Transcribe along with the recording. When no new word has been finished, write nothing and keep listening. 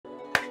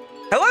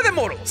Hello there,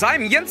 mortals.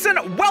 I'm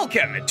Ynsin.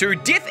 Welcome to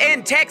Death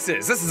and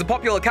Taxes. This is a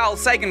popular Carl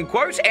Sagan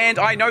quote, and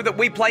I know that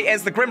we play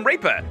as the Grim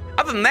Reaper.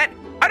 Other than that,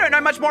 I don't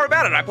know much more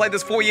about it. I played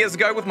this 4 years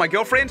ago with my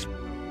girlfriend.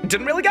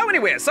 Didn't really go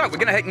anywhere, so we're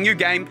gonna hit a new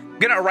game,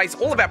 we're gonna erase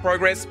all of our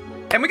progress,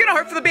 and we're gonna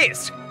hope for the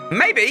best.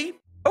 Maybe...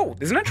 Oh,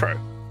 there's an intro.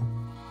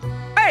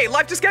 Hey,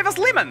 life just gave us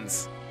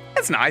lemons.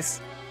 That's nice.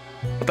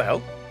 What the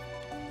hell?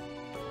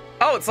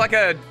 Oh, it's like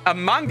a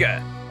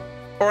manga.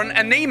 Or an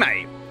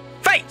anime.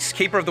 Fate,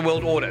 Keeper of the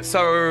World Order.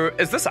 So,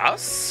 is this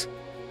us?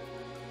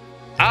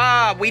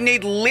 Ah, we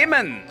need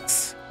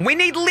lemons. We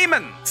need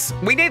lemons.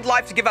 We need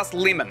life to give us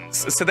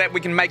lemons so that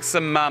we can make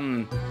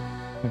some,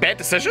 bad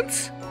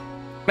decisions?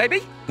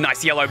 Maybe?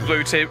 Nice yellow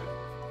blue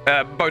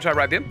bow tie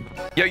right there.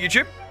 Yo,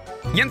 YouTube.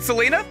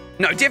 Ynselina?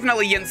 No,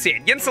 definitely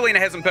Ynsin. Ynselina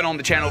hasn't been on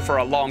the channel for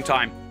a long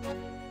time.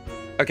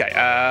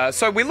 Okay,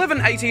 so we live in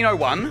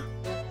 1801.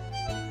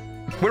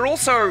 We're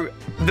also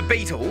the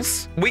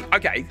Beatles.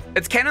 Okay,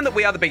 it's canon that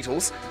we are the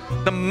Beatles.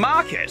 The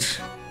market.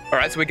 All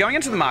right, so we're going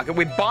into the market.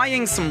 We're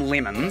buying some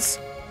lemons.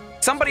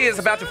 Somebody is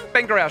about to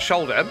finger our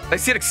shoulder. They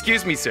said,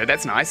 "Excuse me, sir."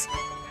 That's nice.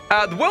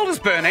 The world is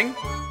burning.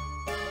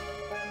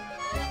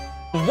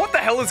 What the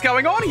hell is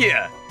going on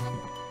here?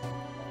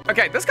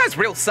 Okay, this guy's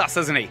real sus,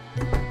 isn't he?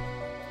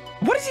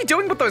 What is he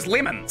doing with those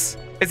lemons?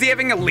 Is he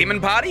having a lemon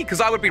party?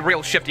 Because I would be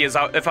real shifty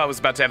if I was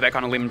about to have that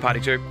kind of lemon party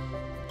too.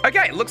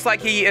 Okay, it looks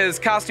like he is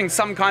casting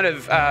some kind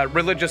of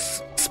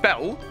religious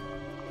spell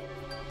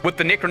with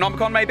the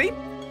Necronomicon, maybe?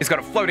 He's got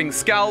a floating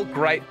skull,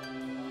 great.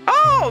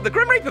 Oh, the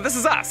Grim Reaper, this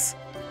is us.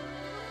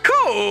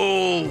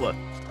 Cool.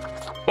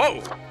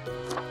 Whoa.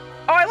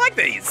 Oh, I like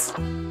these.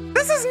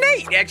 This is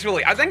neat,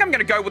 actually. I think I'm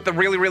gonna go with the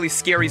really, really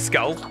scary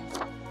skull.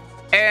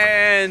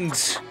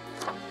 And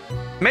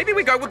maybe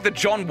we go with the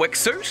John Wick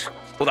suit,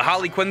 or the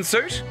Harley Quinn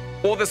suit,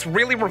 or this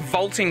really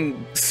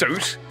revolting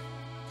suit.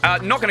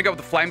 Not gonna go with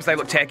the flames, they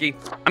look tacky.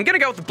 I'm gonna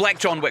go with the black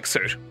John Wick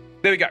suit.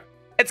 There we go.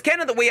 It's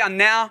canon that we are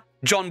now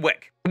John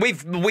Wick.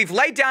 We've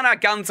laid down our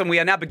guns and we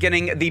are now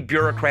beginning the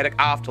bureaucratic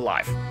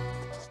afterlife.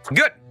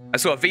 Good. I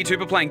saw a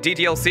VTuber playing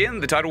DDLC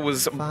and the title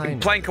was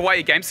Playing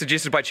Kawaii Games,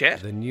 suggested by chat.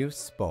 The new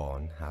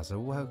spawn has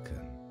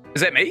awoken.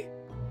 Is that me?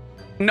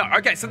 No,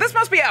 okay, so this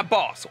must be our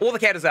boss. Or the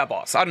cat is our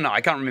boss. I don't know,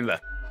 I can't remember.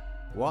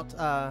 What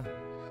a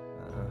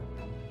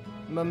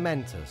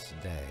momentous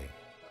day.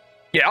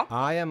 Yeah?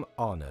 I am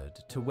honored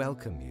to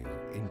welcome you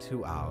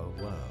into our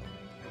world.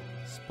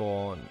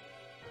 Spawn...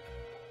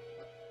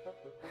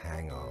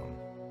 Hang on.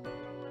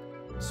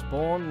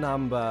 Spawn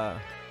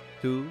number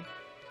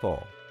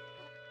 24.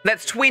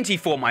 That's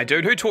 24, my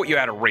dude. Who taught you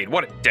how to read?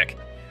 What a dick.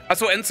 I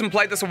saw Ynsin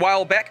play this a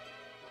while back.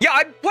 Yeah,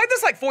 I played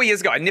this like 4 years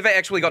ago. I never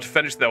actually got to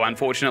finish though,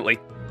 unfortunately.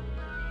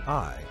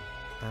 I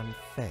am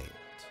Fate.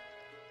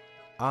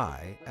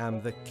 I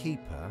am the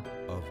keeper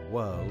of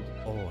world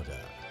order.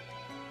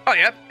 Oh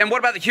yeah, and what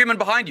about the human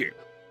behind you?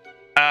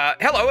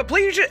 Hello, a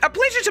pleasure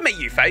to meet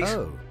you, Fate.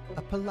 Oh,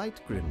 a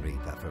polite Grim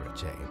Reaper for a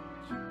change.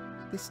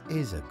 This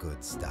is a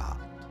good start.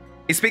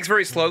 He speaks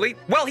very slowly.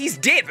 Well, he's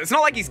dead. It's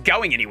not like he's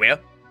going anywhere.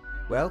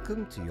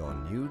 Welcome to your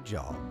new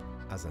job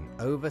as an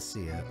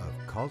overseer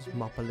of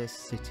Cosmopolis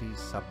City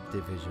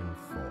Subdivision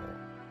 4,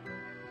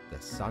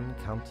 the Sun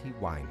County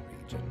Wine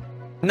Region.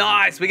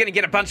 Nice, we're gonna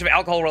get a bunch of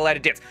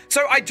alcohol-related deaths.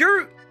 So I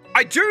do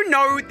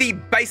know the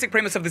basic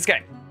premise of this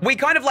game. We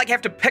kind of like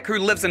have to pick who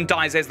lives and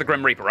dies as the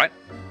Grim Reaper, right?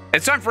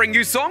 It's time for a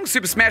new song,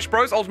 Super Smash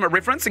Bros. Ultimate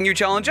reference, a new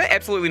challenger?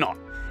 Absolutely not.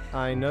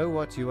 I know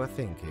what you are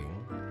thinking,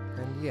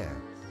 and yes,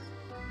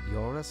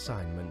 your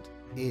assignment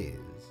is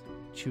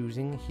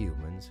choosing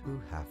humans who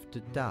have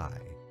to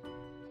die.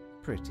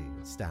 Pretty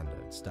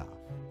standard stuff.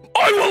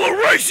 I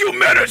will erase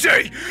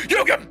humanity!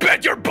 You can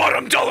bet your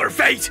bottom dollar,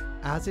 Fate!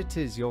 As it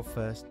is your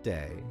first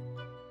day,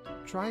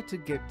 try to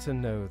get to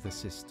know the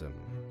system.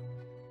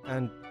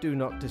 And do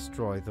not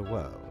destroy the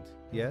world,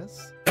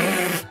 yes?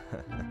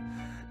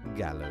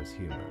 Gallows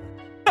humor.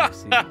 You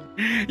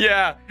see?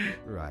 Yeah.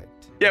 Right.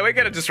 Yeah, we're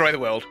gonna destroy the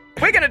world.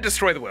 We're gonna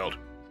destroy the world.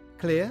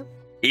 Clear?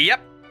 Yep.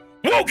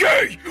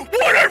 Okay!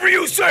 Whatever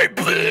you say,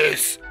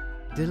 please!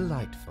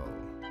 Delightful.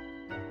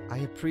 I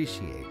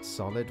appreciate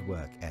solid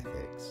work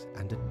ethics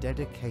and a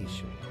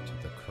dedication to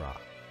the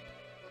craft.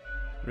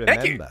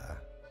 Remember,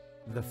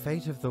 the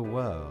fate of the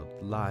world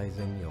lies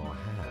in your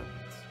hands.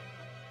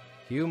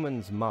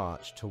 Humans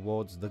march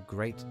towards the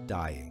great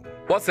dying.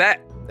 What's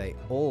that? They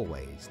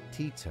always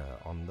teeter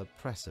on the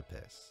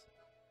precipice,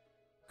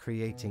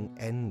 creating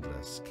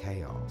endless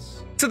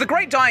chaos. So the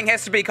great dying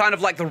has to be kind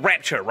of like the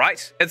rapture,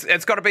 right?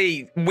 It's got to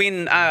be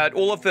when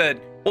all of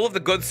the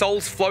good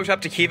souls float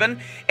up to heaven,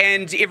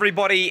 and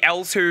everybody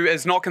else who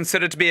is not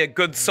considered to be a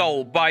good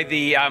soul by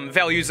the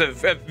values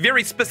of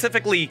very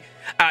specifically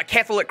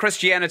Catholic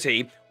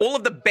Christianity, all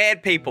of the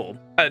bad people,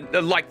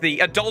 like the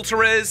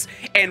adulterers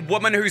and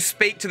women who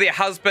speak to their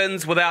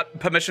husbands without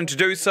permission to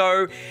do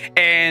so,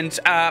 and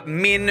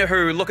men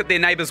who look at their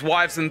neighbors'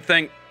 wives and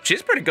think,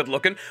 she's pretty good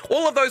looking.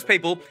 All of those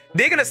people,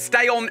 they're gonna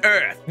stay on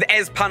Earth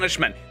as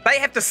punishment. They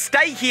have to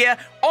stay here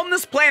on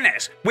this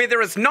planet where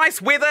there is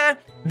nice weather,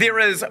 there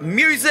is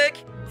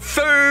music,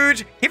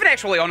 food. Heaven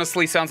actually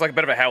honestly sounds like a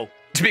bit of a hell.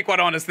 To be quite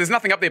honest, there's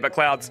nothing up there but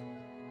clouds.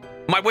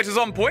 My wit is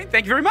on point,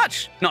 thank you very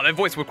much. No, that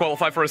voice would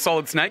qualify for a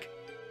solid snake.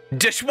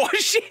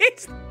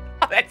 Dishwashers?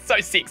 Oh, that's so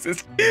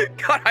sexist.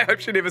 God, I hope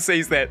she never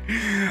sees that.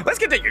 Let's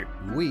continue.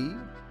 We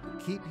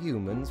keep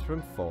humans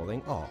from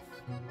falling off.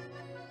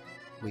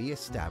 We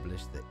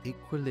establish the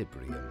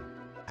equilibrium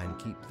and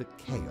keep the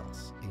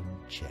chaos in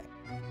check.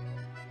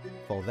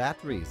 For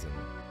that reason,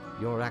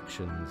 your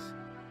actions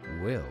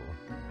will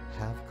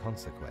have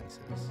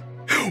consequences.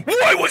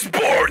 I was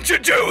born to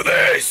do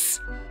this!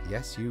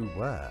 Yes, you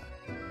were.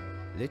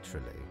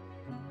 Literally.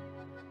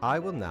 I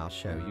will now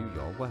show you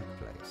your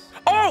workplace.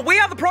 Oh, we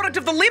are the product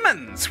of the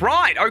lemons!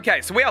 Right,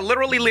 okay, so we are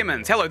literally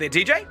lemons. Hello there,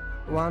 DJ.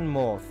 One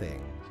more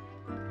thing.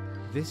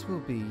 This will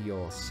be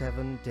your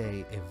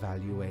 7-day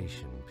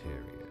evaluation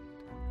period.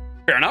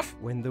 Fair enough.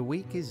 When the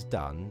week is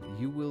done,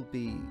 you will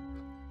be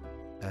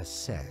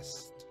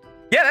assessed.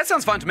 Yeah, that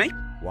sounds fun to me.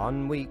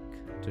 1 week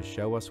to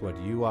show us what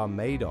you are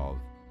made of,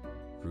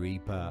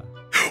 Reaper.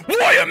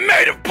 I am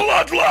made of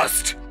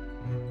bloodlust!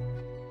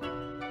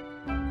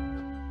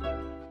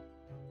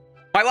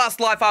 My last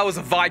life, I was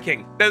a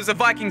Viking. There was a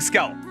Viking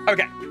skull.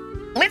 Okay,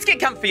 let's get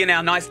comfy in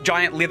our nice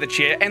giant leather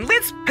chair and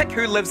let's pick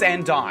who lives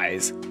and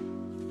dies.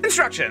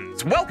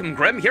 Instructions. Welcome,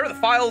 Grim. Here are the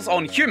files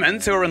on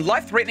humans who are in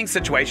life-threatening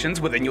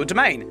situations within your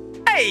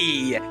domain.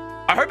 Hey!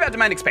 I hope our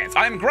domain expands.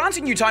 I am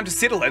granting you time to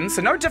settle in,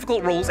 so no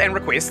difficult rules and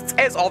requests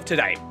as of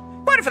today.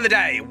 Word for the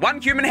day.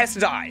 1 human has to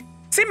die.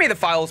 Send me the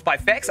files by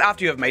fax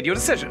after you have made your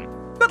decision.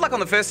 Good luck on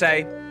the first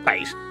day.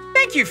 Fate.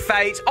 Thank you,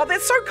 Fate. Oh,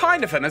 that's so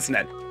kind of him, isn't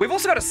it? We've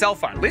also got a cell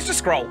phone. Let's just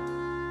scroll.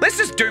 Let's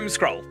just doom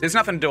scroll. There's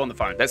nothing to do on the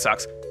phone. That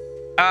sucks.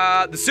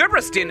 The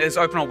Cerberus Den is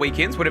open on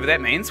weekends, whatever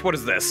that means. What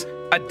is this?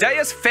 A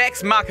Deus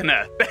Fax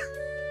Machina.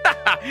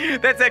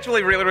 That's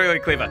actually really, really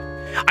clever.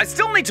 I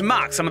still need to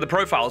mark some of the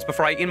profiles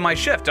before I end my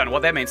shift. Don't know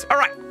what that means. All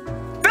right.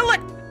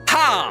 Philip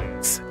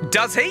Harms.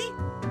 Does he?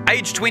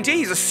 Age 20,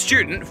 he's a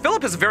student.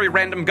 Philip is a very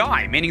random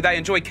guy, meaning they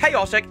enjoy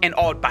chaotic and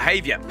odd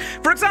behavior.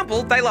 For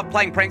example, they love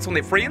playing pranks on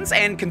their friends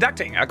and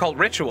conducting occult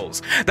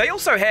rituals. They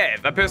also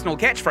have a personal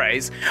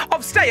catchphrase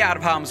of stay out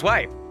of harm's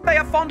way. They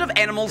are fond of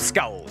animal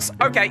skulls.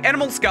 Okay,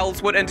 animal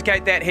skulls would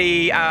indicate that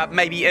he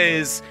maybe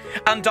is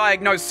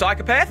undiagnosed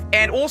psychopath,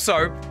 and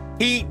also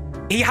he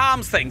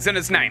harms things in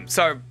his name.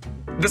 So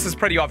this is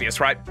pretty obvious,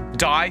 right?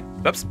 Die.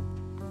 Oops.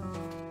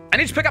 I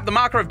need to pick up the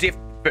marker of death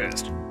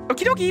first.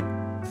 Okie dokie.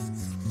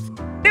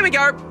 There we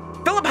go.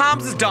 Philip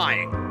Harms is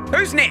dying.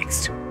 Who's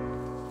next?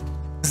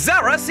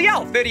 Zara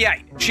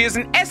CL38. She is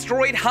an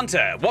asteroid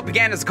hunter. What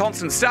began as a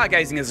constant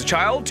stargazing as a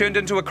child turned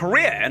into a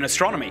career in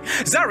astronomy.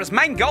 Zara's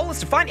main goal is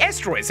to find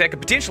asteroids that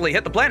could potentially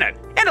hit the planet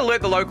and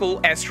alert the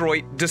local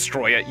asteroid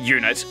destroyer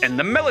unit in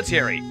the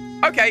military.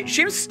 Okay,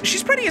 she's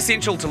pretty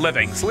essential to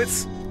living, so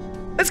let's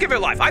give her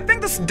life. I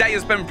think this day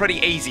has been pretty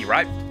easy,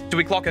 right? Do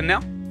we clock in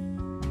now?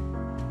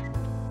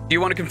 Do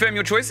you want to confirm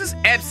your choices?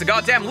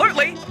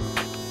 Abso-goddamn-lutely!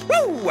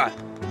 Woo!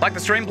 Like the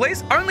stream,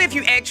 please? Only if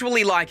you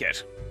actually like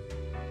it.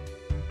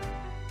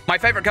 My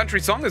favorite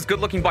country song is Good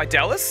Looking by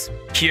Dallas.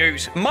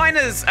 Cute. Mine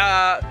is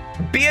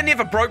Beer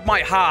Never Broke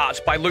My Heart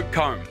by Luke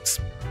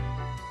Combs.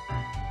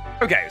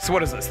 Okay, so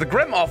what is this? The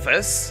Grim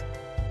Office.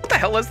 What the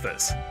hell is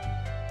this?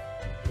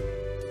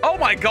 Oh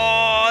my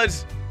god!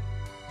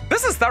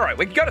 This is thorough.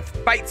 We can go to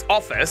Fate's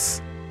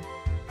office.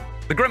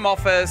 The Grim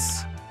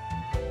Office.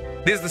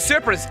 There's the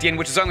Cerberus Den,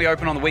 which is only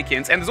open on the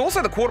weekends. And there's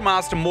also the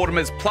Quartermaster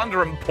Mortimer's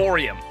Plunder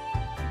Emporium.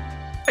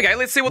 Okay,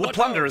 let's see what the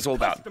plunder is all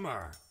about.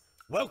 Customer.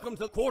 Welcome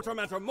to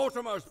Quartermaster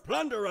Mortimer's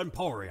Plunder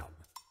Emporium.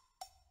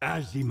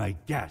 As ye may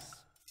guess,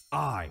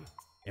 I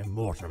am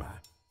Mortimer.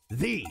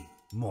 The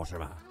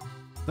Mortimer.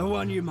 The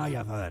one you may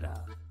have heard of.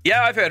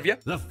 Yeah, I've heard of you.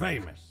 The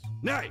famous,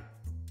 nay,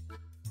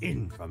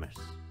 infamous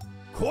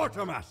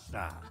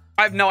Quartermaster.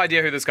 I have no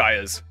idea who this guy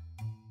is.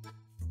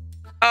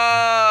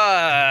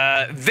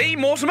 The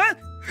Mortimer?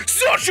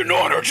 Such an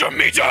honor to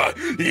meet a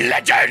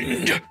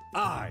legend!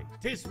 Aye,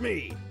 'tis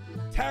me,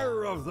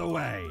 terror of the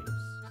waves.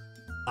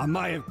 I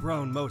may have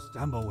grown most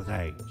humble with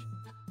age,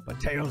 but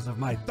tales of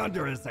my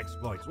thunderous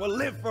exploits will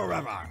live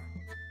forever.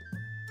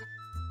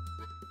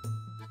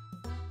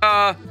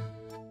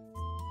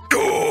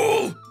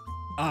 Cool!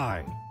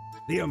 Aye,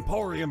 the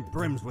Emporium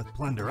brims with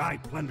plunder. I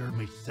plunder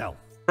myself.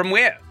 From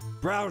where?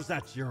 Browse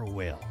at your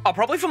will. Oh,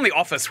 probably from the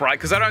office, right?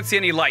 Because I don't see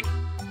any, like,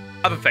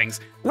 other things.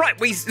 Right,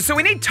 so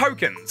we need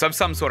tokens of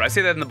some sort. I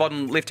see that in the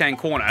bottom left-hand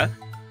corner.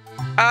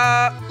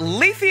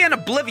 Lethean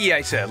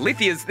Obliviator.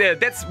 Lethea's there.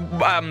 That's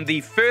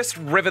the first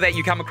river that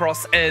you come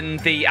across in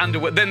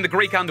the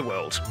Greek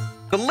underworld.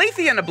 The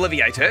Lethean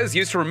Obliviator is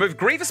used to remove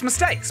grievous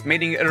mistakes,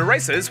 meaning it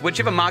erases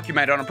whichever mark you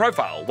made on a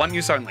profile. One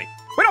use only.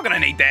 We're not going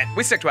to need that.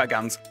 We stick to our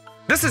guns.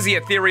 This is the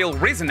Ethereal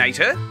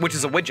Resonator, which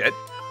is a widget.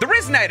 The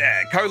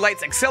Resonator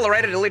collates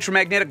accelerated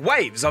electromagnetic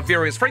waves of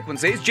various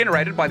frequencies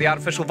generated by the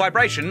artificial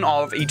vibration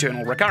of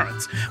eternal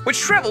recurrence, which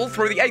travel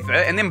through the aether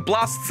and then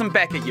blasts them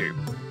back at you.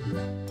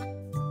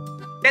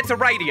 That's a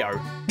radio.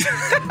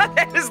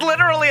 That is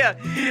literally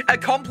a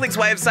complex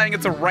way of saying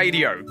it's a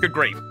radio. Good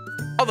grief.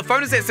 Oh, the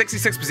phone is at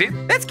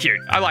 66%? That's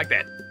cute. I like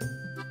that.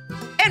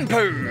 And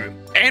poo.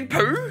 And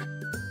poo?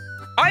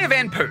 Eye of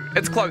Anpu,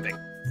 it's clothing.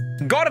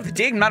 God of the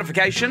dead,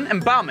 mummification,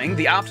 embalming,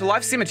 the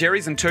afterlife,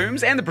 cemeteries and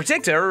tombs, and the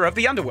protector of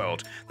the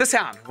underworld. This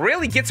hound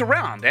really gets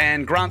around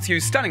and grants you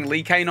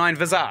stunningly canine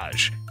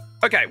visage.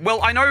 Okay,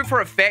 well, I know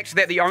for a fact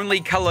that the only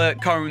color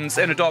cones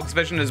in a dog's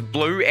vision is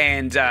blue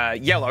and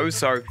yellow,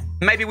 so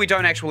maybe we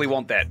don't actually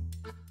want that.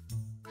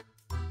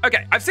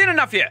 Okay, I've seen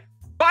enough here.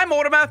 Bye,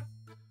 Mortimer.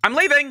 I'm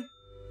leaving.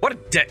 What a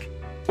dick.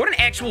 What an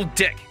actual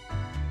dick.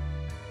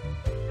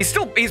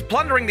 He's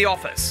plundering the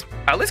office.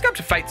 Let's go up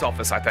to Fate's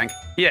office, I think.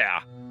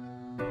 Yeah.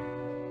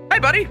 Hey,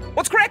 buddy,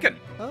 what's cracking?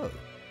 Oh,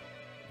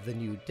 the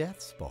new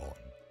Deathspawn.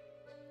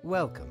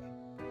 Welcome.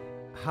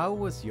 How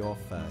was your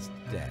first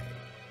day?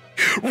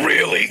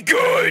 Really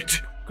good!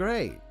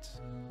 Great.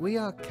 We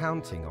are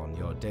counting on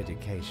your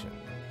dedication.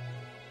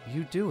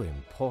 You do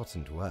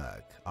important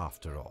work,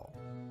 after all.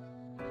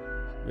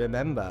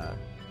 Remember,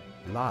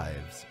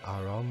 lives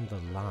are on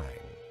the line.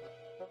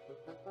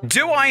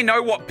 Do I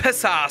know what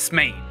piss ass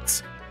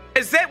means?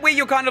 Is that where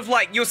you're kind of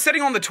like, you're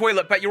sitting on the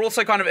toilet, but you're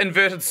also kind of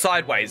inverted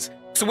sideways?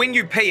 So when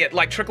you pee, it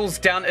like trickles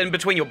down in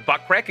between your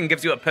butt crack and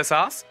gives you a piss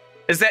ass?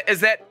 Is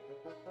that?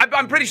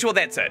 I'm pretty sure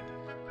that's it.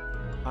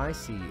 I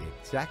see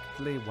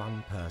exactly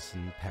one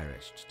person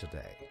perished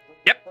today.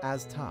 Yep.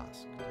 As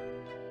tasked.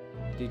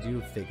 Did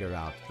you figure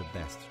out the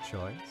best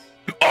choice?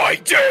 I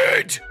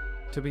did!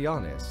 To be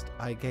honest,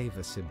 I gave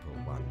a simple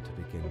one to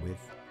begin with.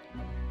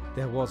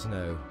 There was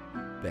no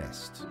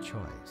best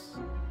choice.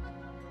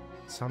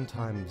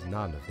 Sometimes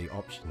none of the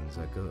options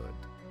are good.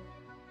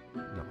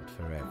 Not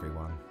for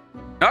everyone.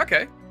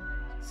 Okay.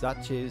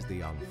 Such is the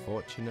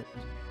unfortunate,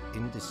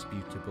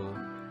 indisputable,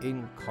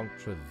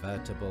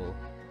 incontrovertible,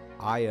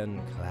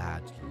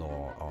 ironclad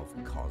law of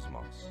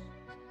cosmos.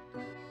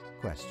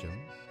 Question?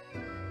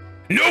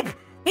 Nope!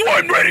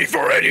 I'm ready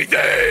for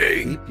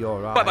anything! Keep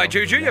your eye Bye-bye, on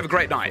Juju. the You have a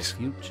great letter night. for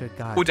future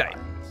Good day.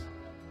 guidelines.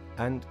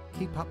 And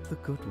keep up the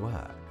good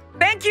work.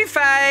 Thank you,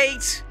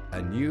 Fate!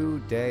 A new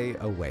day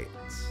awaits.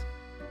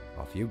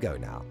 Off you go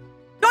now.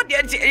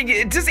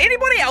 Does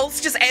anybody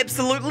else just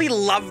absolutely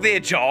love their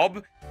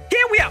job?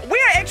 Here we are. We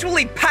are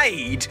actually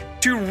paid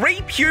to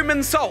reap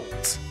human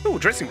souls. Ooh,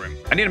 dressing room.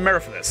 I need a mirror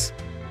for this.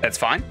 That's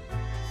fine.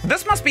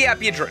 This must be our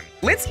bedroom.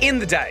 Let's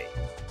end the day.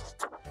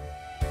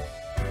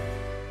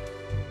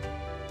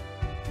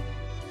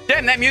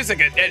 Damn, that music,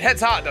 it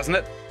hits hard, doesn't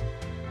it?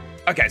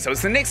 Okay, so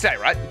it's the next day,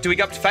 right? Do we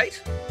go up to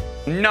Fate?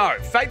 No,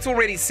 Fate's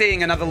already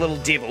seeing another little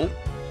devil.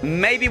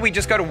 Maybe we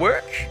just go to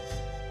work?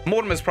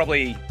 Mortimer's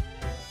probably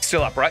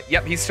still up, right?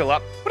 Yep, he's still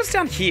up. What is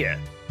down here?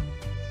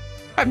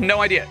 I have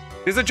no idea.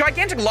 There's a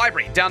gigantic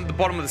library down at the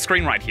bottom of the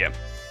screen right here.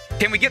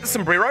 Can we get the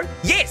sombrero?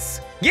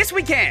 Yes! Yes,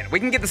 we can. We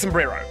can get the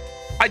sombrero.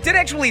 I did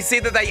actually see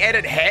that they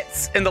added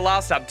hats in the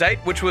last update,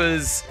 which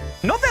was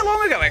not that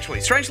long ago,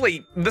 actually.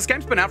 Strangely, this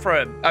game's been out for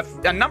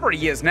a number of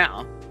years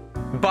now,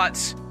 but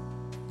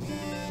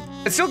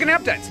it's still getting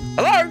updates.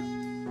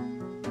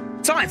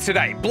 Hello? Science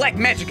today. Black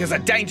magic is a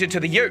danger to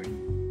the youth.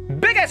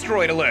 Big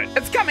asteroid alert.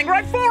 It's coming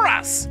right for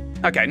us.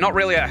 Okay, not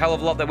really a hell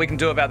of a lot that we can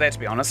do about that, to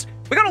be honest.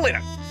 We got a letter.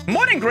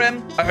 Morning,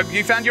 Grim. I hope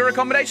you found your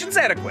accommodations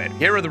adequate.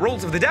 Here are the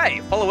rules of the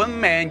day. Follow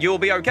them and you'll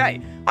be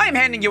okay. I am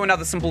handing you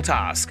another simple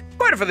task.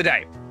 Quota for the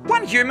day.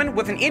 One human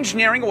with an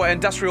engineering or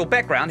industrial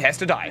background has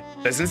to die.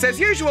 Business as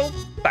usual.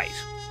 Fate.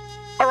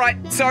 All right,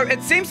 so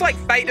it seems like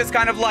fate is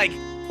kind of like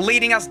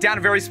leading us down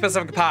a very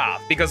specific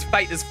path because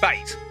fate is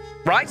fate,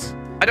 right?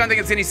 I don't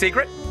think it's any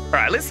secret. All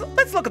right, let's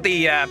look at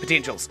the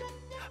potentials.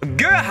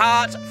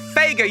 Gerhard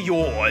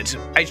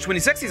Fagerjord, age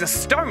 26, he's a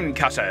stone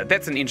cutter.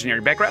 That's an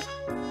engineering background.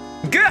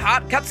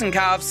 Gerhard cuts and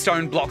carves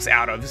stone blocks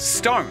out of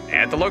stone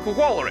at the local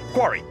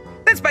quarry.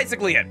 That's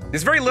basically it.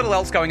 There's very little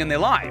else going in their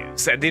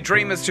lives. Their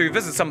dream is to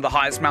visit some of the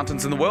highest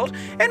mountains in the world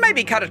and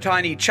maybe cut a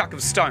tiny chunk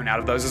of stone out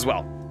of those as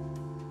well.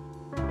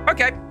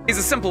 Okay, he's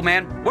a simple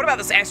man. What about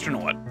this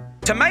astronaut?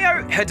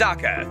 Tameo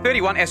Hidaka,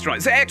 31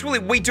 astronaut. So actually,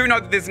 we do know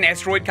that there's an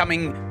asteroid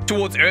coming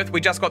towards Earth. We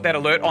just got that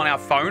alert on our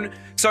phone.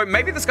 So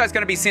maybe this guy's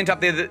going to be sent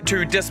up there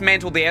to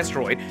dismantle the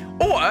asteroid.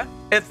 Or,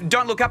 if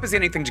Don't Look Up is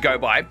anything to go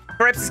by,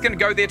 perhaps he's going to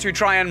go there to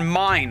try and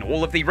mine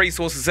all of the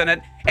resources in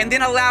it and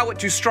then allow it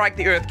to strike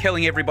the Earth,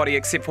 killing everybody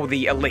except for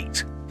the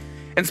elite.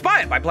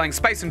 Inspired by playing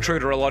Space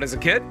Intruder a lot as a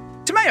kid,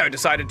 Tameo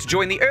decided to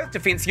join the Earth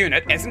Defense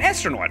Unit as an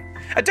astronaut.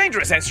 A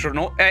dangerous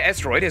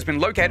asteroid has been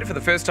located for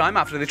the first time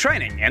after the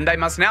training, and they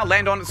must now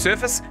land on its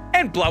surface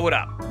and blow it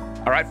up.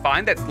 Alright,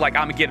 fine, that's like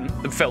Armageddon,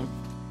 the film.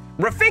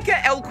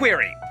 Rafika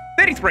El-Query,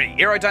 33,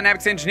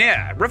 aerodynamics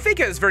engineer.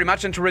 Rafika is very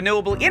much into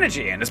renewable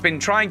energy and has been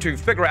trying to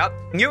figure out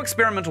new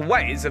experimental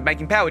ways of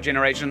making power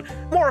generation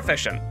more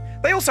efficient.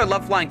 They also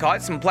love flying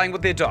kites and playing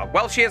with their dog.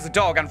 Well, she has a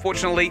dog,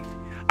 unfortunately.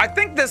 I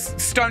think this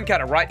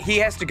stonecutter, right, he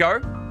has to go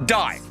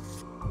die.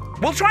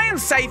 We'll try and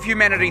save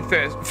humanity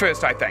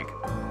first, I think.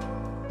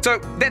 So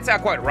that's our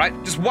quota, right?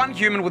 Just one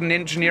human with an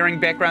engineering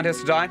background has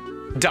to die.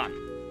 Done.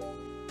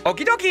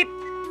 Okie dokie.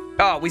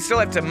 Oh, we still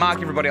have to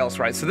mark everybody else,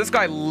 right? So this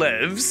guy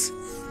lives.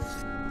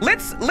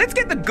 Let's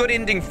get the good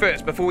ending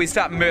first before we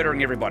start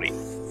murdering everybody.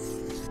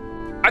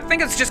 I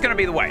think it's just gonna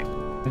be the way.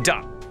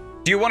 Done.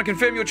 Do you want to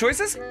confirm your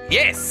choices?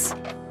 Yes.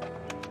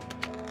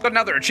 Got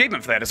another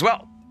achievement for that as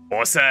well.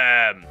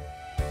 Awesome.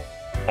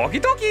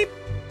 Okie dokie.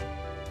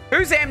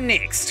 Who's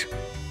next?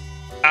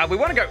 We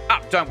want to go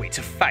up, don't we,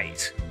 to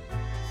Fate.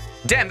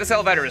 Damn, this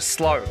elevator is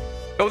slow.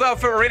 Although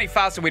if it were any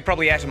faster, we'd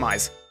probably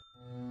atomize.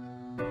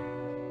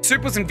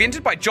 Soup was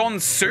invented by John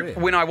Soup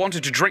when he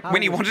wanted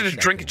to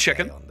drink a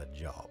chicken. On the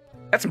job.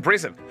 That's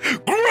impressive.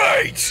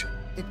 Great!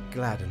 It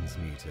gladdens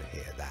me to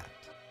hear that.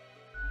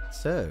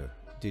 So,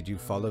 did you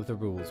follow the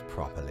rules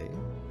properly?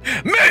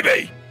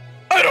 Maybe!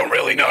 I don't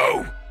really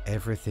know!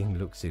 Everything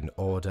looks in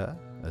order,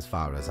 as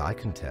far as I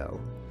can tell.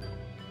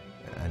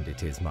 And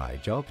it is my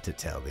job to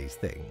tell these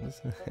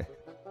things.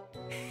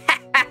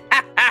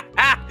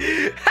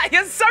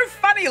 You're so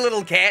funny,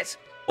 little cat.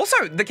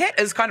 Also, the cat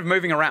is kind of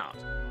moving around.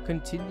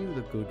 Continue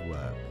the good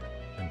work,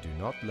 and do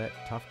not let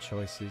tough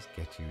choices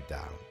get you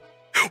down.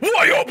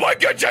 I hope I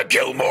get to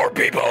kill more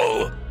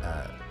people!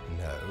 No.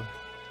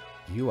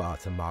 You are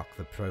to mark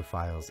the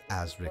profiles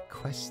as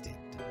requested.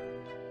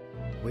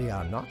 We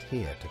are not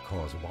here to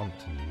cause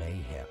wanton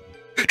mayhem.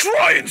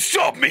 Try and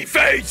stop me,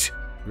 Fate!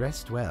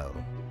 Rest well.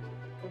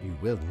 You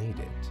will need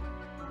it.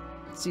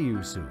 See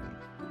you soon.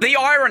 The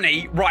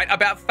irony, right,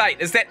 about Fate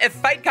is that if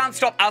Fate can't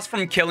stop us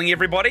from killing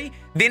everybody,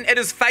 then it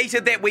is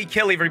fated that we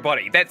kill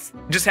everybody. That's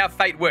just how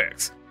Fate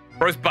works.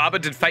 Rose Barber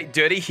did Fate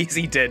dirty? Yes,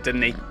 he did,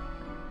 didn't he?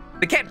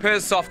 The cat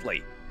purrs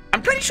softly.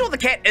 I'm pretty sure the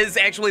cat is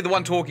actually the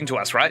one talking to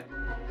us, right?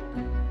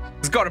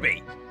 It's gotta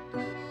be.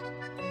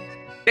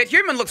 That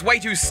human looks way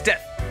too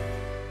stiff.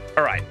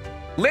 All right,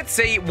 let's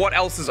see what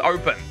else is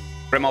open.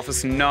 Grim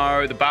office,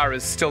 no. The bar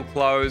is still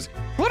closed.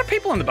 A lot of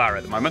people in the bar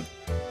at the moment.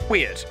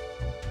 Weird.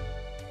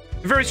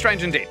 Very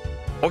strange indeed.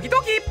 Okie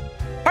dokie.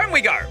 Home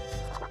we go.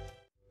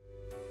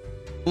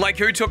 Like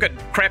who took a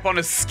crap on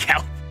his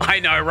scalp? I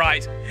know,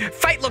 right?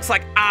 Fate looks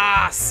like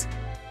ass.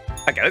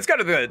 Okay, let's go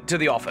to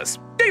the office.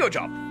 Do your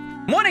job.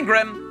 Morning,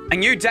 Grim. A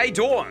new day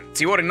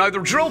dawns. You ought to know the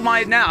drill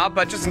by now,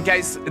 but just in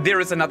case, there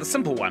is another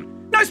simple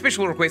one. No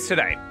special requests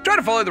today. Try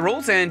to follow the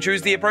rules and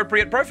choose the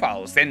appropriate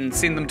profiles, then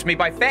send them to me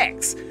by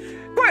fax.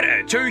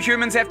 Quota, 2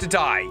 humans have to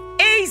die.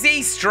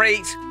 Easy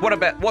street.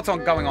 What's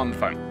going on the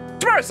phone?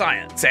 Tomorrow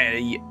science.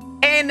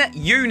 An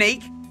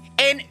unique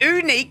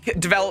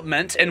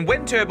development in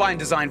wind turbine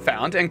design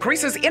found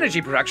increases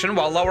energy production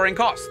while lowering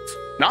costs.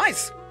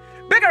 Nice.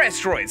 Bigger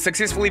asteroids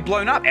successfully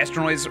blown up.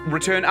 Asteroids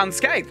return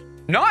unscathed.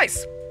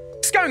 Nice.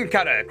 Stone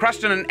cutter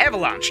crushed in an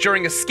avalanche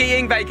during a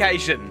skiing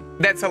vacation.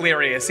 That's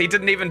hilarious. He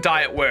didn't even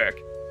die at work.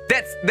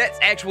 That's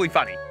actually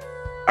funny.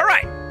 All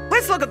right,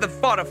 let's look at the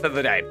fodder for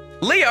the day.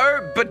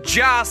 Leo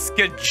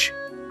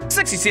Bajaskij.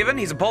 67,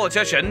 he's a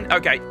politician.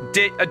 Okay,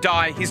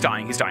 he's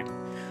dying.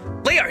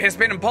 Leo has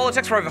been in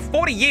politics for over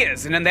 40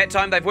 years, and in that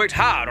time they've worked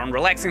hard on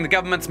relaxing the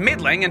government's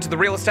meddling into the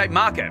real estate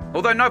market.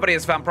 Although nobody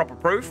has found proper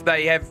proof,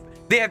 there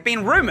have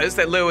been rumors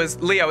that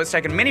Leo has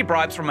taken many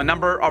bribes from a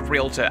number of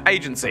realtor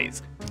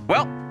agencies.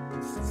 Well,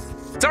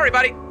 sorry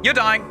buddy, you're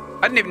dying.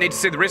 I didn't even need to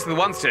see the rest of the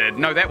ones to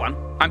know that one.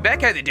 I'm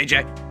back at the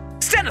DJ.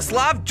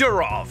 Stanislav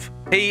Durov.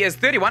 He is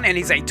 31 and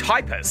he's a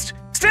typist.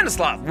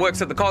 Stanislav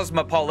works at the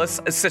Cosmopolis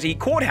City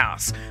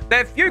Courthouse. They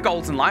have few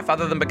goals in life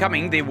other than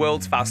becoming the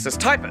world's fastest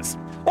typist.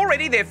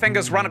 Already their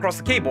fingers run across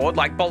the keyboard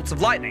like bolts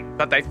of lightning,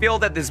 but they feel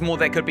that there's more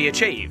that could be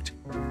achieved.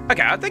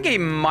 Okay, I think he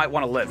might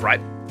want to live, right?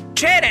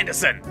 Chad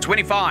Anderson,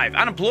 25,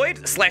 unemployed /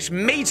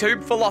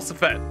 MeTube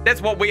philosopher.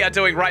 That's what we are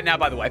doing right now,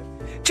 by the way.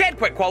 Chad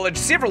quit college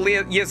several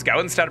years ago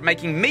and started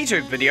making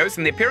MeTube videos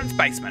in their parents'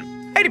 basement.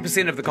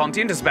 80% of the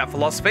content is about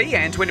philosophy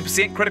and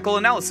 20% critical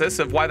analysis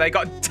of why they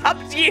got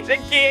dumped yet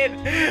again.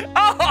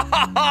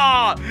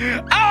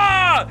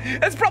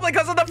 It's probably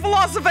because of the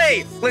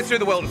philosophy. Let's do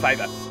the world a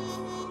favor.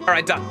 All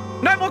right, done.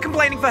 No more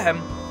complaining for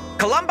him.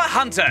 Columba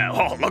Hunter.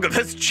 Oh, look at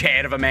this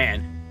Chad of a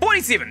man.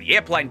 47,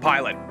 airplane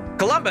pilot.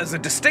 Columba is a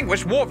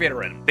distinguished war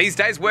veteran, these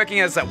days working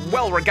as a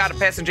well-regarded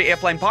passenger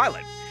airplane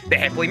pilot. They're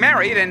happily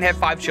married and have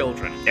 5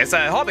 children. As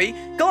a hobby,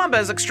 Columba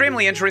is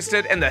extremely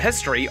interested in the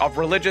history of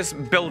religious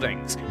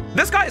buildings.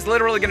 This guy is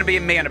literally going to be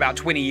me in about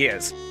 20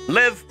 years.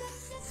 Live.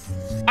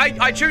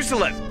 I choose to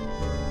live.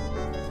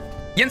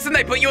 Ynsin,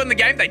 they put you in the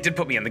game? They did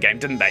put me in the game,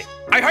 didn't they?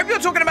 I hope you're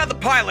talking about the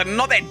pilot and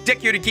not that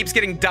dickhead who keeps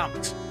getting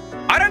dumped.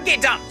 I don't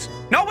get dumped.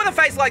 Not with a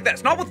face like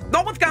this. Not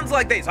with guns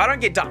like these. I don't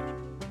get dumped.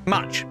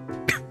 Much.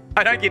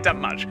 I don't get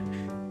dumped much.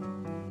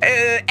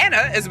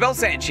 Anna Isabel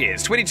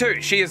Sanchez,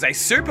 22. She is a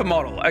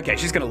supermodel. Okay,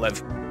 she's gonna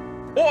live.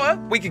 Or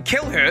we could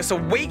kill her so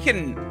we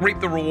can reap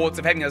the rewards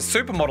of having a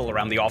supermodel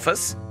around the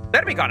office.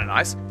 That'd be kind of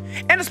nice.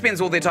 Anna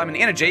spends all their time and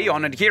energy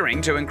on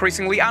adhering to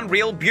increasingly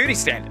unreal beauty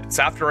standards.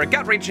 After a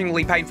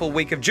gut-wrenchingly painful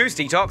week of juice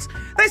detox,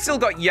 they still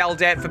got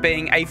yelled at for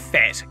being a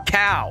fat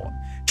cow.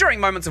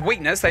 During moments of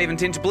weakness, they even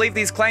tend to believe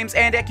these claims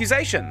and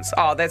accusations.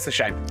 Oh, that's a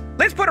shame.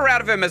 Let's put her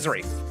out of her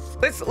misery.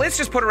 Let's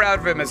just put her out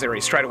of her misery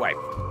straight away.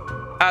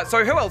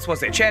 So who else was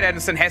there? Chad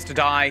Anderson has to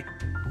die.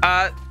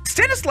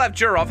 Stanislav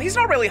Durov, he's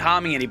not really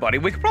harming anybody.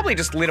 We could probably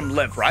just let him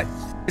live, right?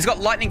 He's got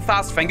lightning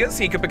fast fingers.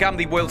 He could become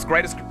the world's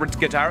greatest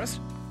guitarist.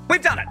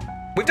 We've done it.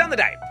 We've done the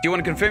day. Do you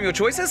want to confirm your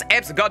choices?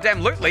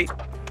 Abso-goddamn-lutely.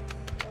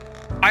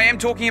 I am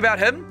talking about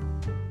him.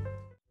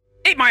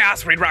 Eat my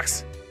ass, Red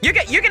Rux. You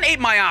can eat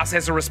my ass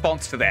as a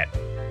response to that.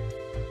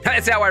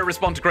 That's how I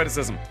respond to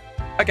criticism.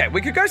 Okay,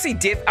 we could go see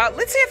Death.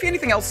 Let's see if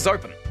anything else is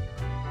open.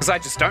 Because I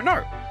just don't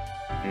know.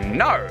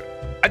 No.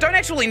 I don't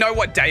actually know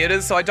what day it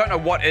is, so I don't know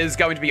what is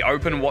going to be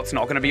open and what's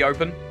not going to be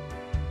open.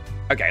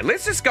 Okay,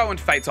 let's just go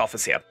into Fate's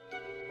office here.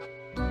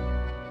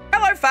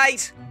 Hello,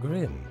 Fate!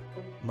 Grim,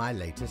 my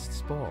latest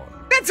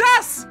spawn. It's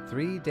us!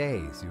 3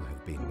 days you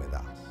have been with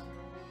us.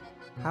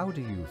 How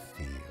do you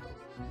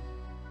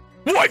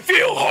feel? I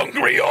feel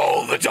hungry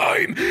all the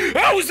time.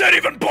 How is that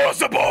even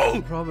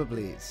possible?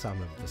 Probably some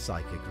of the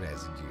psychic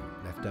residue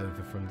left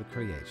over from the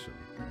creation.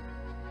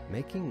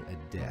 Making a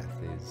death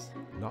is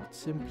not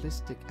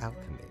simplistic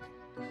alchemy.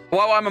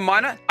 Well, I'm a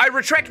miner. I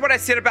retract what I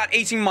said about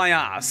eating my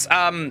ass.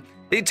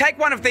 Take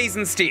one of these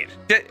instead.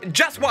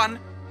 Just one.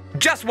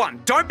 Just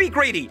one. Don't be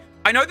greedy.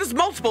 I know there's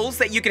multiples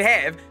that you can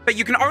have, but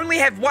you can only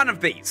have one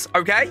of these,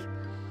 okay?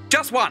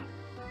 Just one.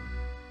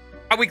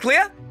 Are we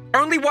clear?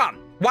 Only one.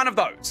 One of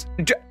those.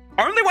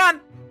 Only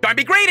one. Don't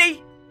be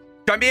greedy.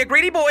 Don't be a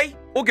greedy boy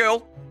or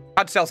girl.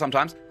 Hard to tell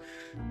sometimes.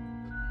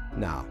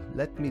 Now,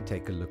 let me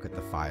take a look at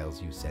the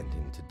files you sent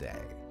in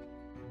today.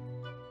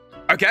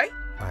 Okay.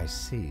 I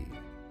see.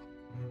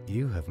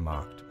 You have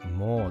marked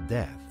more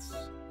deaths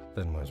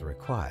than was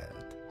required.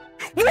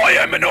 I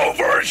am an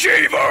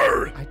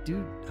overachiever! I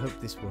do hope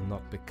this will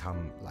not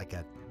become like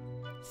a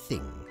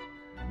thing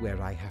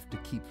where I have to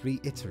keep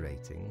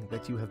reiterating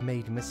that you have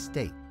made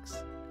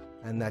mistakes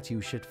and that you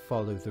should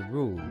follow the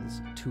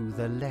rules to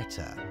the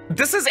letter.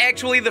 This is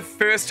actually the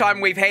first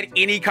time we've had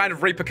any kind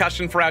of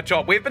repercussion for our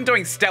job. We've been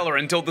doing stellar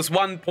until this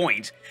one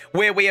point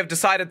where we have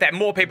decided that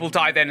more people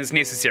die than is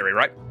necessary,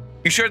 right?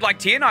 You showed like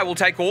 10, I will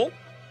take all.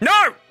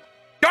 No!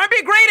 Don't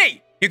be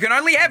greedy! You can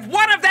only have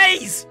one of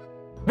these!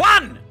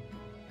 One!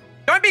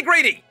 Don't be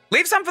greedy!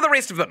 Leave some for the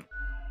rest of them.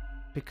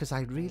 Because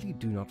I really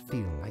do not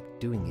feel like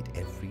doing it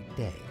every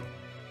day.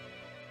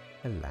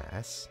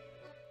 Alas,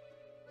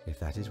 if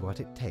that is what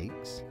it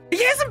takes.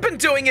 He hasn't been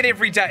doing it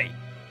every day.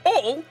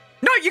 All?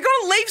 No, you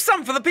gotta leave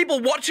some for the people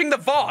watching the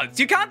VODs.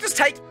 You can't just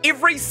take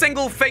every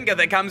single finger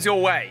that comes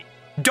your way.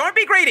 Don't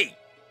be greedy.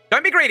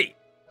 Don't be greedy.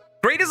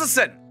 Greed is a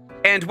sin.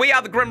 And we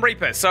are the Grim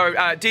Reaper, so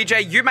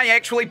DJ, you may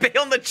actually be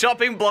on the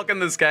chopping block in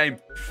this game.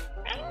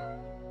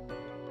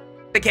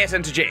 The cat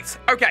interjects.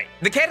 Okay,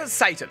 the cat is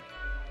Satan.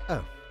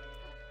 Oh,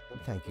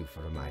 thank you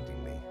for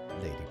reminding me,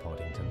 Lady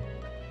Poddington.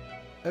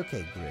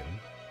 Okay, Grim,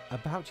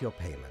 about your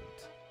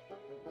payment,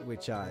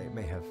 which I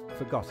may have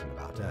forgotten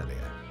about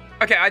earlier.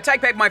 Okay, I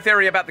take back my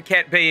theory about the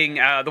cat being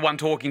the one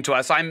talking to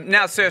us. I'm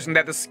now certain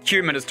that this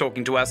human is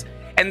talking to us,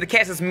 and the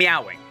cat is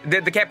meowing.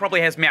 The cat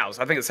probably has meows.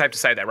 I think it's safe to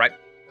say that, right?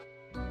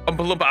 Oompa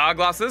Loompa are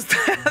glasses?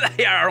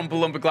 They are Oompa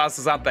Loompa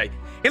glasses, aren't they?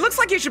 He looks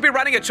like he should be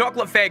running a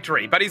chocolate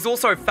factory, but he's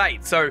also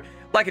Fate, so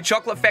like a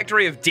chocolate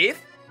factory of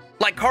death?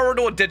 Like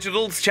Corridor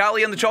Digital's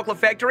Charlie in the Chocolate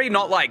Factory,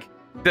 not like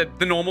the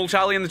normal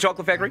Charlie in the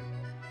Chocolate Factory?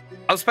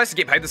 I was supposed to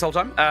get paid this whole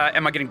time.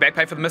 Am I getting back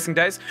pay for the missing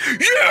days?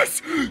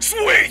 Yes!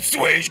 Sweet,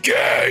 sweet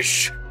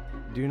cash!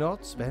 Do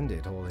not spend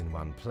it all in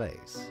one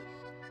place,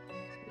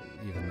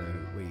 even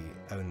though we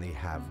only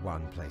have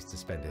one place to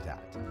spend it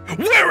at.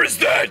 Where is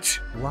that?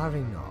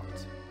 Worry not.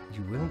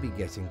 You will be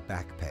getting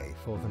back pay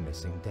for the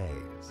missing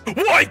days.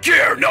 I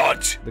care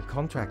not! The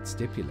contract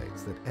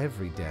stipulates that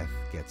every death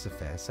gets a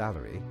fair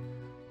salary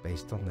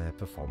based on their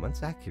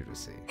performance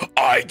accuracy.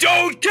 I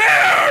don't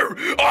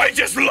care! I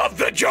just love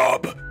the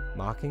job!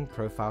 Marking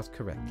profiles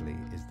correctly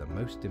is the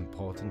most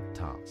important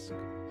task.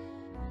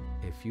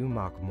 If you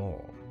mark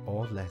more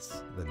or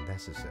less than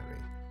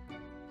necessary,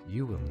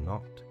 you will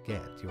not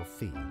get your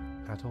fee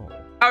at all.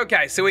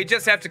 Okay, so we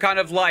just have to kind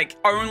of like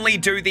only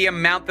do the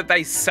amount that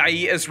they say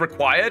is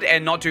required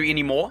and not do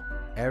any more?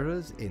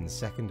 Errors in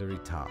secondary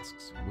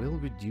tasks will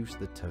reduce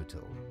the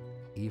total,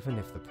 even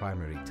if the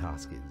primary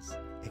task is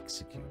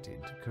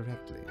executed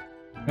correctly.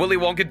 Willy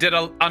Wonka did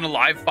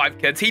unalive 5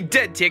 kids. He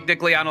did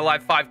technically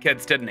unalive 5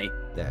 kids, didn't he?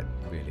 There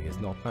really is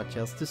not much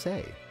else to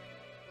say.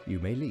 You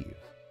may leave.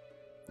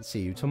 See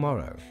you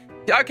tomorrow.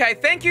 Okay,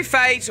 thank you,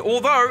 Fate.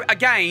 Although,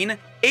 again,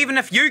 even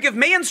if you give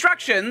me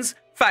instructions,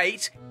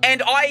 Fate,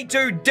 and I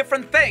do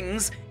different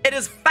things, it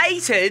is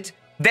fated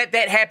that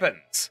that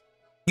happens.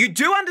 You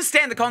do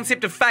understand the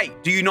concept of fate,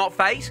 do you not,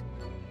 Fate?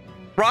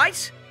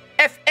 Right?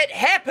 If it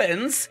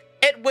happens,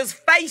 it was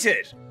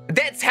fated.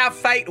 That's how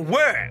fate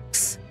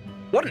works.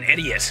 What an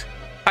idiot.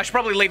 I should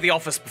probably leave the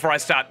office before I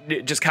start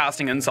just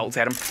casting insults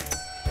at him.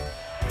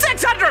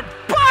 600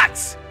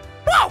 bucks!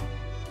 Whoa!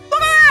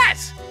 Look at that!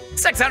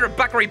 600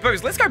 buckery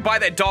booze. Let's go buy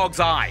that dog's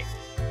eye.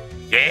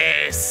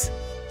 Yes!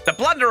 The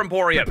Blunder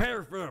Emporium.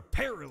 Prepare for a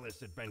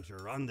perilous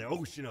adventure on the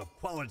ocean of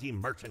quality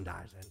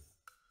merchandising.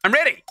 I'm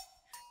ready.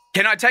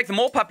 Can I take them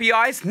all, puppy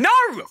eyes? No!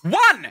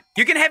 One!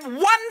 You can have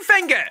one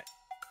finger!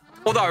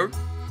 Although,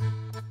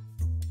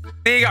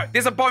 there you go.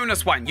 There's a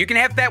bonus one. You can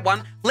have that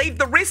one. Leave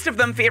the rest of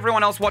them for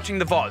everyone else watching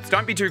the VODs.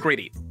 Don't be too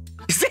greedy.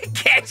 Is that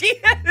cat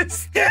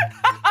ears?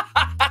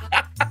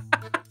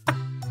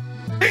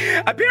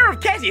 A pair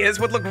of cat ears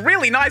would look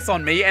really nice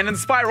on me and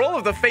inspire all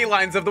of the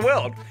felines of the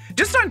world.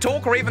 Just don't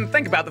talk or even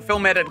think about the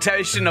film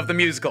adaptation of the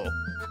musical.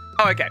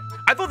 Oh, okay.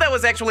 I thought that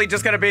was actually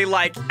just going to be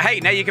like, hey,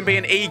 now you can be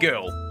an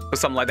e-girl or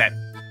something like that.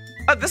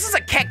 Oh, this is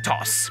a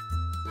cactus.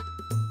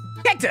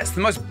 Cactus,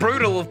 the most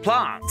brutal of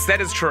plants.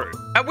 That is true.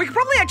 We could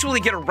probably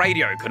actually get a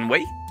radio, couldn't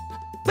we?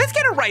 Let's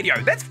get a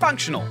radio. That's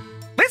functional.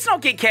 Let's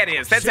not get cat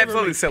ears. That's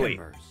absolutely silly.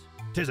 Timbers.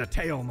 'Tis a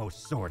tale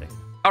most sordid.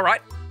 All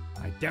right.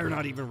 I dare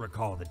not even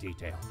recall the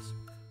details,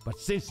 but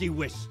since you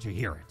wish to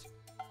hear it,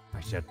 I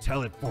shall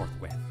tell it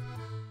forthwith.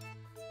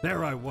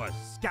 There I was,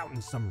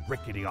 scouting some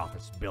rickety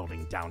office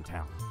building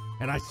downtown,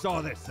 and I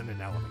saw this in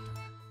an elevator.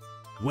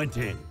 Went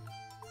in,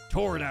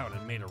 tore it out,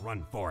 and made a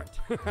run for it.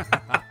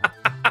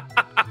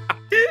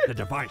 The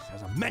device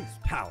has immense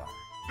power.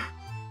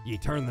 Ye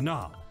turn the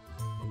knob,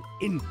 and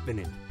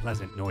infinite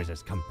pleasant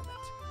noises come from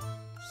it.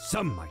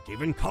 Some might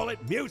even call it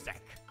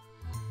music.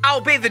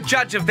 I'll be the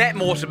judge of that,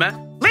 Mortimer.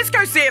 Let's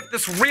go see if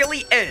this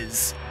really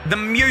is the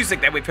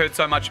music that we've heard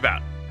so much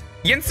about.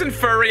 Ynsin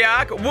furry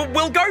arc.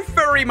 We'll go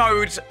furry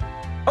mode.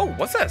 Oh,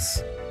 what's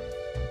this?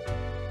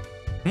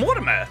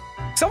 Mortimer.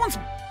 Someone's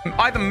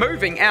either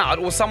moving out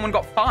or someone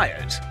got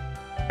fired.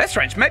 That's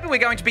strange. Maybe we're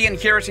going to be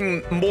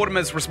inheriting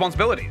Mortimer's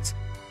responsibilities.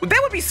 That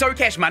would be so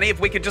cash money if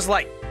we could just,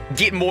 like,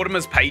 get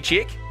Mortimer's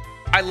paycheck.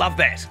 I love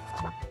that.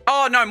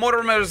 Oh, no,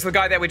 Mortimer is the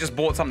guy that we just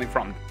bought something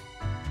from.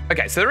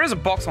 Okay, so there is a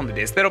box on the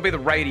desk. That'll be the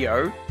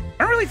radio.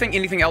 I don't really think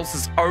anything else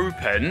is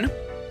open.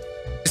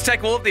 Just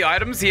take all of the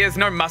items. He has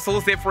no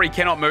muscles, therefore he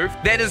cannot move.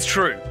 That is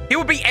true. He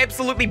would be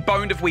absolutely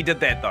boned if we did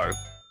that, though.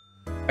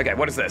 Okay,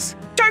 what is this?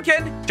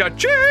 Token!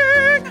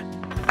 Cha-ching!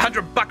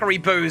 100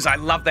 buckery boos. I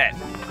love that.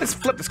 Let's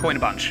flip this coin a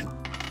bunch.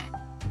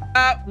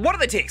 What are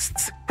the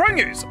texts? Pro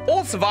News.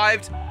 All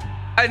survived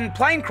in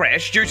plane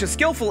crash due to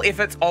skillful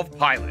efforts of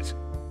pilot.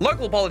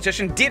 Local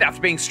politician dead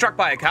after being struck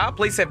by a car.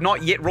 Police have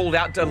not yet ruled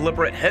out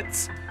deliberate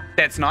hits.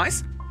 That's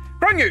nice.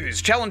 Pro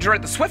News. Challenger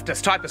at the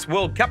swiftest typist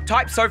World Cup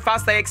types so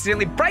fast they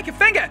accidentally break a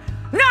finger.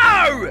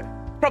 No!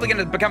 Probably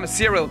going to become a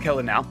serial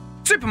killer now.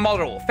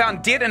 Supermodel.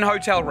 Found dead in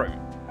hotel room.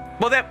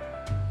 Well,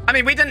 I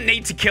mean, we didn't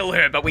need to kill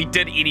her, but we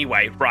did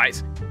anyway,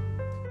 right?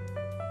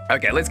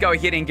 Okay, let's go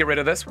ahead and get rid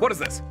of this. What is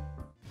this?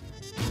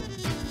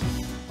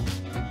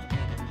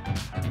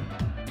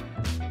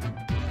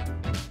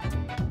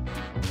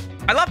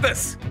 I love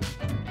this.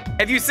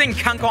 Have you seen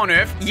Kunk on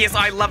Earth? Yes,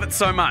 I love it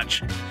so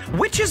much.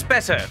 Which is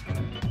better?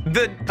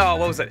 What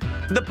was it?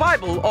 The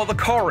Bible or the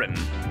Koran?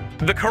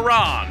 The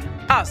Quran.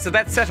 Ah, so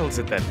that settles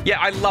it then. Yeah,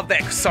 I love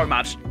that so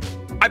much.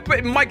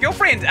 My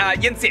girlfriend,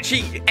 Ynsin,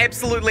 she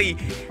absolutely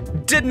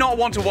did not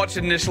want to watch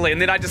it initially,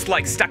 and then I just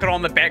like stuck it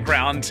on the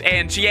background,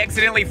 and she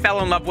accidentally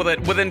fell in love with it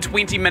within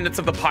 20 minutes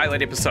of the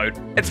pilot episode.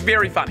 It's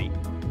very funny.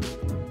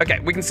 Okay,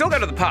 we can still go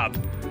to the pub.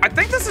 I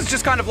think this is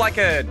just kind of like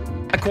a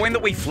coin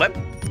that we flip.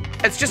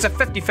 It's just a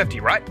 50-50,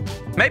 right?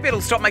 Maybe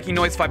it'll stop making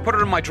noise if I put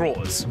it in my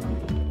drawers.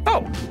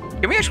 Oh,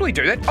 can we actually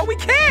do that? Oh, we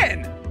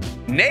can!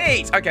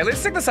 Neat! Okay, let's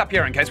stick this up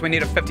here in case we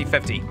need a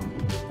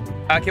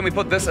 50-50. Can we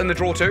put this in the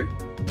drawer too?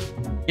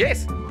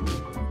 Yes.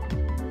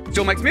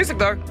 Still makes music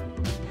though.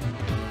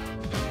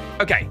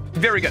 Okay,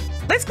 very good.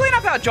 Let's clean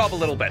up our job a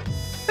little bit.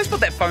 Let's put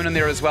that phone in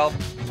there as well.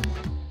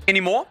 Any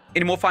more?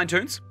 Any more fine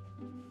tunes?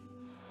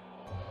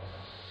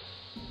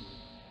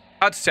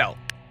 Hard to tell.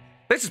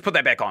 Let's just put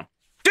that back on.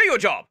 Do your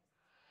job.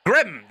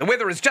 Grim, the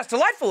weather is just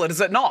delightful, is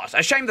it not?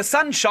 A shame the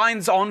sun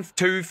shines on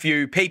too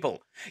few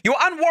people. Your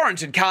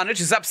unwarranted carnage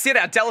has upset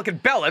our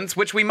delicate balance,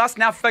 which we must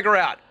now figure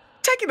out.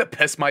 Taking the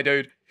piss, my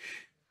dude.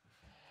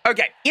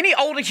 Okay, any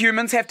older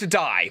humans have to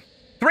die.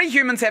 3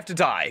 humans have to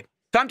die.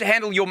 Time to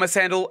handle your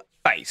mishandle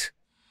fate.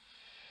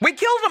 We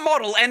killed a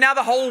model and now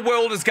the whole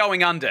world is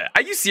going under.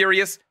 Are you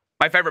serious?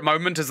 My favorite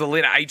moment is the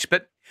letter H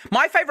bit.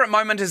 My favorite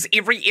moment is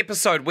every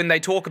episode when they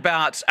talk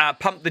about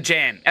Pump the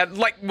Jam,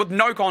 like with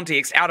no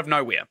context, out of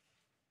nowhere.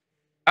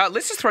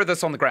 Let's just throw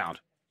this on the ground.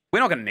 We're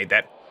not going to need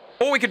that.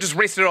 Or we could just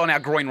rest it on our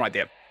groin right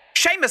there.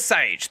 Seamus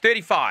Sage,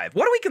 35.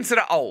 What do we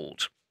consider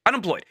old?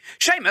 Unemployed.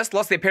 Seamus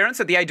lost their parents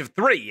at the age of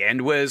 3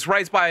 and was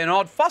raised by an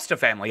odd foster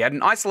family at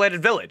an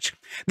isolated village.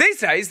 These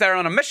days, they're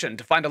on a mission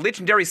to find a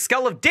legendary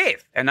Skull of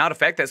Death, an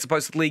artifact that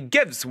supposedly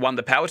gives one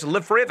the power to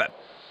live forever.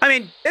 I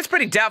mean, it's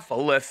pretty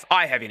doubtful if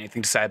I have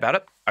anything to say about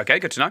it. Okay,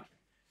 good to know.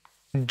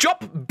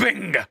 Jop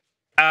Bing.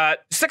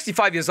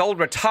 65 years old,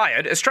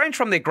 retired, estranged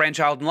from their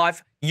grandchild in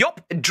life,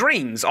 Yop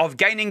dreams of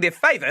gaining their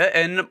favor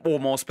in, or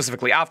more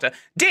specifically after,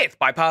 death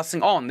by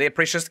passing on their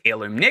precious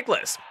heirloom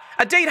necklace.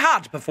 A deed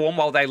hard to perform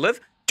while they live,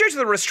 due to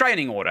the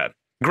restraining order.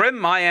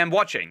 Grim, I am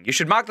watching. You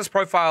should mark this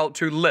profile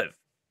to live.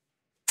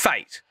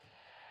 Fate.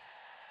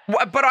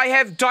 But I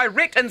have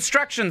direct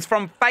instructions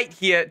from Fate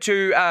here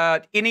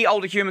to any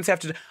older humans have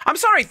to... I'm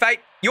sorry, Fate.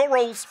 Your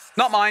rules,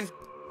 not mine.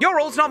 Your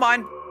rules, not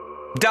mine.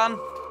 Done.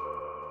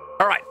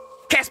 All right.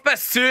 Casper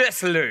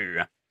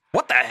Surslu.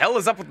 What the hell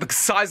is up with the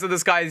size of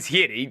this guy's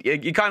head?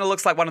 He kind of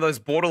looks like one of those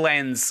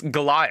Borderlands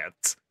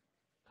Goliaths.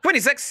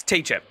 26,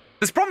 teacher.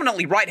 This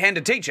prominently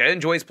right-handed teacher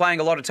enjoys playing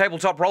a lot of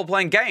tabletop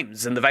role-playing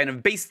games in the vein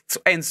of Beasts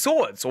and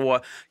Swords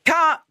or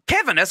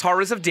cavernous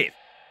horrors of death.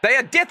 They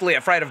are deathly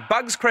afraid of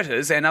bugs,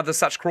 critters, and other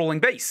such crawling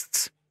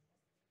beasts.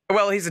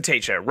 Well, he's a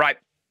teacher, right?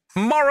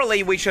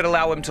 Morally, we should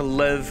allow him to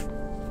live.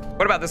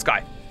 What about this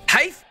guy?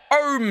 Haith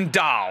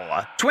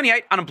Omdal,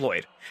 28,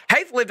 unemployed.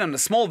 Haith lived in a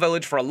small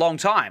village for a long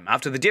time.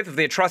 After the death of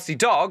their trusty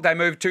dog, they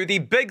moved to the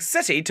big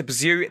city to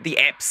pursue the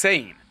app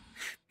scene.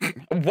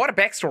 What a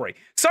backstory.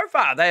 So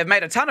far, they have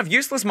made a ton of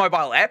useless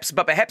mobile apps,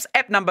 but perhaps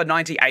app number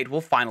 98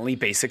 will finally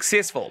be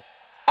successful.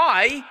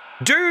 I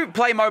do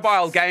play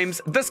mobile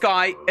games. This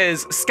guy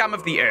is scum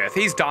of the earth.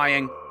 He's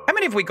dying. How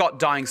many have we got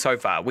dying so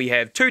far? We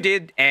have 2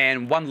 dead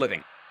and 1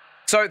 living.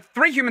 So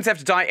 3 humans have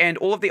to die and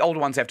all of the older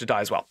ones have to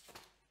die as well.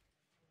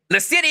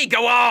 Lassetti,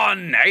 go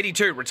on!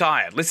 82,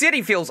 retired.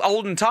 Lassetti feels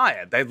old and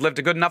tired. They've lived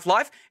a good enough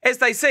life as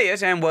they see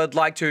it and would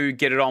like to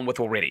get it on with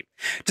already.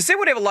 To see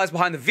whatever lies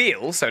behind the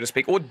veil, so to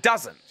speak, or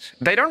doesn't.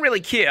 They don't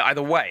really care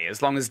either way,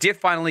 as long as death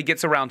finally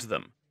gets around to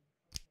them.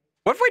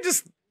 What if we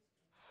just...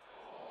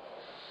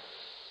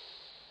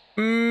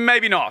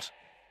 Maybe not.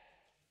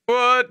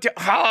 What?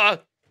 I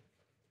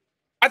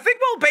think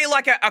we'll be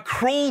like a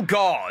cruel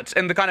god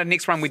in the kind of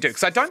next run we do,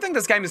 because I don't think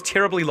this game is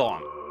terribly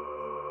long.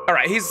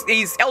 Alright,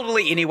 he's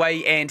elderly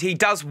anyway, and he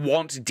does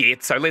want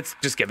death, so let's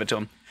just give it to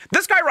him.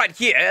 This guy right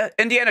here,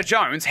 Indiana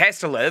Jones, has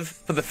to live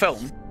for the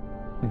film.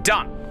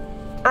 Done.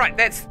 Alright,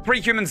 that's 3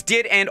 humans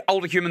dead and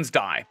older humans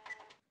die.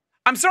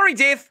 I'm sorry,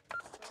 Death.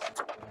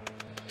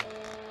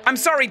 I'm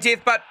sorry,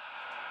 Death, but...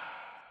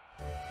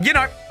 You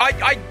know,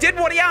 I did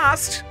what he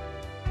asked.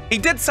 He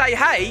did say,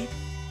 hey,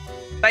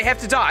 they have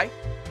to die.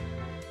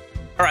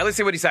 Alright, let's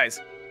see what he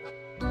says.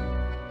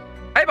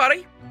 Hey,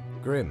 buddy.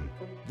 Grim,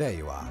 there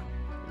you are.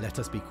 Let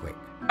us be quick.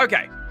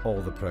 Okay. All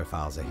the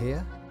profiles are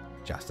here,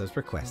 just as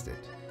requested.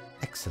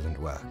 Excellent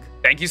work.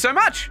 Thank you so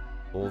much.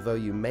 Although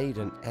you made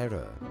an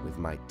error with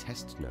my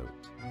test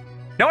note.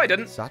 No, I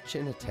didn't. Such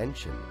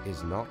inattention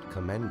is not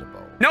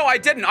commendable. No, I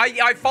didn't.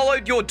 I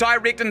followed your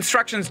direct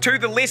instructions to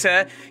the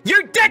letter.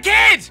 You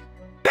dickhead!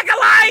 Pick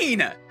a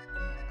lane!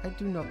 I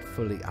do not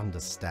fully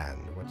understand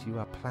what you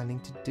are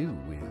planning to do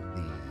with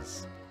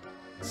these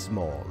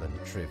small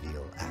and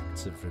trivial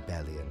acts of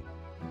rebellion.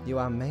 You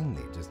are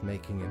mainly just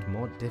making it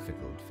more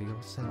difficult for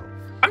yourself.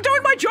 I'm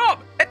doing my job!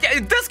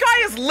 This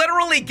guy is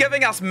literally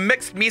giving us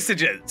mixed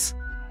messages.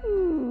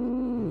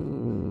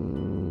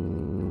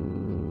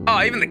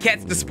 Oh, even the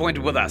cat's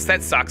disappointed with us.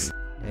 That sucks.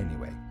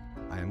 Anyway,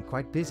 I am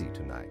quite busy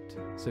tonight,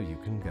 so you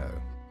can go.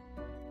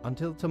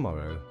 Until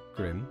tomorrow,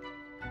 Grim.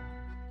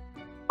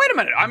 Wait a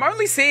minute, I'm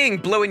only seeing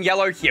blue and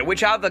yellow here,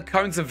 which are the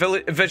cones of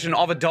vision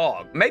of a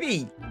dog.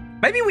 Maybe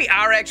we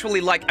are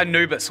actually like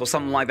Anubis or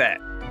something like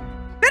that.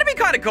 That'd be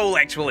kind of cool,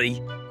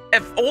 actually,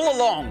 if all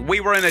along we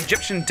were an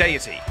Egyptian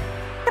deity.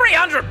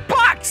 300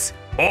 bucks!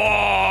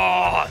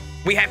 Oh,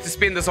 we have to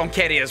spend this on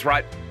cat ears,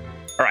 right?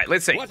 All right,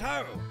 let's see. What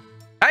ho?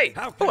 Hey,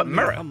 How oh, a can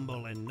mirror. your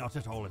humble and not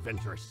at all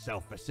adventurous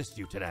self assist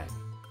you today?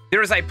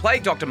 There is a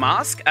plague doctor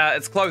mask.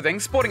 Its clothing,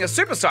 sporting a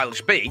super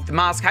stylish beak. The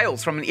mask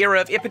hails from an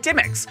era of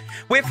epidemics,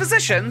 where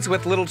physicians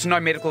with little to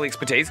no medical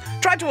expertise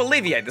tried to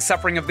alleviate the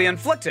suffering of the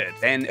inflicted.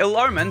 An ill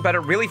omen, but it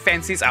really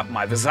fancies up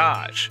my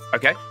visage.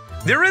 Okay.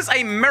 There is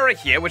a mirror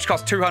here, which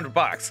costs 200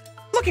 bucks.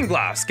 Looking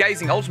glass,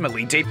 gazing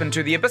ultimately deep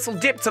into the abyssal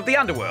depths of the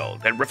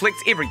underworld. It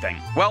reflects everything.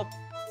 Well,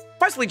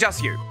 mostly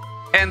just you.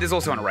 And there's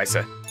also an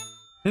eraser.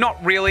 Not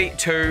really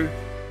too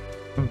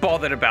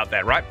bothered about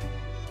that, right?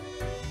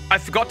 I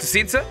forgot to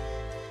censor.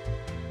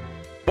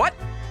 What?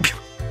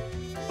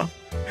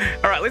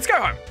 All right, let's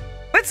go home.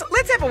 Let's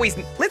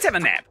have a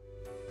nap.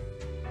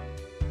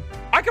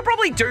 I could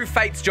probably do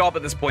Fate's job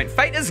at this point.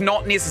 Fate is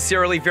not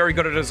necessarily very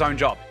good at his own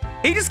job.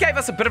 He just gave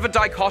us a bit of a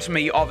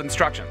dichotomy of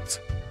instructions.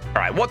 All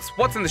right,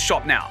 what's in the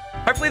shop now?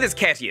 Hopefully there's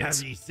cat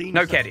ears. Have ye seen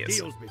No such cat ears.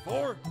 deals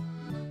before?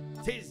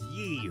 'Tis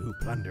ye who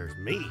plunders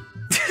me.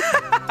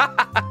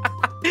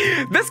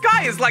 This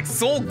guy is like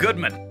Saul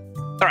Goodman.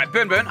 All right,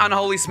 Burn,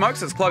 unholy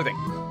smokes is clothing.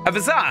 A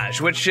visage,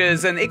 which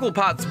is in equal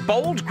parts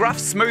bold, gruff,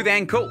 smooth,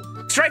 and cool.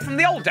 Straight from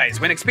the old days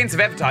when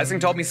expensive advertising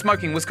told me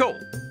smoking was cool.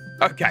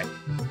 Okay.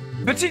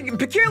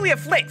 Peculiar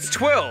flex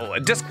twirl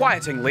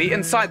disquietingly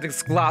inside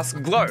this glass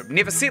globe,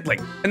 never settling.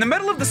 In the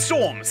middle of the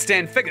storm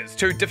stand figures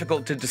too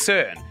difficult to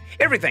discern.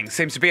 Everything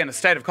seems to be in a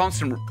state of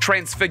constant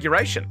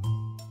transfiguration.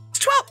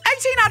 It's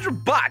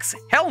 1,800 bucks?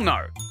 Hell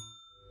no.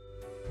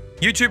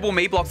 YouTube or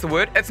me blocks the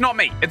word. It's not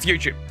me, it's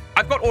YouTube.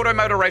 I've got auto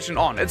moderation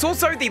on. It's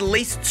also the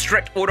least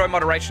strict auto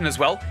moderation as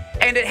well,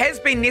 and it has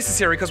been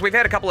necessary because we've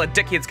had a couple of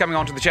dickheads coming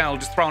onto the channel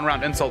just throwing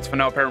around insults for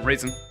no apparent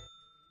reason.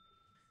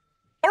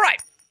 All right,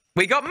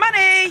 we got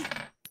money.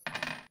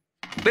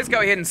 Let's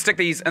go ahead and stick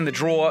these in the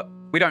drawer.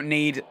 We don't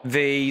need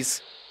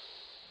these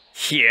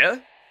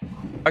here.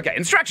 Okay,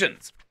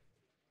 instructions.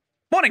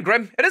 Morning,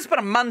 Grim. It has been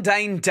a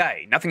mundane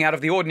day. Nothing out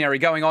of the ordinary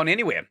going on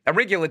anywhere. A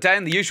regular day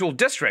in the usual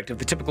district of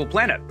the typical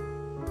planet.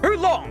 Who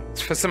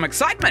longs for some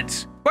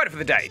excitement? Quote for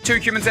the day. 2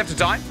 humans have to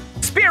die.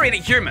 Spare any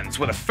humans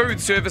with a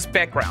food service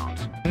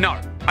background.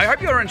 No. I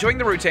hope you are enjoying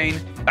the routine.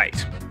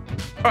 Fate.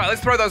 All right, let's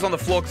throw those on the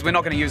floor because we're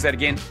not going to use that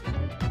again.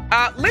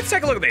 Let's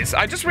take a look at this.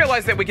 I just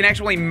realized that we can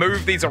actually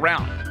move these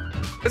around.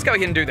 Let's go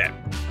ahead and do that.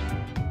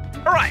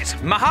 All right,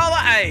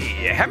 Mahala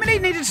A. How many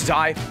needed to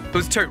die? It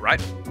was 2,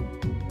 right?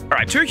 All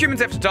right, 2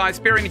 humans have to die.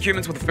 Spare any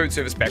humans with a food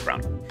service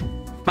background.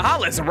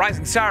 Mahal is a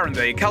rising star in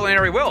the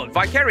culinary world,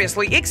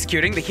 vicariously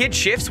executing the head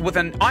chefs with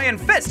an iron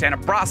fist and a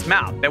brass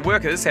mouth. Their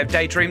workers have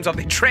daydreams of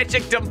their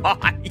tragic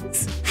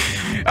demise.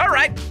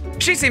 Alright,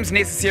 she seems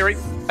necessary.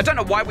 I don't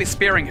know why we're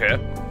sparing her.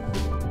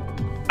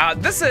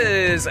 This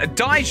is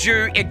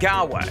Daiju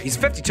Egawa. He's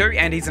 52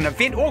 and he's an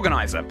event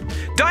organizer.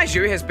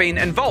 Daiju has been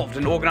involved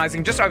in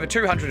organizing just over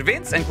 200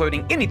 events,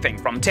 including anything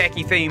from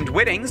tacky-themed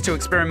weddings to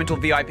experimental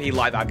VIP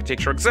live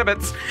architecture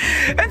exhibits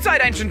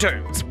inside ancient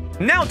tombs.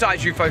 Now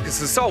Daiju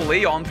focuses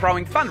solely on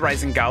throwing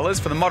fundraising galas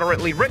for the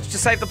moderately rich to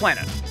save the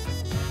planet.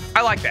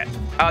 I like that.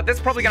 That's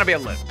probably going to be a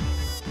live.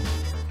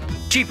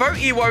 Chipo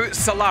Iwo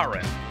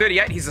Salarin,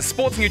 38, he's a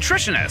sports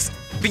nutritionist.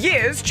 For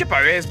years,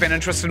 Chippo has been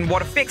interested in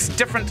what effects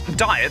different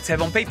diets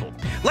have on people.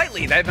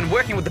 Lately, they've been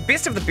working with the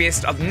best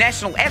of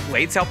national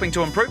athletes, helping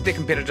to improve their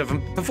competitive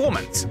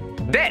performance.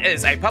 That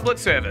is a public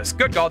service.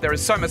 Good God, there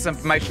is so much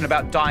information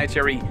about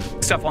dietary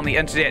stuff on the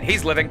internet.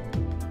 He's living.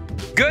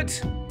 Good.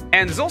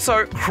 And there's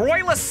also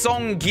Kroila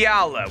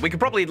Songgyala. We could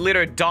probably let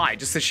her die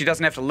just so she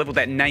doesn't have to live with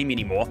that name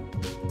anymore.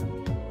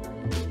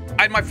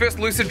 I had my first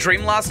lucid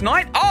dream last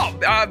night. Oh,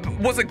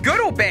 was it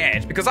good or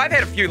bad? Because I've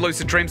had a few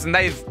lucid dreams and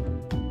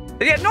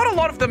yeah, not a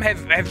lot of them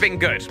have been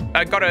good.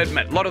 I gotta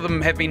admit, a lot of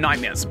them have been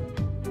nightmares.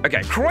 Okay,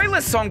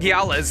 Kroilis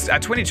Songgyala is a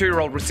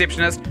 22-year-old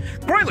receptionist.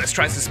 Kroilis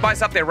tries to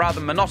spice up their rather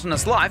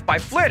monotonous life by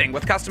flirting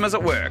with customers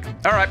at work.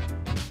 All right,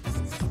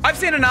 I've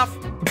seen enough.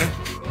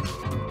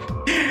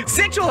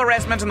 Sexual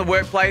harassment in the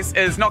workplace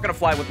is not going to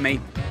fly with me.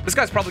 This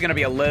guy's probably going to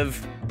be a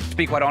live, to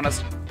be quite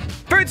honest.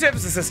 Food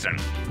service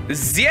assistant.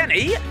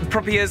 Ziani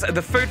prepares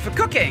the food for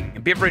cooking,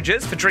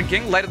 beverages for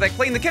drinking. Later they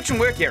clean the kitchen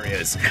work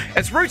areas.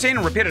 It's routine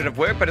and repetitive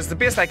work, but it's the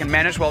best they can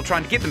manage while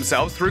trying to get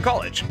themselves through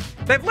college.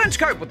 They've learned to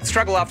cope with the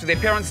struggle after their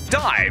parents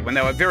died when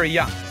they were very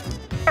young.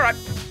 All right,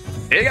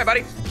 here you go,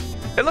 buddy.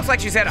 It looks like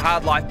she's had a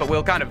hard life, but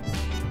we'll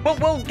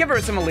give her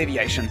some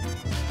alleviation.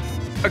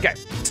 Okay,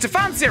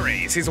 Stefan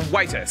Series, he's a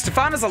waiter.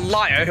 Stefan is a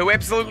liar who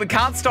absolutely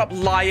can't stop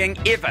lying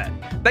ever.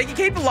 They can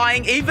keep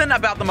lying even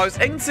about the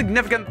most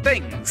insignificant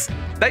things.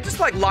 They just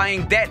like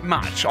lying that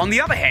much. On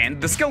the other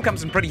hand, the skill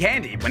comes in pretty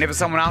handy whenever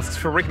someone asks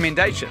for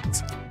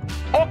recommendations.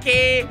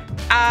 Okay,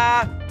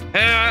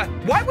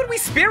 why would we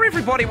spare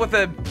everybody with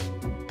a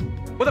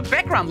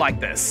background like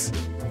this?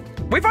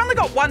 We've only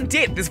got one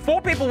death. There's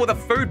 4 people with a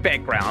food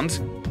background,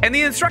 and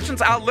the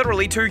instructions are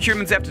literally 2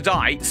 humans have to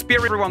die.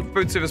 Spare everyone with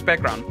food service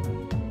background.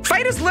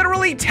 Fate is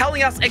literally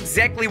telling us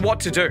exactly what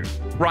to do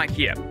right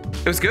here.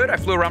 It was good. I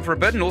flew around for a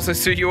bit and also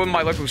sued you in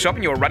my local shop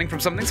and you were running from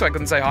something so I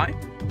couldn't say hi.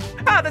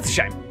 Ah, that's a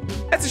shame.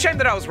 That's a shame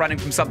that I was running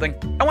from something.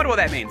 I wonder what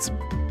that means.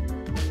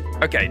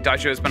 Okay,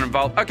 Daiju has been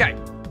involved. Okay.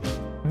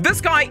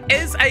 This guy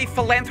is a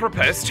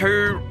philanthropist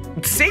who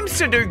seems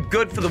to do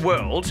good for the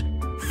world.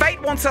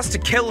 Fate wants us to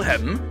kill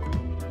him.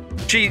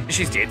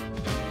 She's dead.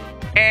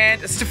 And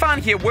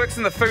Stefan here works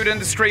in the food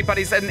industry, but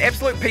he's an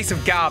absolute piece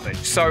of garbage.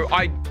 So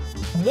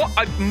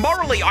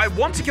morally, I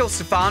want to kill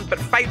Stefan, but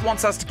fate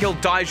wants us to kill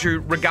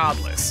Daiju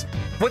regardless.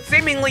 With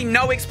seemingly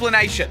no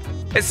explanation.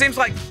 It seems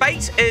like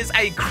fate is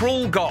a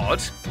cruel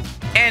god,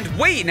 and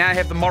we now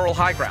have the moral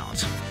high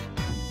ground.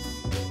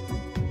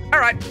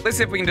 Alright, let's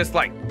see if we can just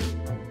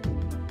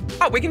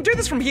oh, we can do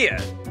this from here.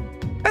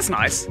 That's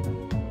nice.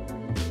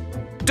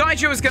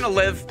 Daiju is gonna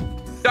live.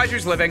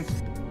 Daiju's living.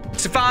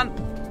 Stefan,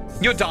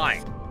 you're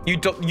dying. You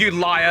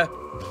liar.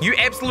 You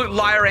absolute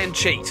liar and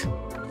cheat.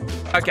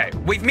 Okay,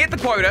 we've met the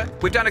quota.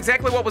 We've done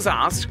exactly what was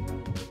asked.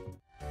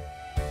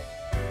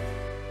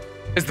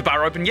 Is the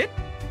bar open yet?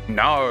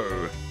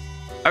 No.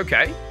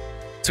 Okay,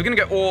 so we're gonna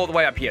go all the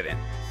way up here then.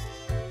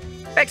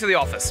 Back to the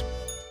office.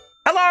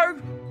 Hello.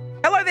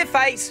 Hello there,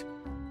 Fate.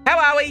 How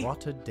are we?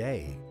 What a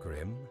day,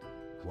 Grim.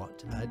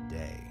 What a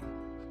day.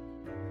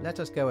 Let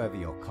us go over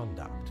your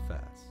conduct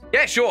first.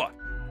 Yeah, sure.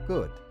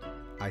 Good.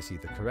 I see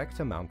the correct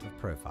amount of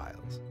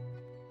profiles.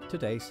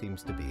 Today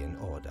seems to be in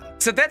order.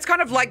 So that's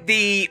kind of like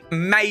the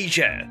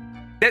major.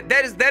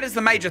 That is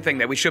the major thing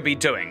that we should be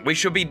doing. We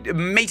should be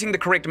meeting the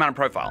correct amount of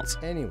profiles.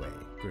 Anyway,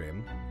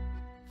 Grim,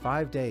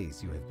 5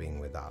 days you have been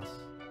with us.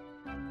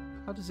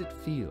 How does it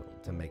feel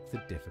to make the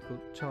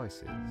difficult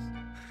choices?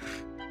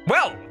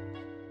 Well,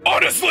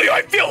 honestly,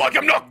 I feel like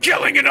I'm not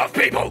killing enough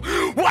people.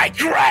 I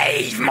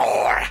crave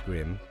more.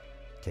 Grim,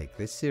 take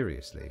this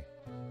seriously.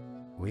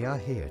 We are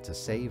here to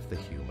save the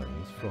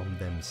humans from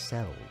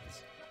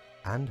themselves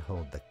and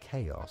hold the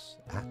chaos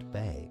at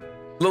bay.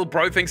 Little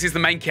bro thinks he's the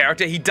main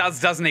character. He does,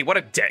 doesn't he? What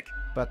a dick.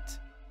 But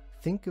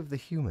think of the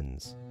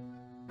humans.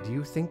 Do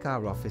you think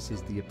our office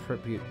is the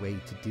appropriate way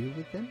to deal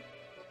with them?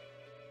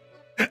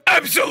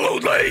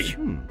 Absolutely!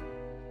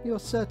 Your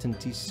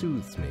certainty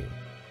soothes me.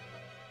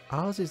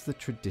 Ours is the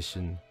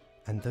tradition,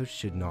 and those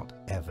should not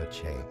ever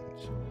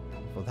change.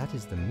 For that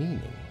is the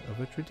meaning of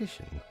a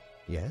tradition,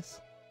 yes?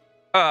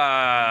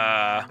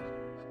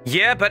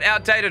 Yeah, but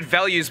outdated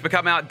values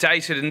become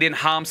outdated and then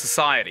harm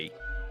society.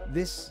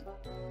 This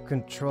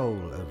control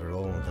over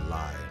all the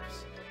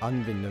lives,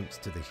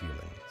 unbeknownst to the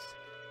humans.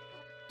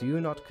 Do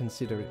you not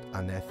consider it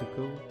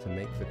unethical to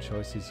make the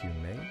choices you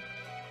make?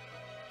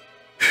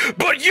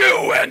 But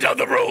you hand out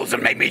the rules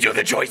and make me do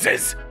the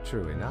choices!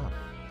 True enough.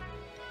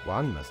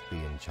 One must be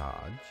in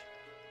charge.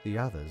 The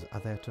others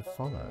are there to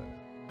follow.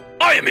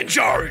 I am in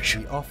charge!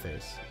 The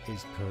office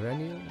is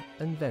perennial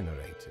and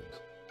venerated.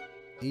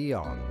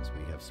 Eons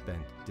we have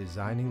spent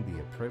designing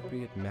the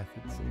appropriate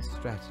methods and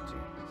strategies.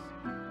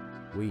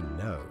 We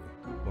know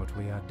what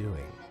we are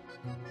doing.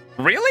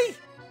 Really?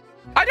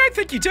 I don't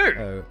think you do.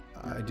 Oh,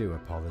 I do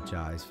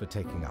apologize for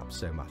taking up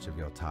so much of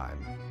your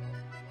time.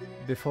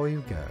 Before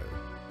you go,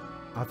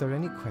 are there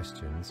any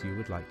questions you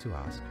would like to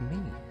ask me?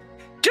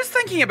 Just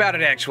thinking about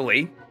it,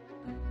 actually.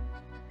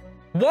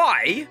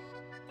 Why?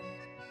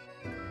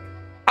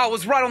 Oh, it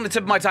was right on the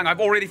tip of my tongue.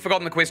 I've already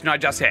forgotten the question I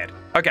just had.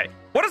 Okay,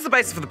 what is the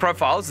basis for the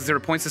profiles? Is there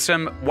a point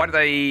system? Why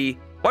do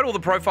all the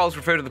profiles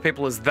refer to the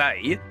people as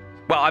they?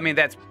 Well, I mean,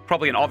 that's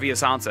probably an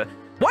obvious answer.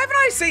 Why haven't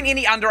I seen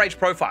any underage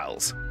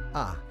profiles?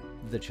 Ah,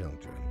 the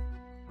children.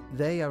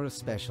 They are a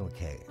special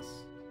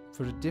case,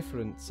 for a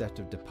different set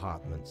of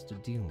departments to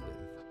deal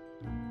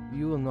with.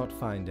 You will not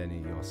find any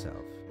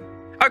yourself.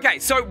 Okay,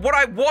 so what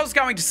I was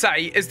going to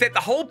say is that the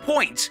whole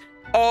point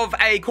of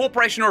a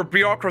corporation or a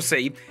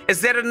bureaucracy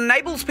is that it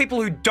enables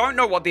people who don't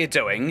know what they're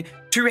doing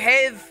to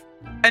have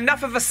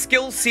enough of a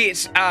skill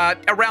set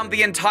around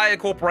the entire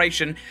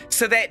corporation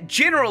so that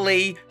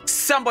generally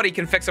somebody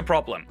can fix a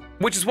problem.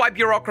 Which is why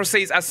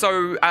bureaucracies are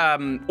so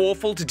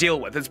awful to deal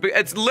with.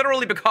 It's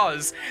literally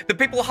because the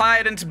people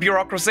hired into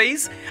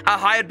bureaucracies are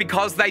hired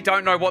because they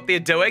don't know what they're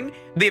doing.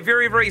 They're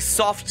very, very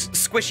soft,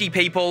 squishy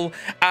people.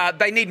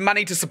 They need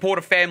money to support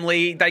a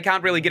family. They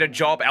can't really get a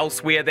job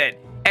elsewhere that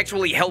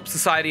actually helps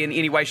society in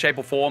any way, shape,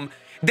 or form.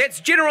 That's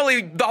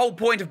generally the whole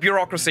point of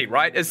bureaucracy,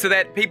 right? Is so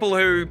that people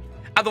who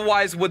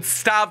otherwise would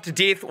starve to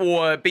death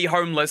or be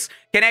homeless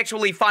can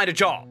actually find a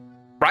job,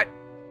 right?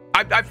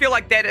 I feel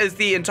like that is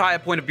the entire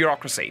point of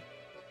bureaucracy.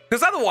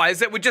 Because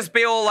otherwise, it would just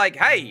be all like,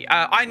 hey,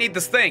 I need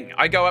this thing.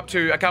 I go up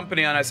to a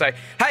company and I say,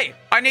 hey,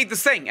 I need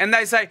this thing. And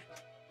they say,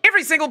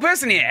 every single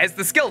person here has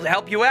the skill to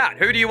help you out.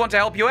 Who do you want to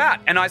help you out?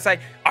 And I say,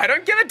 I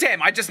don't give a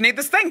damn. I just need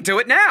this thing. Do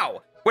it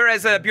now.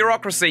 Whereas a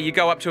bureaucracy, you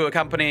go up to a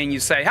company and you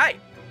say, hey,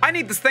 I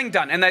need this thing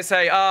done. And they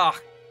say,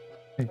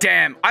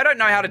 damn, I don't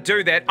know how to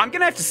do that. I'm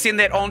going to have to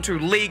send that on to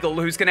legal,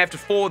 who's going to have to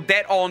forward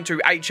that on to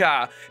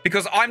HR,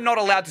 because I'm not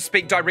allowed to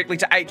speak directly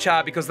to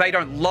HR because they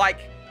don't like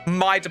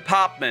my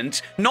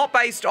department, not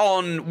based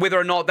on whether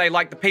or not they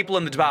like the people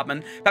in the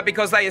department, but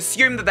because they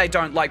assume that they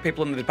don't like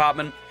people in the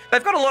department.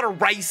 They've got a lot of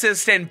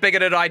racist and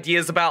bigoted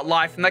ideas about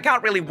life, and they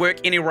can't really work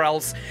anywhere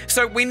else.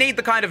 So we need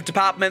the kind of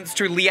departments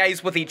to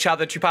liaise with each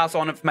other to pass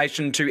on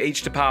information to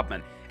each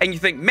department. And you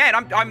think, man,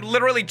 I'm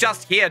literally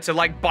just here to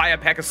like buy a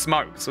pack of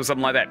smokes or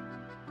something like that.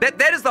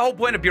 That is the whole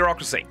point of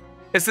bureaucracy,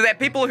 is so that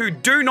people who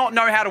do not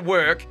know how to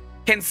work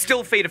can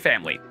still feed a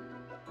family.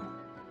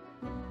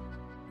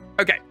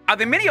 Okay, are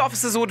there many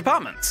offices or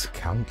departments?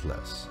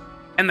 Countless.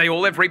 And they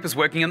all have Reapers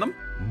working in them?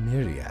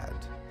 Myriad.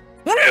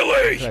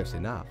 Really? Close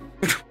enough.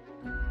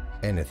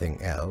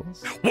 Anything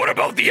else? What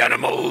about the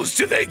animals?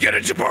 Do they get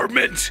a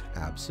department?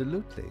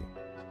 Absolutely.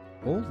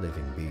 All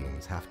living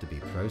beings have to be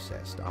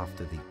processed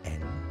after the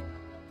end.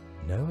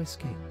 No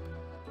escape.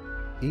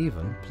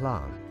 Even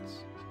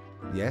plants.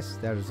 Yes,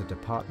 there is a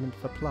department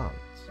for plants.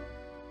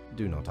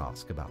 Do not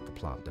ask about the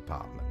plant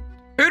department.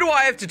 Who do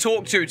I have to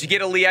talk to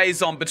get a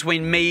liaison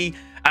between me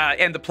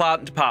and the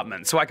plant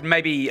department, so I can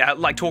maybe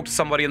like talk to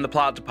somebody in the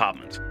plant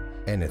department?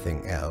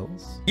 Anything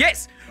else?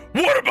 Yes!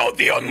 What about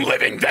the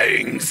unliving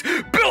things?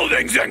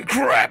 Buildings and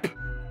crap!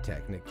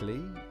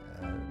 Technically,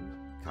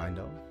 kind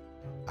of,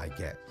 I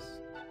guess.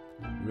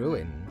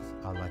 Ruins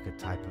are like a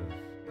type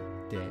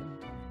of dead.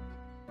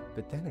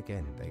 But then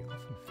again, they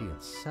often feel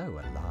so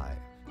alive.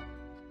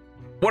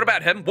 What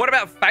about him? What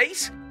about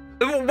fate?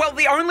 Well,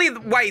 the only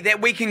way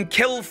that we can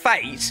kill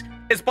fate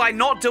is by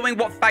not doing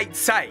what fate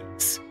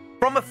says,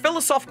 from a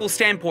philosophical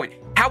standpoint.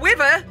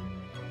 However,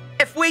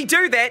 if we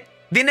do that,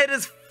 then it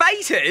is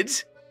fated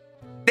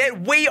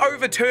that we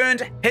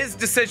overturned his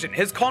decision,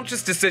 his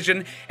conscious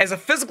decision as a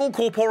physical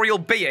corporeal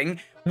being,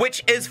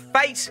 which is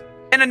fate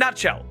in a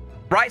nutshell,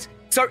 right?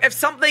 So if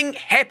something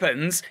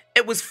happens,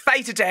 it was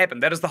fated to happen.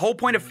 That is the whole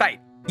point of fate.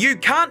 You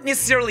can't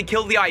necessarily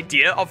kill the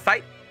idea of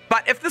fate,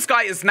 but if this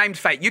guy is named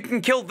Fate, you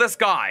can kill this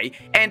guy,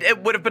 and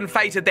it would have been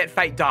fated that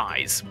Fate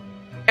dies.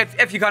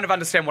 If you kind of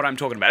understand what I'm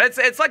talking about.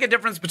 It's like a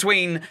difference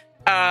between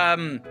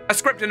a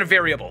script and a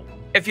variable,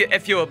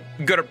 if you're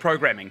good at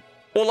programming.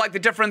 Or like the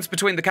difference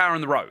between the car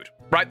and the road,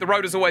 right? The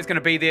road is always going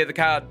to be there, the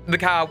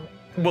car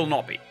will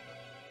not be.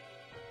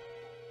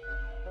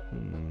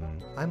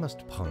 I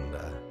must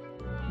ponder.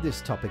 This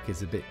topic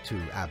is a bit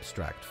too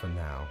abstract for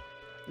now.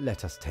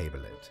 Let us table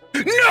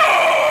it.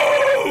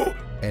 No!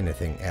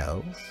 Anything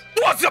else?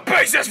 What's the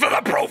basis for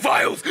the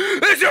profiles?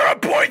 Is there a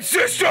point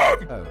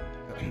system? Oh,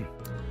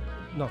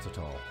 not at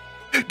all.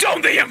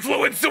 Don't they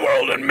influence the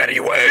world in many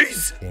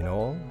ways? In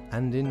all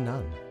and in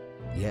none,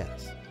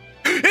 yes.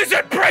 Is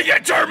it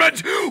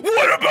predetermined?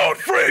 What about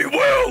free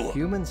will?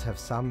 Humans have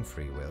some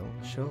free will,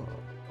 sure.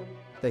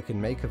 They can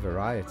make a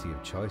variety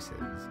of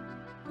choices.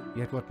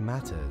 Yet what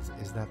matters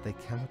is that they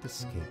cannot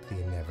escape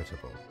the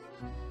inevitable.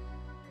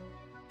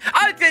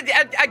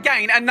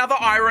 Again, another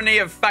irony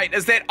of fate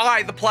is that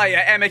I, the player,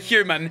 am a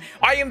human.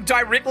 I am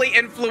directly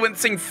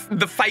influencing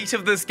the fate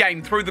of this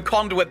game through the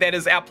conduit that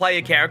is our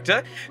player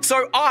character.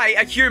 So I,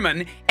 a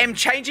human, am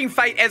changing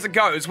fate as it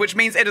goes, which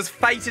means it is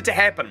fated to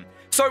happen.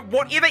 So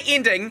whatever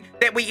ending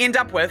that we end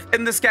up with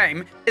in this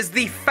game is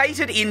the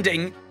fated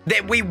ending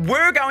that we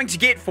were going to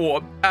get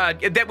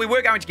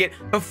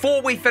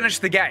before we finish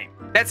the game.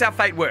 That's how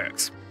fate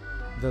works.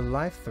 The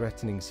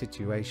life-threatening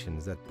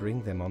situations that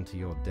bring them onto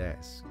your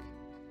desk,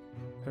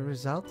 a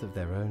result of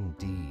their own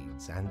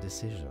deeds and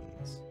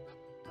decisions.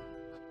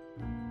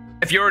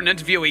 If you're an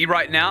interviewee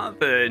right now,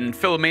 then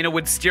Philomena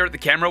would stare at the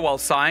camera while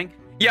sighing.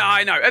 Yeah,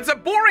 I know. It's a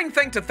boring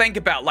thing to think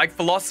about, like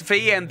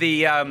philosophy and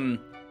the,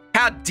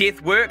 how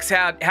death works,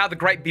 how the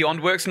great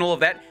beyond works and all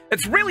of that.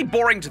 It's really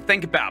boring to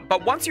think about,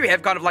 but once you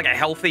have kind of like a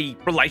healthy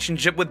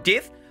relationship with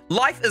death,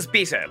 life is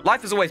better.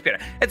 Life is always better.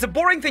 It's a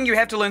boring thing you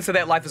have to learn so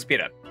that life is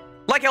better.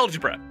 Like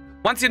algebra.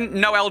 Once you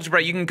know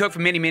algebra, you can cook for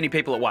many, many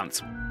people at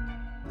once.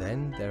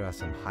 Then there are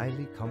some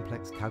highly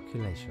complex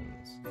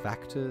calculations,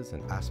 factors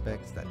and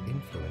aspects that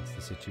influence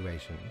the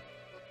situation.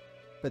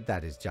 But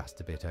that is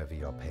just a bit over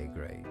your pay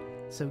grade,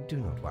 so do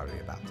not worry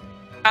about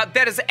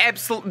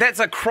it. That's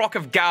a crock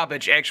of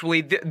garbage,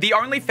 actually. The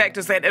only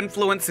factors that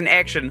influence an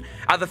action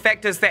are the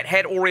factors that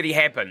had already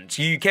happened.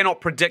 You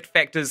cannot predict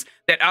factors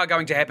that are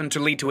going to happen to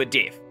lead to a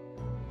death.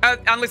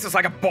 Unless it's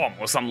like a bomb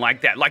or something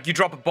like that. Like you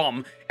drop a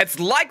bomb, it's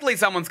likely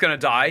someone's gonna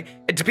die.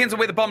 It depends on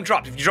where the bomb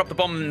dropped. If you drop the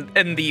bomb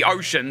in the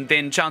ocean,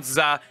 then chances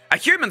are a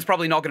human's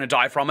probably not gonna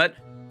die from it.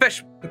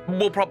 Fish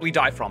will probably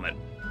die from it.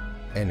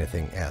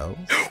 Anything else?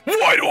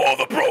 Why do all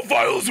the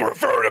profiles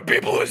refer to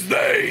people as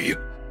they?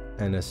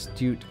 An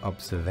astute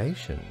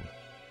observation.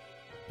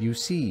 You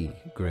see,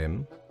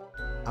 Grim,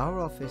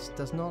 our office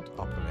does not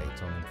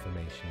operate on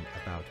information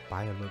about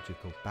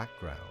biological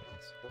backgrounds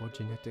or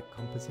genetic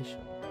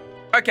composition.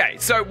 Okay,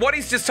 so what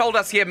he's just told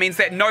us here means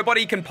that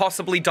nobody can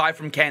possibly die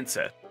from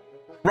cancer.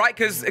 Right?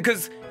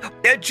 Because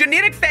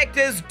genetic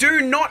factors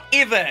do not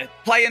ever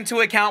play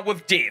into account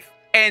with death.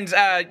 And,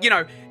 you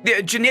know,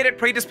 the genetic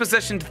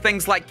predisposition to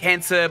things like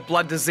cancer,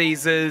 blood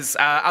diseases,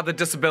 other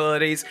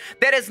disabilities,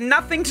 that has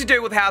nothing to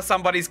do with how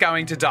somebody's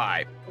going to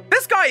die.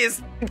 This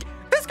guy's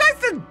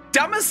the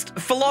dumbest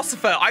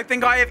philosopher I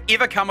think I have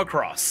ever come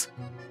across.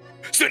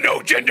 So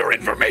no gender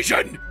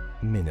information?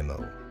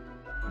 Minimal.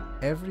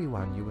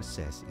 Everyone you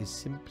assess is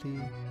simply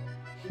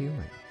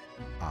human,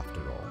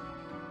 after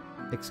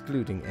all,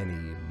 excluding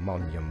any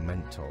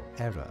monumental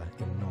error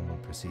in normal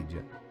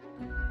procedure.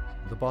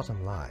 The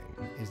bottom line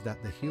is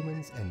that the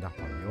humans end up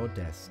on your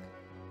desk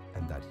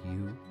and that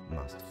you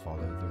must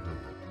follow the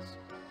rules.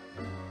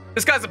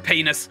 This guy's a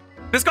penis.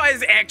 This guy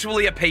is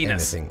actually a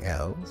penis. Anything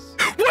else?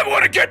 I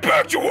want to get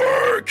back to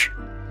work!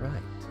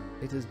 Right.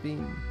 It has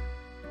been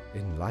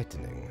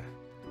enlightening.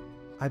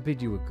 I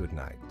bid you a good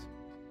night.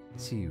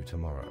 See you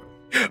tomorrow.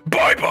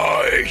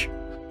 Bye-bye!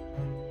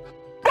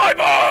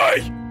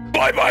 Bye-bye!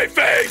 Bye-bye,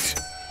 fate!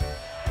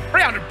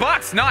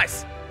 $300,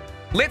 nice!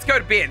 Let's go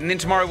to bed, and then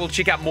tomorrow we'll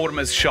check out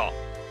Mortimer's shop.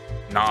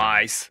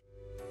 Nice.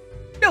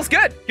 Feels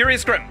good. Here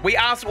is Grim. We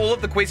asked all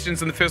of the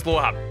questions in the first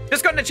lore hub.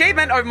 Just got an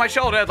achievement over my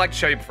shoulder. I'd like to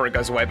show you before it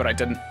goes away, but I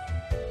didn't.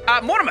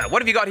 Mortimer,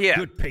 what have you got here?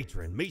 Good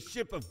patron, me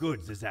ship of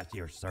goods is at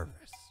your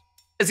service.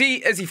 Is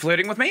he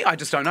flirting with me? I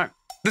just don't know.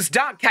 This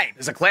dark cape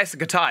is a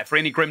classic attire for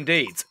any grim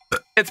deeds.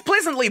 It's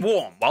pleasantly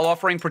warm while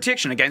offering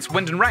protection against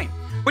wind and rain,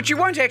 which you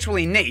won't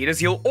actually need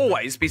as you'll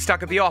always be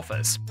stuck at the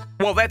office.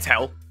 Well, that's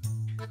hell.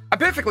 A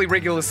perfectly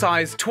regular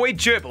sized toy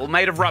gerbil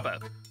made of rubber.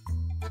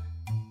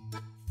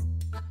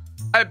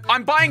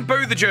 I'm buying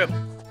Boo the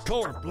gerbil.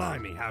 Core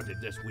blimey, how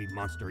did this wee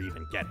monster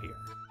even get here?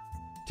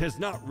 'Tis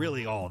not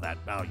really all that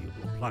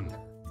valuable plunder.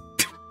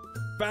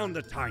 Found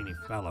the tiny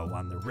fellow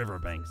on the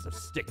riverbanks of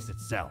Styx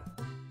itself.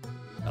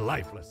 A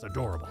lifeless,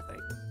 adorable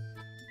thing.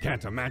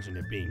 Can't imagine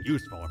it being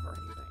useful or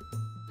anything.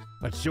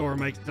 But sure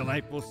makes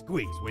delightful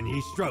squeaks when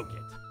ye stroke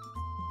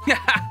it.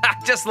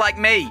 Just like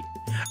me.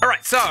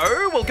 Alright, so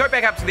we'll go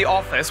back up to the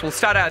office, we'll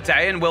start our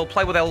day, and we'll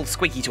play with our little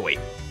squeaky toy.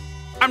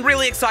 I'm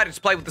really excited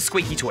to play with the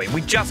squeaky toy.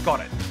 We just got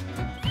it.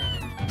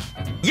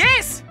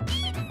 Yes!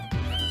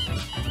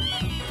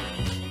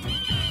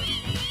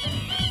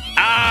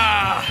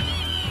 Ah!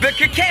 The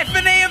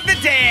cacophony of the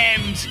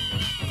damned!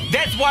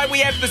 That's why we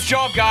have this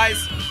job,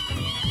 guys.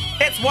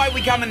 That's why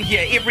we come in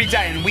here every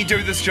day and we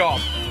do this job.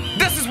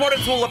 This is what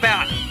it's all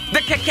about.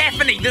 The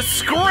cacophony, the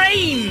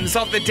screams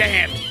of the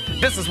damned.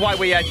 This is why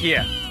we are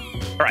here.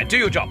 All right, do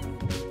your job.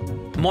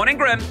 Morning,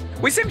 Grim.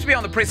 We seem to be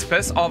on the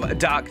precipice of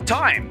dark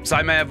times.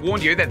 I may have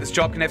warned you that this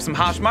job can have some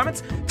harsh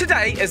moments.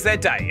 Today is their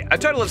day. A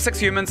total of 6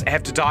 humans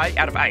have to die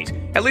out of 8.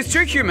 At least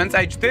 2 humans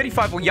aged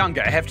 35 or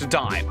younger have to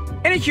die.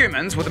 Any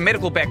humans with a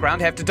medical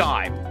background have to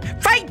die.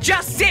 Fate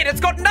just said it's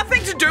got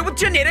nothing to do with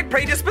genetic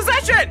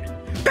predisposition.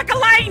 Pick a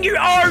lane, you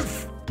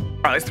oaf! All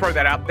right, let's throw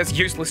that out. That's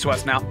useless to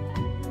us now.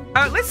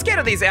 Let's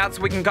scatter these out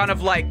so we can kind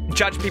of like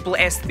judge people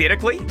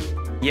aesthetically.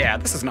 Yeah,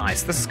 this is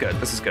nice. This is good.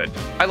 This is good.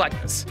 I like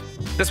this.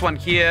 This one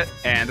here,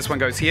 and this one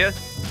goes here.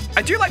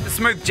 I do like the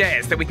smooth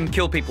jazz that we can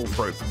kill people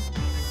through.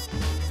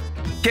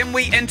 Can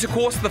we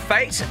intercourse the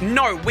Fate?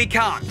 No, we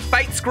can't.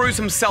 Fate screws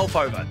himself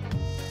over.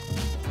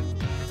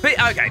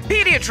 Okay,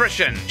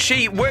 pediatrician.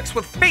 She works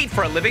with feet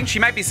for a living. She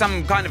may be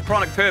some kind of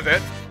chronic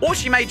pervert, or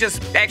she may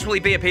just actually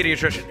be a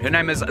pediatrician. Her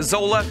name is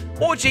Zola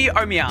Orji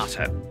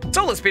Omiata.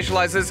 Zola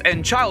specializes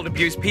in child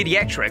abuse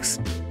pediatrics.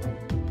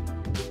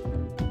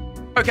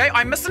 Okay,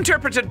 I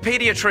misinterpreted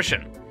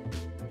pediatrician.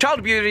 Child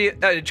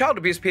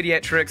abuse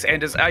pediatrics,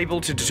 and is able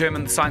to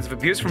determine the signs of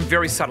abuse from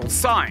very subtle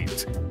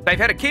signs. They've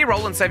had a key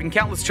role in saving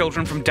countless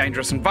children from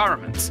dangerous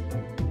environments.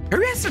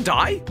 Who has to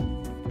die?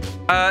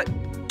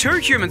 2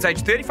 humans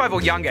aged 35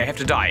 or younger have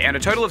to die, and a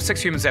total of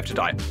 6 humans have to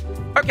die.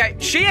 Okay,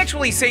 she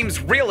actually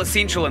seems real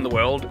essential in the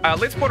world.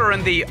 Let's put her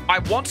in the I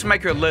want to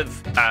make her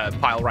live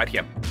pile right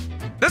here.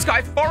 This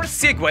guy, Forrest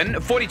Seguin,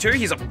 42,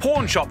 he's a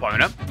pawn shop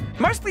owner.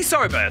 Mostly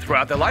sober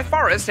throughout their life,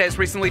 Forrest has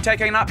recently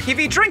taken up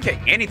heavy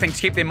drinking, anything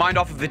to keep their mind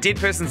off of the dead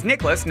person's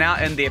necklace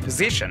now in their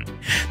possession.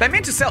 They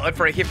meant to sell it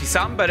for a hefty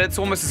sum, but it's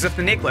almost as if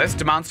the necklace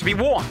demands to be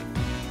worn.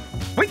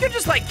 We could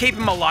just like keep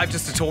him alive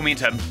just to torment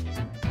him.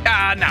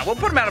 Nah, we'll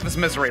put him out of his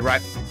misery,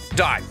 right?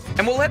 Die.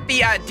 And we'll hit the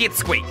death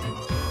squeak.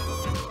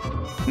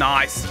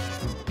 Nice.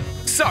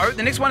 So,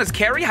 the next one is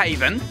Carrie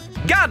Haven.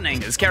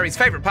 Gardening is Carrie's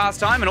favorite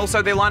pastime and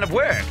also their line of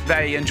work.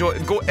 They enjoy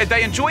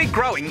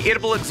growing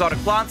edible exotic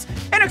plants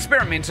and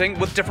experimenting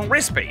with different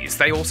recipes.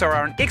 They also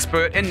are an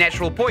expert in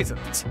natural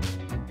poisons.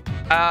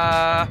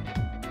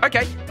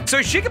 Okay,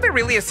 so she could be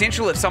really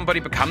essential if somebody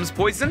becomes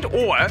poisoned,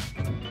 or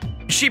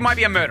she might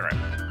be a murderer.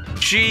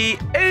 She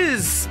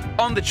is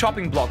on the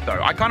chopping block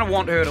though. I kind of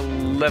want her to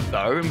live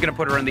though. I'm gonna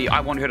put her in the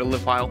I want her to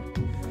live pile.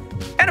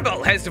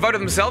 Annabelle has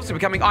devoted themselves to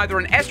becoming either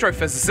an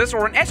astrophysicist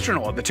or an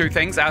astronaut. The two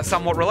things are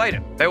somewhat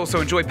related. They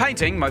also enjoy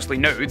painting, mostly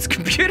nudes,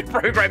 computer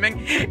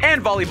programming,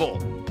 and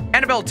volleyball.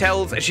 Annabelle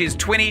tells she's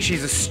 20,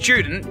 she's a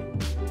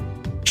student.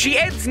 She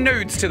adds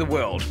nudes to the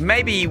world.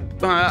 Maybe,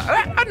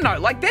 I don't know,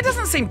 like that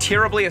doesn't seem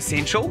terribly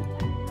essential.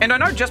 And I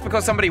know just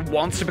because somebody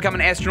wants to become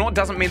an astronaut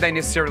doesn't mean they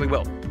necessarily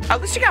will.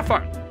 Let's check out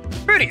phone.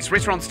 Birdie's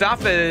restaurant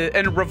staff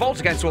in revolt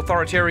against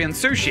authoritarian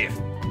sous chef.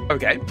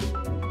 Okay.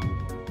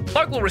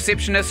 Local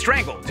receptionist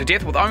strangled to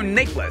death with own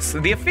necklace.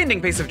 The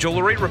offending piece of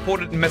jewelry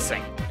reported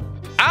missing.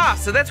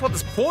 So that's what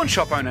this pawn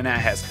shop owner now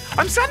has.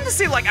 I'm starting to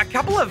see like a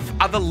couple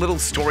of other little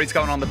stories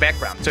going on in the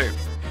background too.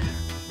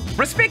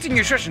 Respected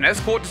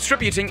nutritionist caught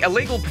distributing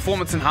illegal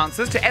performance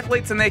enhancers to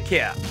athletes in their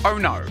care. Oh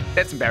no,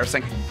 that's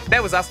embarrassing.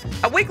 That was us.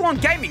 A week-long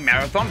gaming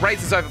marathon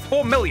raises over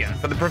 $4 million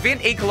for the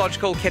Prevent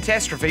Ecological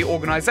Catastrophe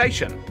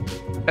organisation.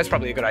 That's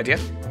probably a good idea.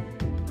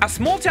 A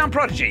small-town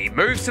prodigy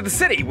moves to the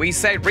city. We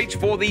say reach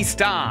for the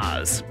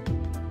stars.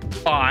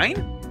 Fine.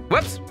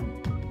 Whoops.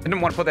 I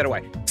didn't want to put that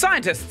away.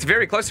 Scientists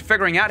very close to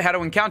figuring out how to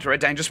encounter a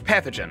dangerous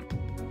pathogen.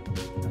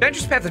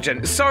 Dangerous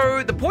pathogen.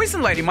 So the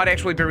poison lady might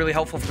actually be really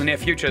helpful for the near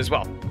future as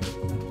well.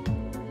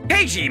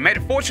 KG made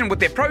a fortune with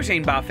their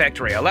protein bar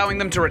factory, allowing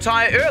them to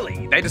retire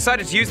early. They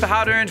decided to use the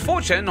hard-earned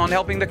fortune on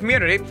helping the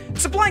community,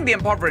 supplying the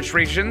impoverished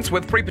regions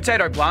with free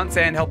potato plants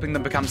and helping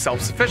them become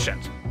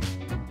self-sufficient.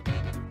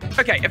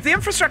 Okay, if the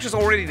infrastructure's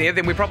already there,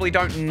 then we probably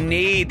don't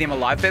need them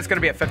alive. That's going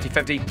to be a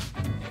 50-50.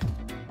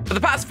 For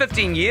the past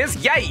 15 years,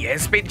 Ye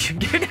has spent...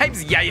 Your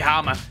name's Ye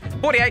Harmer.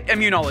 48,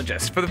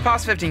 immunologist. For the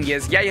past 15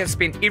 years, Ye has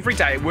spent every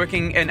day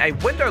working in a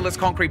windowless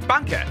concrete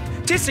bunker,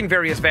 testing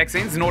various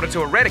vaccines in order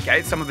to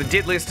eradicate some of the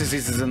deadliest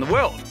diseases in the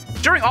world.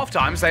 During off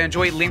times, they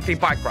enjoy lengthy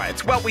bike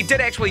rides. Well, we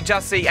did actually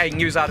just see a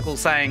news article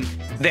saying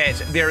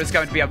that there is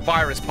going to be a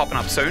virus popping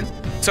up soon.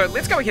 So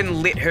let's go ahead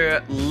and let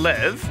her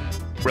live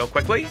real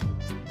quickly.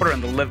 Put her in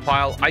the live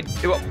pile.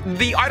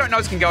 The I don't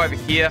knows can go over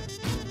here,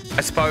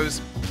 I suppose.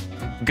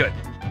 Good.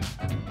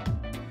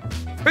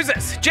 Who's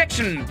this?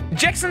 Jackson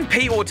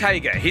P.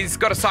 Ortega. He's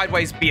got a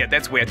sideways beard.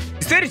 That's weird.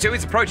 He's 32.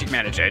 He's a project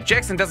manager.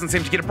 Jackson doesn't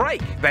seem to get a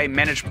break. They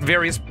manage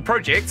various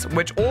projects,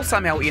 which all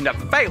somehow end up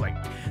failing.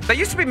 They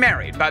used to be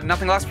married, but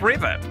nothing lasts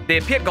forever.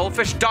 Their pet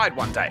goldfish died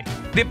one day.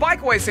 Their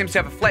bike always seems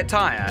to have a flat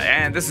tire,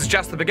 and this is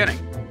just the beginning.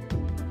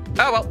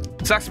 Oh well,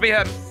 sucks to be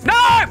him. No!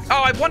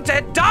 Oh, I want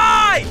to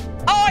die!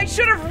 Oh, I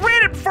should have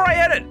read it before I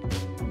hit it.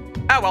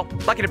 Oh well,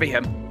 lucky to be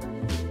him.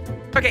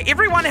 Okay,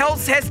 everyone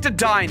else has to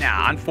die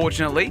now,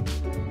 unfortunately.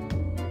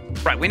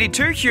 Right, we need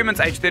 2 humans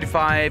aged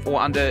 35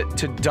 or under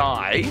to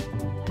die.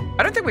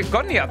 I don't think we've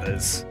got any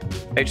others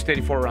aged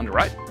 34 or under,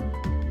 right?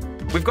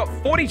 We've got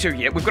 42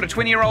 here. We've got a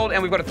 20-year-old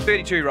and we've got a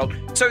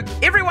 32-year-old. So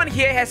everyone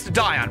here has to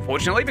die,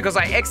 unfortunately, because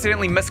I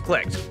accidentally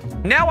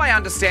misclicked. Now I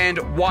understand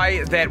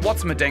why that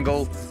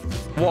what's-a-dingle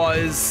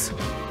was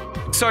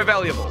so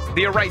valuable.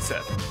 The eraser.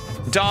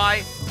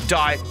 Die,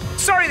 die.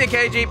 Sorry there,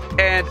 KG.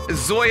 And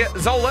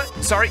Zola,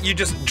 sorry, you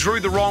just drew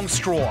the wrong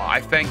straw,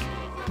 I think.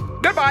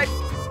 Goodbye.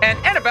 And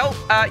Annabelle,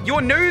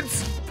 your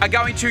nudes are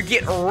going to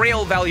get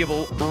real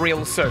valuable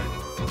real soon.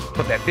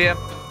 Put that there.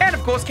 And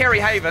of course,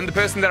 Carrie Haven, the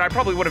person that I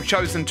probably would have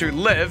chosen to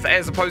live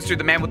as opposed to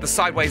the man with the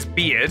sideways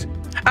beard.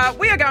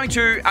 We are going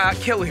to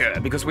kill her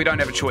because we don't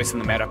have a choice in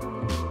the matter.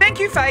 Thank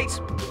you, Fate.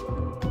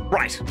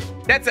 Right,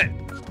 that's it.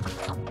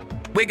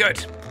 We're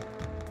good.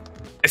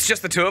 It's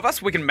just the 2 of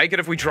us. We can make it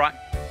if we try.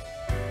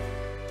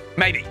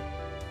 Maybe.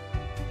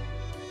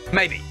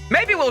 Maybe.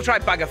 Maybe we'll try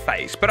Bugger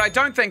Face, but I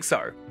don't think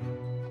so.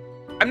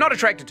 I'm not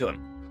attracted to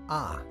him.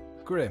 Ah,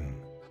 Grim.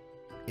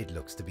 It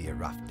looks to be a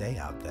rough day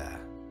out there.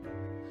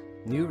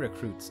 New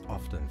recruits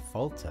often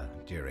falter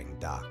during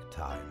dark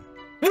time.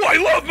 I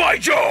love my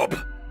job!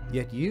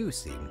 Yet you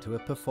seem to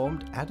have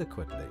performed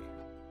adequately.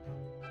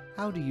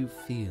 How do you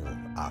feel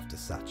after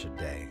such a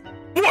day?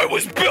 I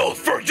was built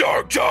for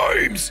dark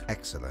times!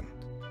 Excellent.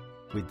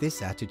 With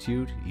this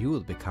attitude, you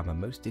will become a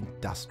most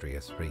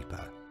industrious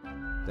Reaper.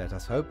 Let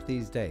us hope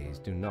these days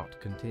do not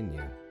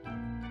continue.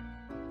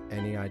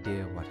 Any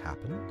idea what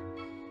happened?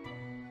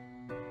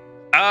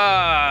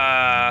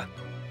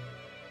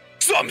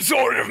 Some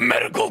sort of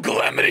medical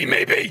calamity,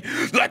 maybe?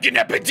 Like an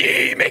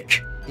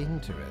epidemic?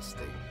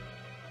 Interesting.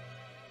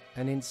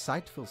 An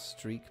insightful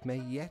streak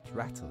may yet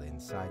rattle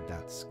inside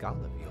that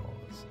skull of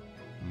yours.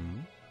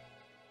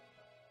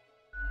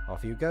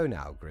 Off you go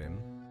now, Grim.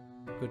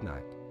 Good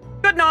night.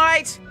 Good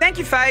night. Thank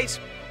you, Fate.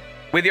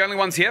 We're the only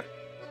ones here.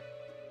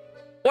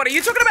 What, are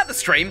you talking about the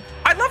stream?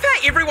 I love how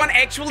everyone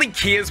actually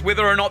cares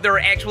whether or not there are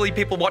actually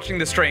people watching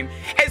the stream.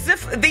 As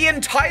if the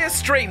entire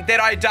stream that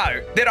I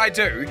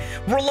do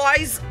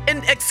relies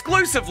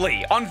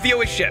exclusively on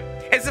viewership.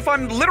 As if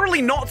I'm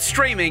literally not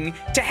streaming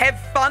to have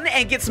fun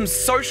and get some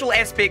social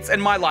aspects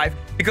in my life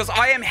because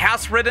I am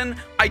house-ridden.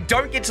 I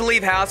don't get to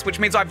leave house, which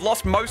means I've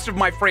lost most of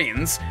my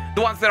friends,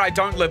 the ones that I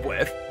don't live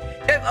with.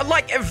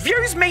 Like,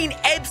 views mean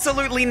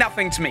absolutely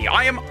nothing to me.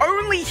 I am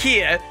only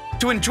here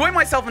to enjoy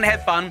myself and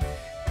have fun,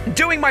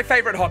 doing my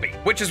favorite hobby,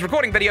 which is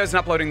recording videos and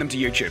uploading them to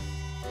YouTube.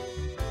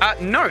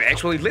 No,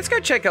 actually, let's go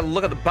check a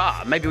look at the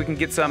bar. Maybe we can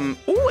get some...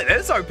 Oh, it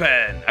is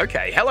open.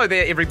 Okay, hello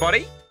there,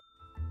 everybody.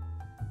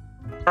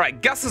 All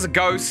right, Gus is a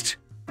ghost.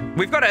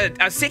 We've got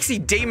a sexy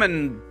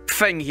demon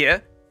thing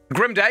here.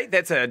 Grim Day,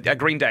 that's a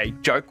Green Day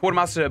joke.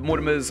 Quartermaster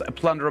Mortimer's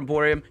Plunder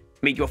Emporium.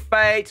 Meet Your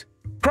Fate.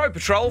 Pro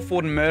Patrol,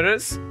 Forden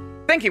Murders.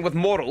 Thinking with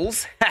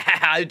Mortals.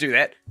 I do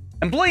that.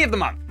 Employee of the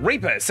Month,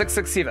 Reaper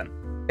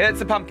 667. It's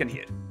a pumpkin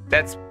head.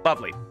 That's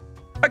lovely.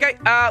 Okay,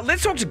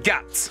 let's talk to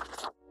Guts.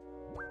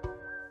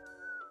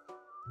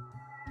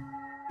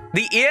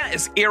 The air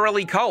is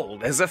eerily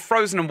cold, as if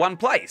frozen in one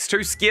place,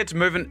 too scared to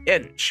move an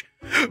inch.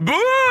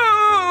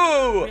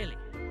 Boo! Really?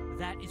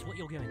 That is what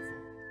you're going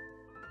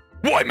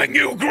for? Why, my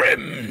new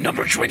Grim,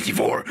 number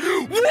 24.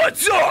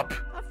 What's up?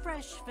 A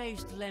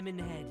fresh-faced lemon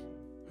head.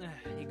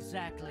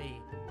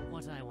 Exactly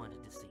what I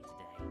wanted to see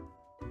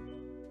today.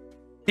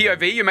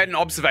 POV, you made an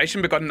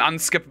observation but got an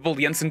unskippable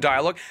Ynsin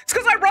dialogue. It's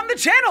because I run the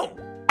channel!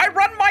 I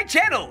run my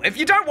channel! If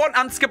you don't want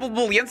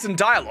unskippable Ynsin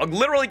dialogue,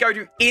 literally go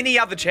to any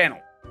other channel.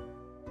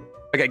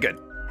 Okay, good.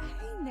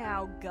 Hey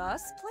now,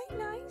 Gus, play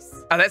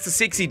nice. Oh, that's a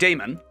sexy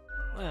demon.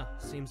 Well,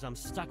 seems I'm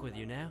stuck with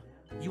you now.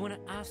 You want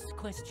to ask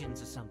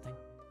questions or something?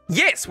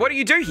 Yes, what do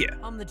you do here?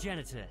 I'm the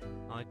janitor.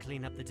 I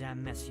clean up the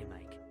damn mess you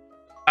make.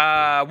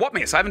 What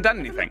mess? I haven't done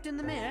Have you anything. looked in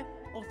the mirror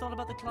or thought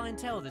about the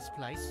clientele of this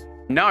place?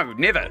 No,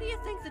 never. How do you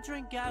think the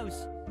drink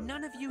goes?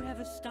 None of you have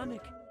a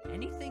stomach.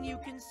 Anything you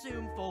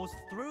consume falls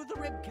through the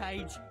rib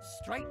cage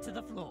straight to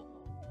the floor.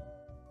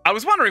 I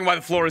was wondering why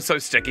the floor is so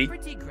sticky.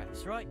 Pretty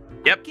gross, right?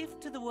 Yep. A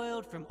gift to the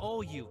world from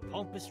all you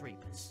pompous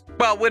reapers.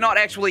 Well, we're not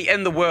actually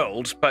in the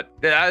world, but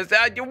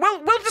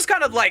we'll just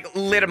kind of like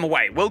let him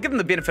away. We'll give him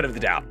the benefit of the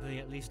doubt. Be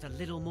at least a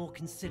little more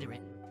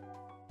considerate.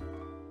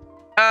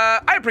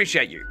 I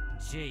appreciate you.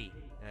 Gee,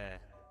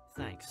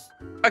 thanks.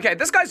 Okay,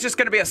 this guy's just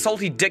gonna be a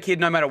salty dickhead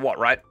no matter what,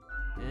 right?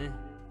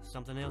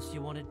 Something else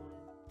you wanted?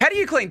 How do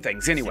you clean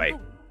things anyway?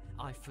 Simple.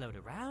 I float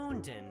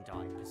around and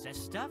I possess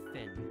stuff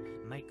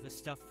and make the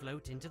stuff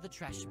float into the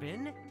trash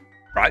bin.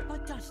 Right.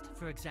 Like dust,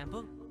 for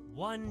example.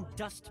 One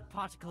dust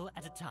particle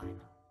at a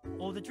time.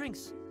 Or the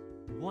drinks.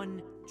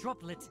 One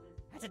droplet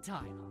at a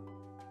time.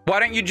 Why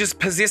don't you just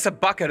possess a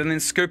bucket and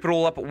then scoop it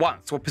all up at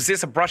once? Or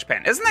possess a brush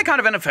pan? Isn't that kind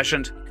of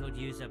inefficient? Could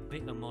use a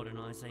bit of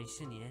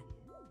modernization, yeah?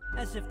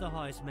 As if the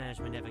highest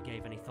management ever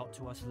gave any thought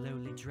to us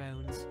lowly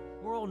drones.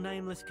 We're all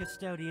nameless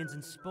custodians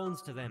and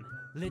spawns to them,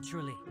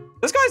 literally.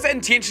 This guy's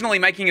intentionally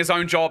making his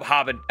own job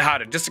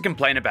harder just to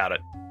complain about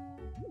it.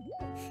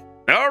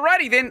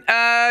 Alrighty then,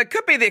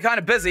 could be they're kind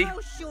of busy. Oh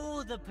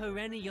sure, the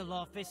perennial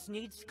office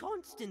needs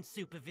constant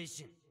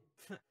supervision.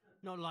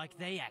 Not like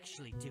they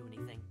actually do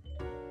anything.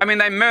 I mean,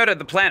 they murdered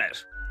the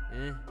planet.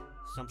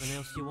 Something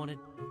else you wanted?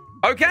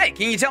 Okay,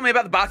 can you tell me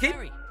about the barkeep?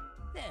 Sorry,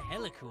 they're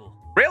hella cool.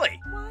 Really?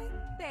 Why,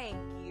 thank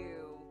you.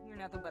 You're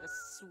nothing but a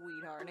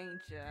sweetheart,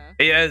 ain't ya?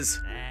 He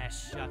is. Ah,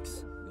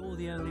 shucks. You're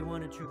the only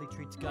one who truly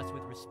treats Gus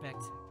with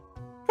respect.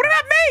 What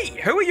about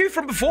me? Who are you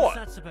from before? What's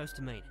that supposed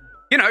to mean?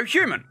 You know,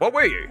 human. What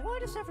were you? Why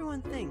does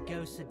everyone think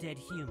ghosts are dead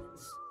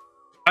humans?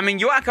 I mean,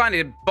 you are kind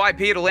of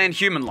bipedal and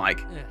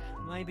human-like.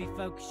 Maybe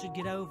folks should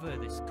get over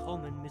this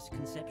common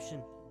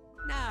misconception.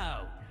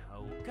 No,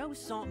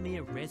 ghosts aren't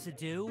mere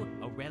residue,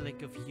 a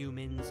relic of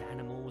humans,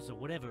 animals, or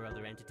whatever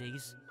other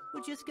entities.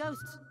 We're just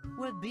ghosts.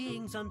 We're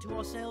beings unto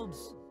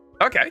ourselves.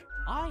 Okay.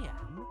 I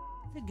am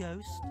the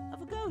ghost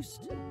of a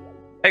ghost.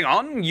 Hang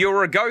on, you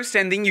were a ghost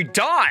and then you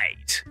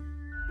died.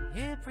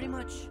 Yeah, pretty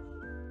much.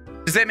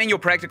 Does that mean you're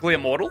practically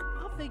immortal?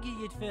 I figure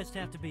you'd first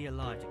have to be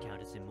alive to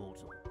count as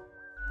immortal.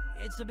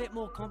 It's a bit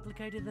more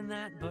complicated than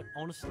that, but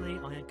honestly,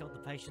 I ain't got the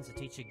patience to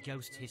teach a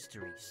ghost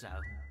history, so...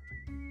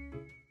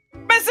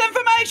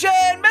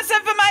 Misinformation!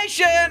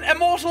 Misinformation!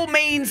 Immortal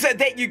means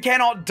that you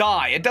cannot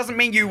die. It doesn't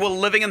mean you were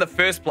living in the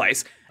first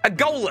place. A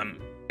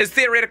golem is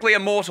theoretically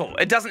immortal.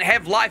 It doesn't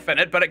have life in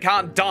it, but it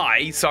can't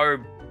die, so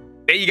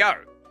there you go.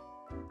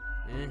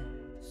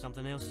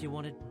 Something else you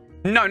wanted?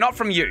 No, not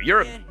from you.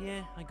 You're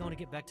Yeah, I gotta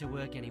get back to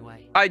work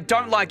anyway. I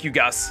don't like you,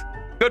 Gus.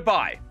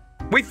 Goodbye.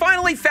 We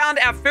finally found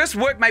our first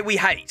workmate we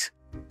hate.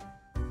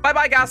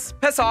 Bye-bye, Gus.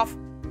 Piss off.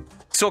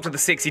 Talk to the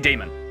sexy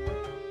demon.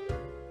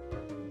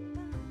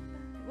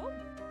 Whoa.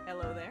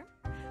 Hello there.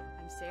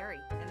 I'm Sari,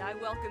 and I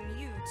welcome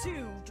you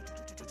to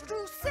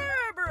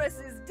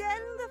Cerberus's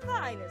Den, the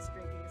finest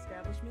drinking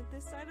establishment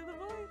this side of the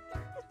void.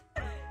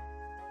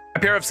 A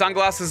pair of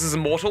sunglasses is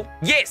immortal?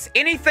 Yes,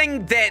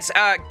 anything that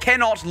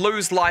cannot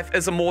lose life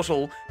is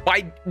immortal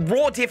by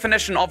raw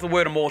definition of the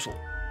word immortal.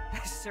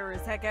 Sure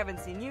as heck haven't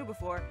seen you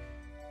before.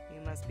 You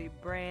must be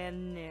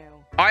brand new.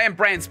 I am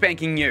brand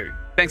spanking new.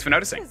 Thanks for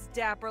noticing. As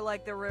dapper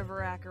like the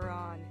River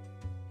Acheron.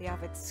 The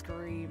outfit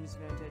screams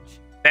vintage.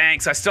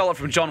 Thanks, I stole it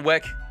from John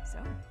Wick. So,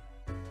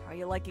 how are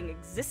you liking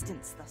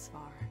existence thus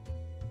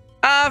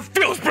far?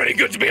 Feels pretty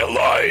good to be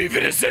alive,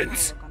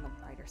 innocent. Look on the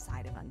brighter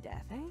side of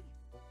undeath, eh?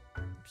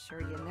 I'm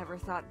sure you never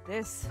thought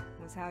this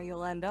was how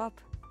you'll end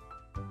up.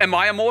 Am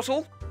I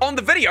immortal? On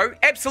the video,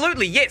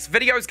 absolutely yes,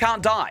 videos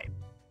can't die.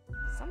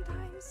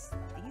 Sometimes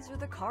these are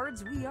the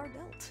cards we are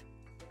dealt.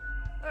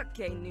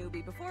 Okay,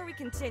 newbie, before we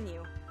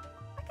continue,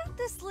 I got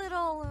this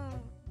little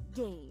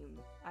game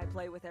I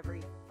play with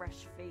every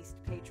fresh-faced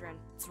patron.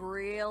 It's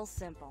real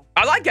simple.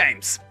 I like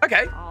games.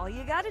 Okay. All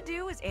you gotta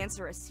do is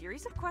answer a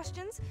series of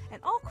questions,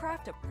 and I'll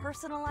craft a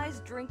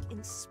personalized drink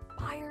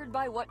inspired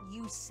by what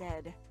you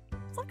said.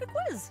 It's like a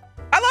quiz.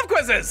 I love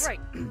quizzes. Right,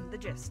 the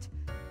gist.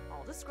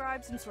 I'll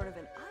describe some sort of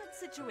an odd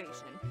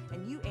situation,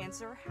 and you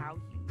answer how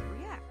you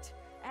react.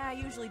 I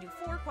usually do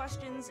 4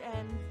 questions,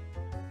 and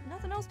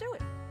nothing else to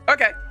it.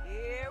 Okay.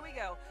 Here we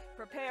go.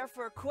 Prepare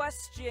for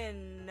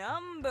question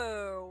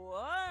number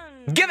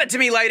 1. Give it to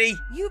me, lady.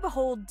 You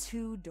behold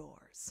 2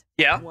 doors.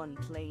 Yeah. One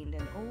planed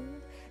and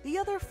old, the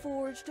other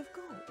forged of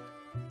gold.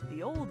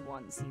 The old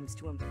one seems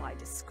to imply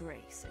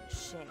disgrace and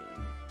shame.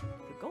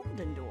 The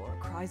golden door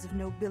cries of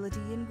nobility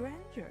and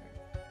grandeur.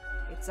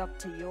 It's up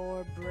to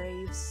your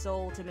brave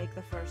soul to make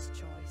the first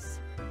choice.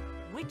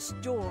 Which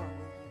door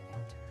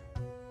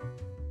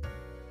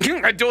will you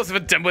enter? Doors of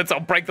a dimwits, I'll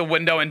break the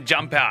window and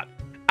jump out.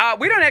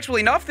 We don't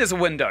actually know if there's a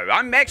window.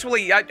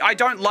 I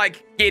don't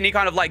like any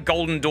kind of like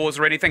golden doors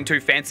or anything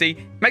too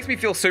fancy. Makes me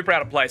feel super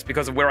out of place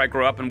because of where I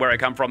grew up and where I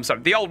come from. So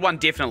the old one,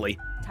 definitely.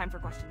 Time for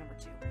question number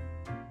 2.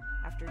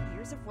 After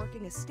years of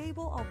working a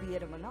stable,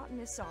 albeit a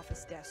monotonous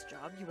office desk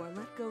job, you are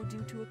let go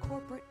due to a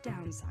corporate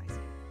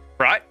downsizing.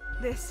 Right?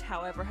 This,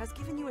 however, has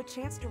given you a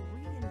chance to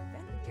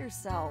reinvent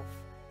yourself.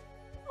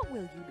 What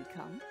will you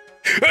become?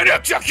 An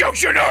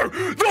executioner,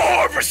 the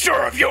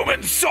harvester of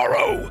human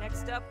sorrow.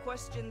 Next up,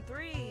 question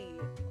 3.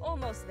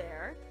 Almost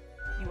there.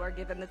 You are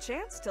given the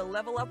chance to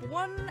level up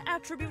one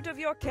attribute of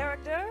your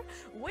character.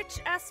 Which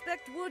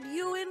aspect would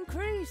you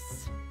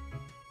increase?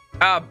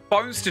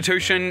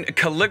 Bonstitution,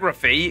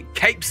 calligraphy,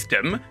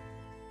 capestim,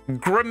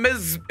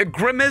 grimisma,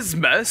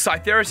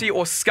 cytherity,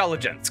 or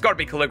skulligence. It's gotta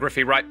be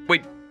calligraphy, right?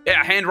 Wait,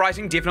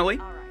 handwriting, definitely.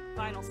 Alright,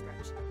 final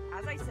stretch.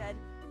 As I said,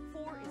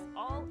 4 is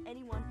all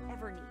anyone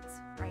ever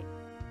needs, right?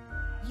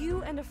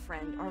 You and a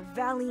friend are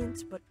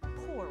valiant but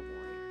poor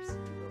warriors.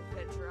 You will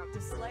venture out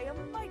to slay a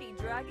mighty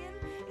dragon.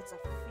 It's a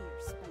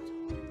fierce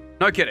battle.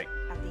 No kidding.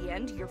 At the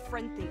end, your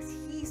friend thinks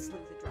he slew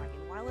the dragon,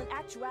 while in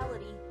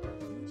actuality,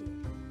 you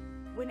did.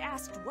 When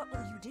asked, what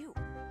will you do?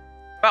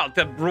 Well,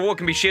 the reward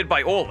can be shared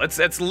by all.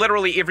 It's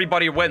literally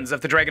everybody wins if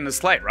the dragon is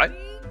slayed, right? We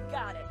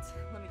got it.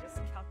 Let me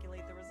just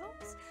calculate the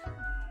results.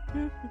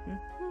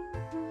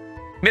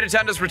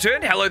 Mediton has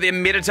returned. Hello there,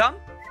 Mediton.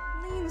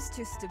 Leans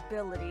to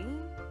stability,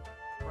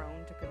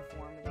 prone to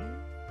conformity.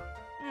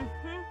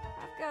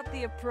 I've got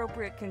the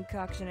appropriate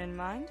concoction in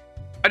mind.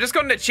 I just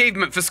got an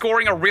achievement for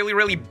scoring a really,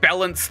 really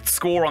balanced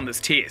score on this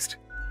test.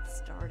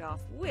 Start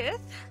off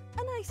with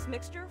a nice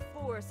mixture: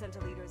 4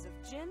 centiliters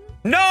of gin,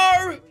 No!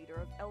 1 liter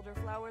of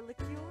elderflower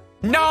liqueur,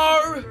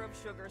 No! 1 liter of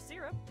sugar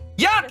syrup,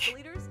 Yuck! 5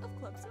 liters of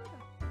club soda.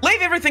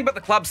 Leave everything but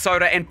the club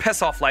soda and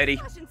piss off, lady.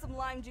 Flash in some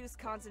lime juice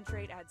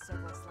concentrate, add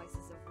several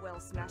slices of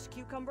well-smashed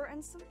cucumber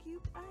and some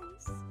cubed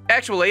ice.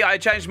 Actually, I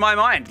changed my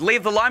mind.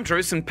 Leave the lime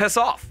juice and piss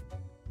off.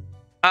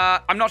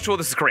 I'm not sure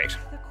this is correct.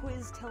 The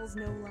quiz tells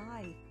no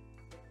lie.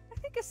 I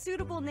think a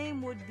suitable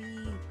name would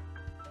be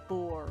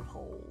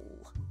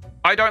Borehole.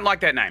 I don't like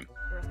that name.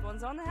 First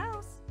one's on the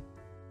house.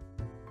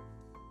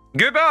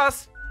 Good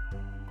boss.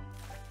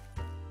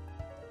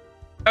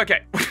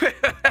 Okay,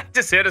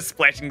 just heard a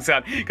splashing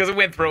sound because it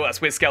went through us.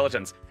 We're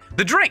skeletons.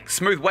 The drink,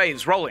 smooth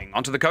waves rolling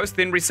onto the coast,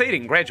 then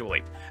receding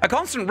gradually. A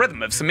constant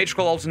rhythm of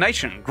symmetrical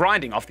alternation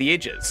grinding off the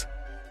edges.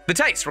 The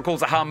taste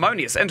recalls a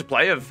harmonious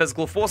interplay of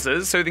physical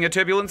forces soothing a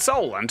turbulent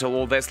soul until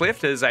all that's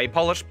left is a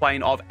polished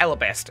plane of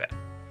alabaster.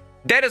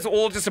 That is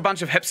all just a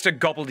bunch of hipster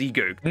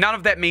gobbledygook. None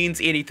of that means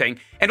anything.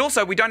 And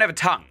also, we don't have a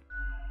tongue.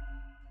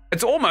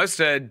 It's almost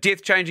a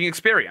death-changing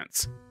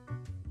experience.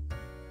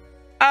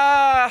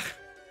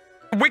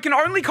 We can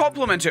only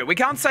compliment it. We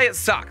can't say it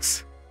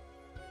sucks.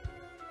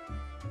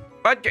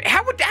 But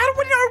how do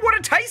we know what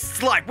it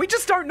tastes like? We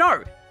just don't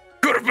know.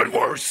 Could have been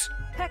worse.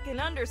 Heck, an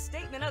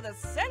understatement of the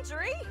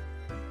century.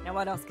 Now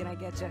what else can I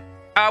get you?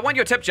 I want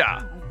your tip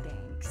jar. Oh,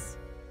 thanks.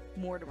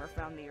 Mortimer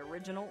found the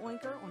original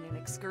oinker on an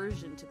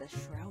excursion to the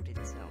Shrouded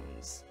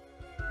Zones.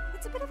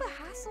 It's a bit of a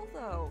hassle,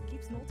 though.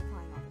 Keeps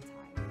multiplying all the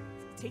time.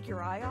 Take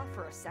your eye off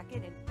for a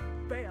second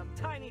and bam,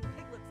 tiny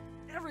piglets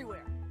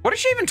everywhere. What is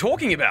she even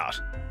talking about?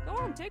 Go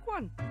on, take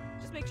one.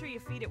 Just make sure you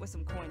feed it with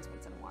some coins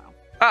once in a while.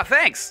 Ah,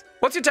 thanks.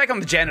 What's your take on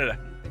the janitor?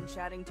 You've been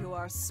chatting to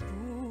our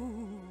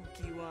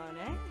spooky one,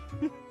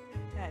 eh?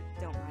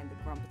 Don't mind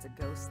the grump, it's a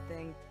ghost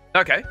thing.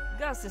 Okay.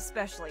 Gus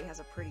especially has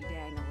a pretty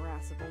dang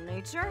irascible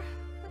nature,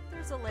 but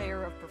there's a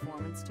layer of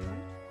performance to it.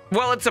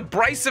 Well, it's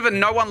abrasive and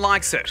no one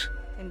likes it.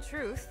 In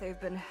truth, they've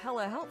been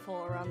hella helpful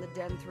around the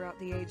den throughout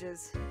the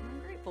ages.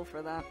 I'm grateful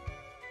for that.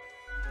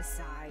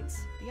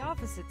 Besides, the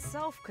office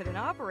itself couldn't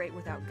operate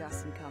without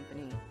Gus and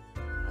company.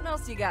 What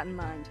else you got in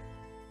mind?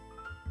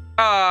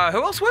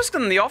 Who else works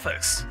in the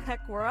office?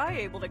 Heck, were I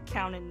able to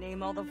count and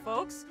name all the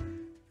folks?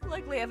 You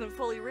likely haven't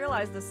fully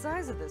realized the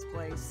size of this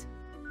place.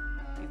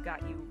 You've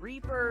got you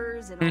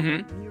Reapers and all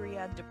the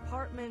myriad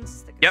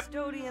departments, the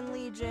Custodian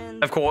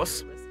Legion, of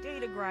course, the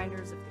data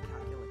grinders of the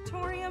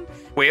Calculatorium,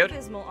 weird, the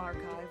Abysmal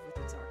Archive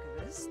with its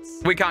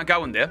archivists. We can't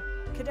go in there.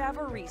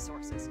 Cadaver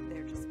Resources,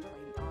 they're just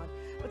plain odd,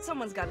 but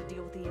someone's got to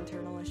deal with the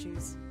internal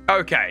issues.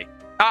 Okay,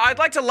 I'd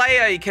like to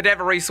lay a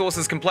Cadaver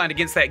Resources complaint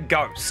against that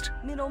ghost.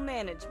 Middle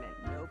management,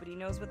 nobody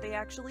knows what they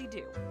actually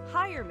do.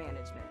 Higher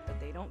management,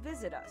 but they don't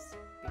visit us,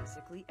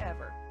 basically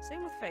ever.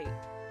 Same with Fate.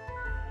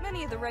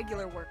 Many of the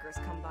regular workers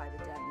come by the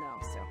den,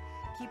 though, so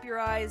keep your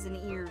eyes and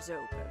ears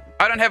open.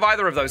 I don't have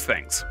either of those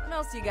things. What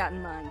else you got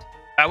in mind?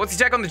 What's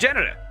your take on the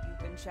janitor?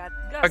 You've been chatting.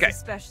 Okay.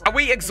 Especially. Are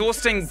we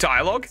exhausting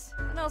dialogue?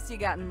 What else you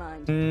got in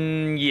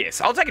mind? Yes.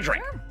 I'll take a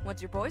drink. Sure.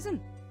 What's your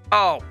poison?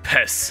 Oh,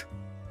 piss.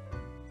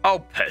 Oh,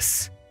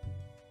 piss.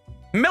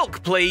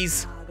 Milk,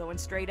 please. Going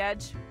straight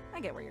edge? I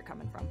get where you're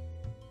coming from.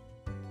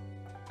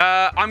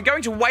 I'm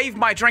going to wave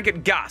my drink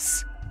at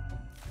Gus.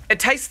 It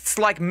tastes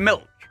like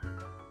milk.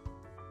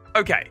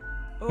 Okay.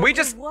 We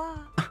just...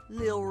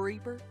 Lil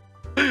Reaper.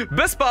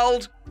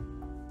 Bisbold.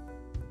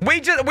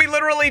 We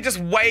literally just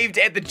waved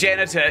at the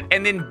janitor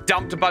and then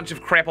dumped a bunch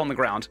of crap on the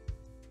ground.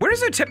 Where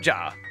is her tip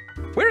jar?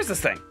 Where is this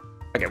thing?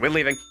 Okay, we're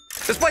leaving.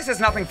 This place has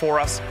nothing for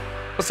us.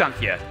 What's down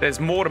here? There's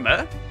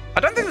Mortimer. I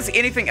don't think there's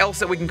anything else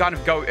that we can kind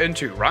of go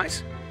into,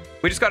 right?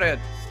 We just gotta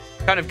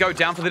kind of go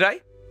down for the day.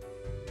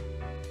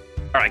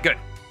 All right, good.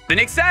 The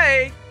next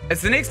day.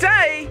 It's the next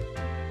day.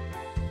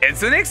 It's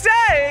the next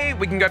day.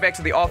 We can go back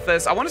to the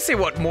office. I want to see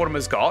what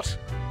Mortimer's got.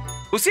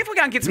 We'll see if we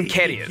can't get some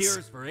carriers.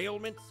 Cures for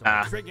ailments,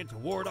 or triggered to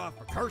ward off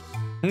a curse?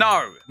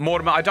 No,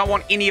 Mortimer, I don't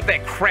want any of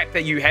that crap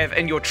that you have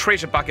in your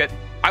treasure bucket.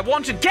 I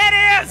wanted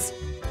carriers!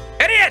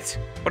 Idiot!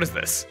 What is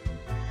this?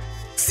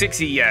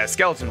 Sexy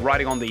skeleton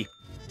riding on the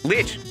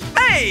ledge.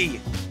 Hey!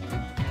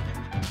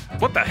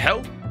 What the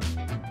hell?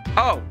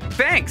 Oh,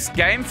 thanks,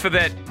 game, for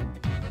that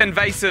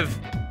invasive...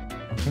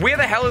 Where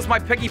the hell is my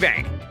piggy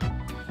bank?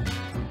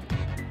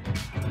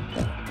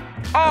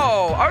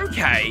 Oh,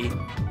 okay.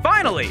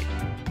 Finally.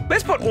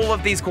 Let's put all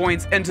of these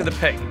coins into the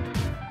pig.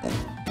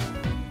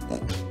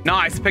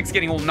 Nice, the pig's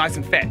getting all nice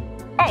and fat.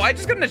 Oh, I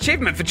just got an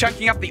achievement for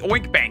chunking up the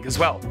oink bank as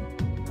well.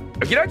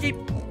 Okie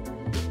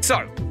dokie.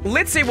 So,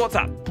 let's see what's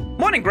up.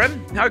 Morning,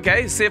 Grim.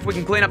 Okay, see if we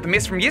can clean up the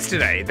mess from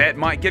yesterday. That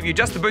might give you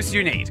just the boost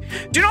you need.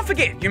 Do not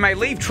forget, you may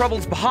leave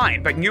troubles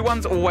behind, but new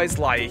ones always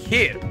lie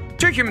here.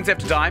 2 humans have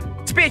to die.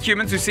 Spare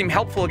humans who seem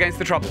helpful against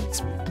the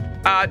troubles.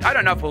 I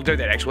don't know if we'll do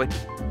that, actually.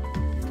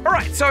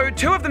 Alright, so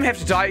 2 of them have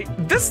to die.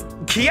 This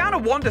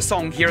Kiana Wanda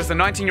song here is a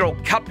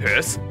 19-year-old cut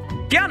purse.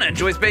 Kiana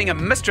enjoys being a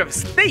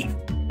mischievous thief.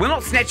 We're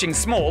not snatching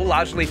small,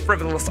 largely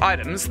frivolous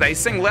items. They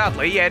sing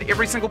loudly at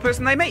every single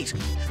person they meet.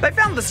 They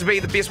found this to be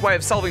the best way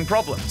of solving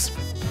problems.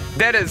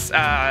 That is,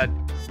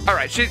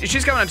 alright,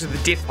 she's going into the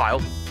death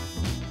pile.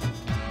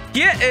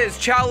 Here is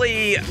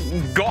Charlie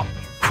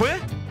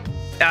Gokwe.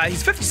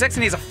 He's 56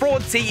 and he's a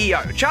fraud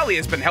CEO. Charlie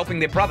has been helping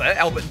their brother,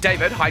 Albert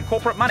David, hide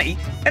corporate money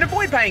and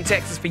avoid paying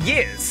taxes for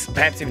years,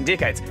 perhaps even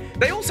decades.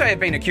 They also have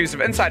been accused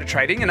of insider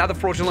trading and other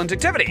fraudulent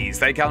activities.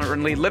 They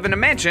currently live in a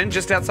mansion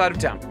just outside of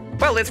town.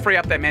 Well, let's free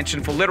up that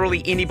mansion for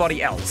literally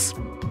anybody else.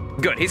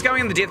 Good, he's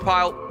going in the death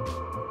pile.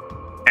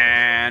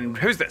 And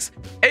who's this?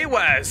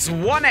 Iwa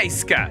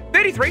Zwaneska,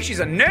 33, she's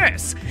a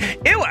nurse.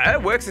 Iwa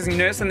works as a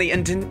nurse in the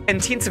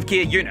intensive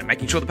care unit,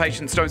 making sure the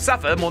patients don't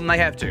suffer more than they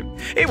have to.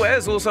 Iwa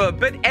is also a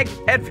big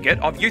advocate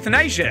of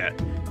euthanasia.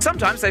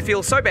 Sometimes they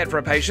feel so bad for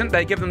a patient,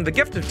 they give them the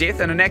gift of death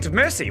and an act of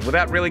mercy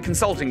without really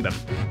consulting them.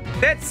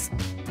 That's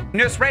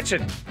Nurse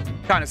Ratchet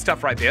kind of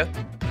stuff right there.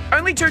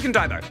 Only 2 can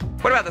die though.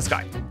 What about this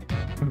guy?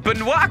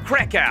 Benoit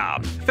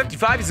Krakow,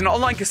 55, he's an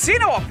online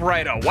casino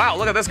operator. Wow,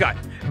 look at this guy.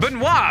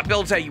 Benoit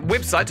built a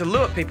website to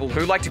lure people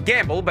who like to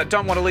gamble but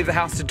don't want to leave the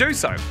house to do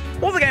so.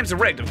 All the games are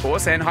rigged, of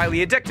course, and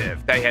highly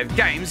addictive. They have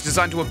games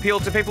designed to appeal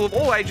to people of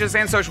all ages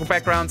and social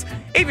backgrounds,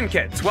 even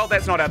kids. Well,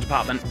 that's not our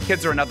department.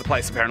 Kids are another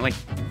place, apparently.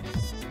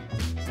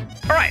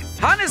 Alright,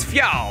 Hannes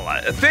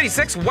Fjall,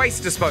 36,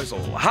 waste disposal.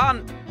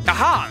 Han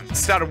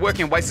started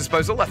working in waste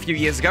disposal a few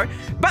years ago,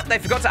 but they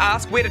forgot to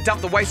ask where to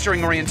dump the waste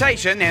during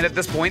orientation, and at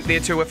this point,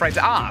 they're too afraid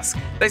to ask.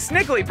 They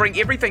sneakily bring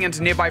everything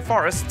into nearby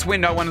forests where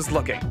no one is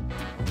looking.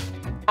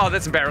 Oh,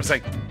 that's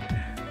embarrassing.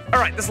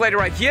 Alright, this lady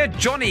right here,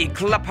 Johnny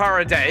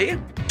Claparade,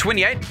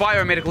 28,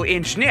 biomedical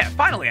engineer.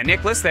 Finally, a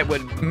necklace that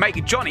would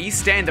make Johnny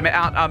stand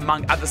out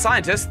among other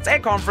scientists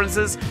at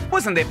conferences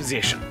was in their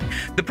possession.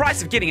 The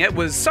price of getting it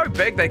was so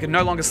big they could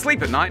no longer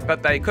sleep at night,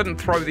 but they couldn't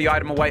throw the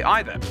item away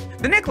either.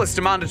 The necklace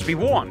demanded to be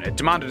worn. It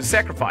demanded a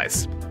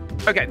sacrifice.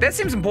 Okay, that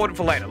seems important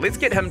for later. Let's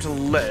get him to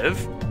live.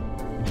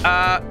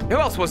 Who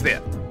else was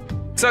there?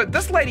 So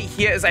this lady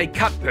here is a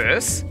cut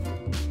purse.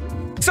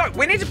 So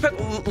we need to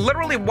put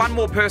literally one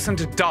more person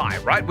to die,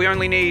 right? We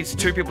only need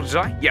 2 people to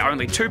die? Yeah,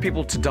 only 2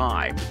 people to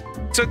die.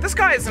 So this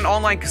guy is an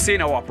online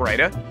casino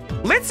operator.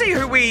 Let's see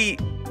who we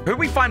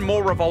find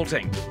more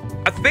revolting.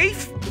 A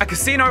thief, a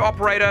casino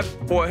operator,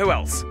 or who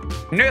else?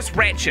 Nurse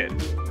Ratchet.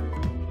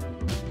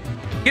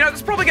 You know,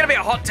 there's probably going to be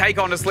a hot take,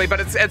 honestly, but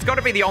it's got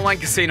to be the online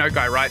casino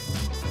guy, right?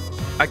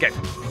 Okay.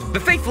 The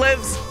thief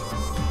lives,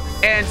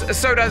 and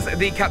so does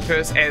the cut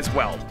purse as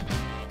well.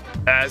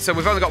 So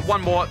we've only got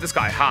one more. This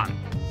guy, Han.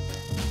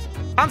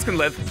 Hans can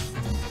live.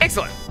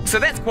 Excellent. So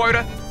that's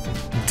quota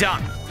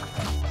done.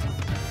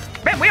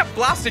 Man, we are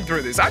blasting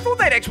through this. I thought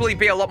they'd actually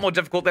be a lot more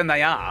difficult than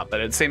they are,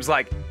 but it seems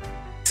like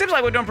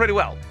we're doing pretty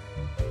well.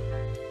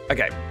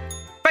 Okay.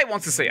 Fate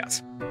wants to see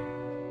us.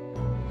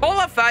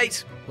 Hola,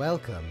 Fate.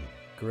 Welcome,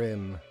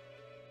 Grim.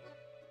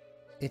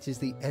 It is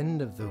the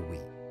end of the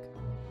week.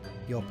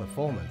 Your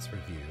performance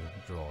review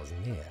draws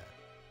near.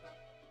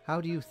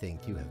 How do you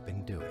think you have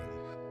been doing?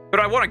 But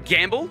I want to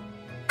gamble?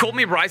 Call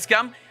me rice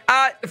gum?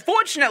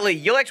 Fortunately,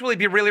 you'll actually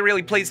be really,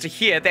 really pleased to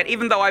hear that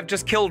even though I've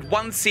just killed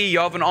one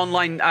CEO of an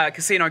online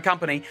casino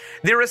company,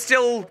 there are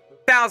still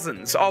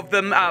thousands of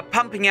them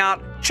pumping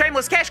out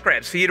shameless cash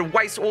grabs for you to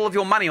waste all of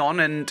your money on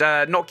and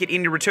not get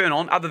any return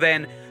on, other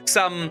than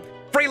some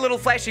free little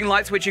flashing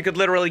lights which you could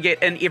literally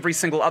get in every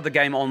single other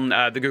game on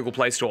the Google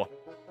Play Store.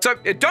 So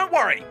don't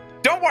worry.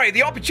 Don't worry,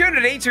 the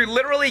opportunity to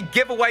literally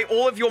give away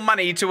all of your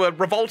money to a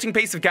revolting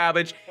piece of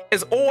garbage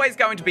is always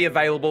going to be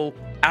available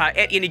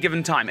at any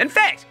given time. In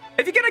fact,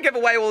 if you're going to give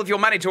away all of your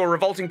money to a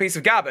revolting piece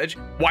of garbage,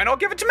 why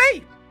not give it to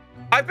me?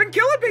 I've been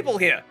killing people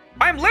here.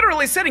 I'm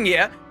literally sitting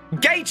here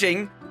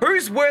gauging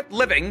who's worth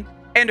living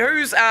and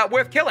who's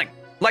worth killing.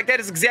 Like,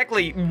 that is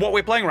exactly what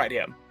we're playing right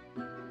here.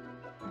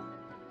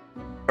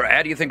 All right,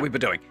 how do you think we've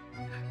been doing?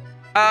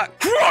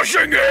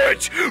 Crushing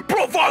it!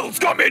 Profiles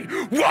come in,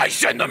 why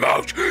send them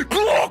out?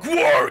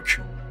 Clockwork!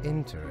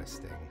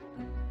 Interesting.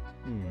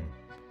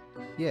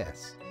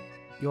 Yes,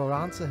 your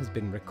answer has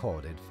been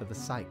recorded for the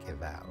psych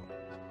eval.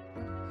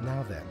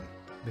 Now then,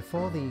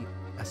 before the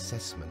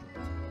assessment,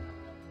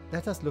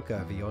 let us look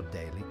over your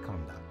daily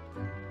conduct.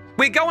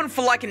 We're going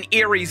for like an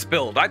Ares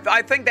build.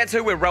 I think that's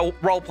who we're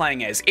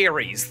role-playing as,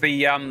 Ares,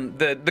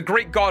 the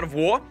Greek god of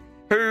war,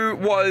 who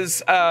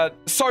was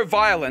so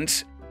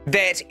violent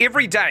that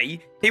every day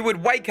he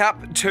would wake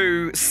up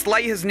to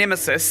slay his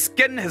nemesis,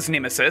 skin his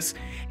nemesis,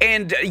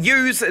 and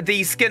use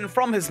the skin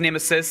from his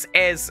nemesis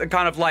as a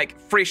kind of like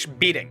fresh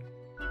bedding.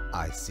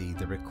 I see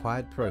the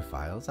required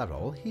profiles are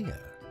all here.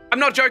 I'm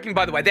not joking,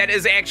 by the way. That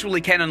is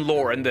actually canon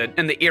lore in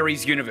the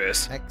Ares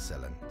universe.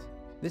 Excellent.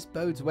 This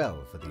bodes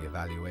well for the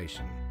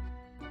evaluation.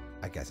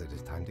 I guess it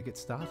is time to get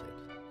started.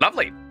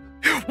 Lovely.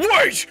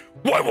 Wait!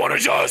 I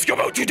wanted to ask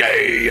about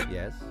today!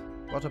 Yes?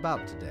 What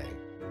about today?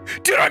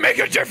 Did I make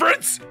a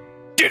difference?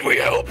 Did we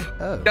help?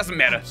 Oh, doesn't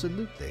matter.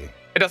 Absolutely.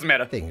 It doesn't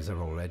matter. Things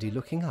are already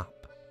looking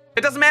up.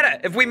 It doesn't matter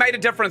if we made a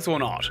difference or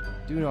not.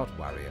 Do not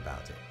worry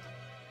about it.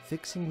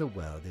 Fixing the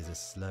world is a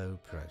slow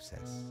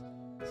process.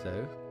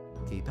 So,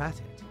 keep at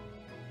it.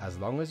 As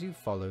long as you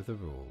follow the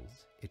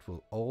rules, it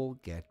will all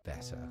get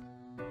better.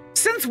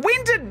 Since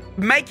when did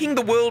making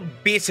the world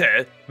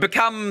better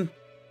become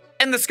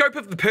in the scope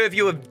of the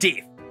purview of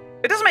death?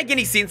 It doesn't make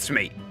any sense to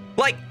me.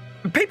 Like,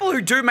 people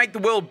who do make the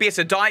world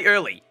better die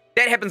early.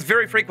 That happens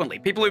very frequently.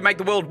 People who make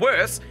the world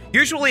worse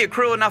usually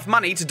accrue enough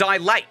money to die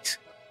late.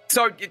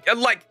 So,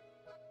 like,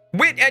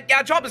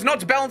 our job is not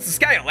to balance the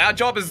scale. Our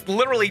job is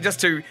literally just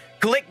to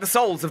collect the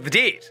souls of the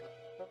dead.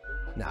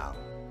 Now,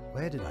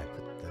 where did I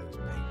put those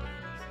papers?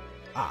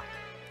 Ah,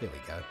 here we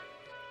go.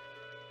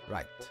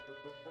 Right.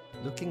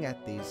 Looking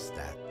at these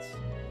stats,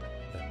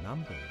 the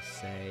numbers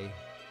say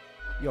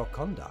your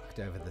conduct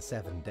over the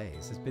 7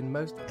 days has been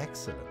most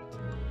excellent.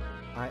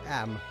 I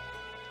am,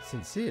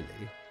 sincerely,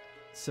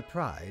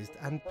 surprised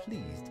and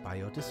pleased by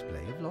your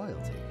display of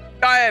loyalty.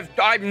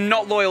 I'm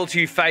not loyal to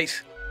you,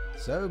 Fate.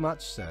 So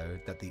much so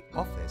that the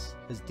office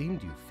has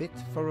deemed you fit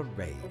for a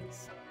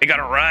raise. You got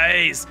a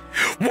raise.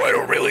 I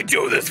don't really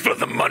do this for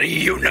the money,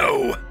 you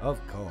know.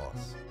 Of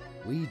course.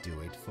 We do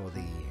it for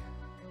the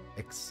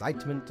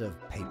excitement of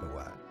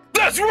paperwork.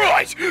 That's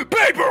right!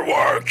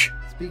 Paperwork!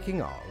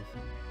 Speaking of,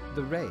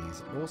 the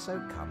raise also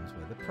comes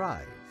with a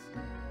prize.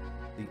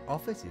 The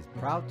office is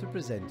proud to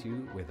present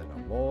you with an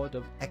award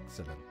of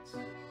excellence.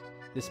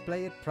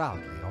 Display it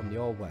proudly on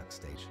your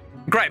workstation.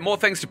 Great, more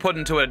things to put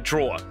into a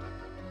drawer.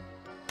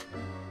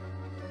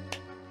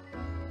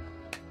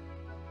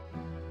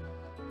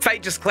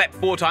 Fate just clapped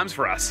 4 times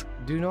for us.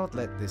 Do not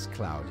let this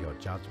cloud your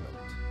judgment.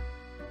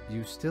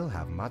 You still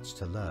have much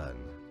to learn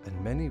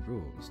and many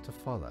rules to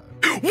follow.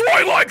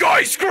 Why like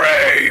ice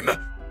cream?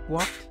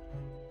 What?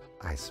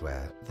 I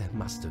swear, there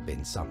must have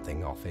been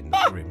something off in the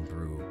Grim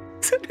Brew.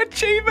 It's an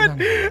achievement!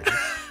 There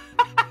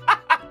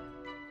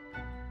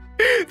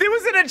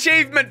was an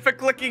achievement for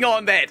clicking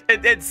on that.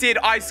 It said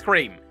ice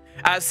cream.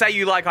 Say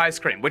you like ice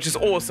cream, which is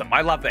awesome.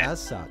 I love that. As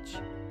such,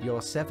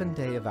 your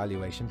 7-day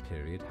evaluation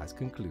period has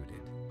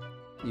concluded.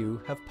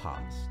 You have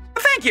passed.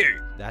 Thank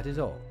you! That is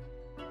all.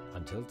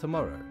 Until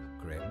tomorrow,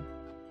 Grim.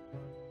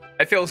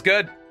 It feels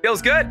good.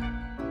 Feels good.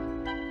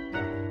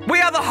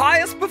 We are the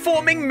highest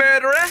performing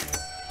murderer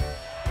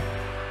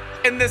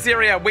in this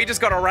area. We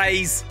just got a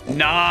raise.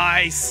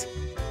 Nice.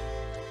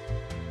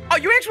 Oh,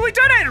 you actually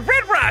donated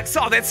Red Rugs.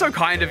 Oh, that's so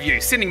kind of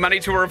you. Sending money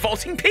to a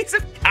revolting piece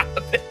of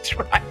garbage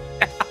right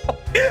now.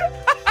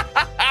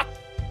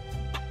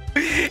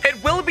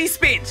 It will be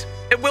spent.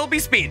 It will be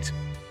spent.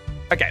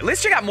 Okay,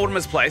 let's check out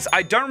Mortimer's place.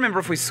 I don't remember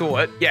if we saw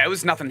it. Yeah, it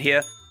was nothing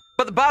here.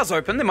 But the bar's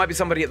open. There might be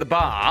somebody at the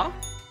bar.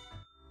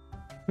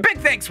 Big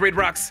thanks, Red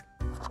Rux.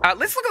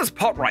 Let's look at this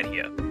pot right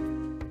here.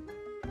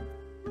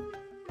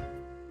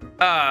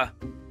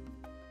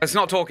 It's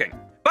not talking.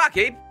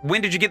 Barkeep,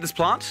 when did you get this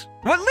plant?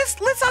 Well,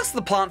 let's ask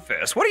the plant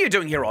first. What are you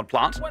doing here, odd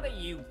plant? What do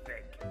you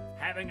think?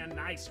 Having a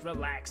nice,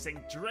 relaxing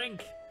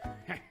drink?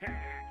 Hang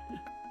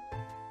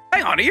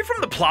on, are you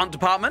from the plant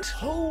department?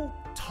 Who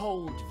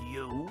told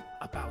you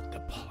about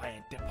the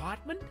plant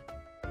department?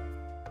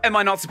 Am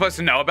I not supposed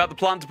to know about the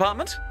plant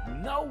department?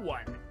 No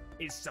one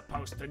is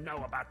supposed to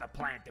know about the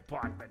plant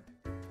department.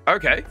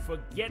 Okay.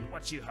 Forget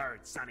what you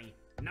heard, Sonny.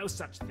 No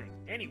such thing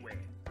anywhere.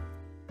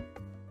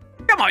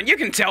 Come on, you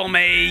can tell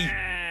me.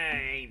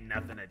 Ain't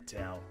nothing to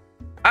tell.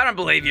 I don't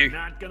believe you.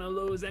 Not gonna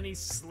lose any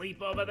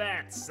sleep over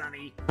that,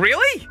 Sonny.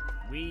 Really?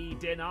 We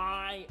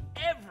deny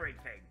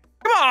everything.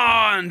 Come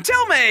on,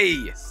 tell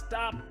me.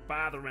 Stop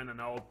bothering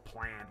an old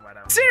plant, why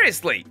don't you?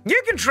 Seriously,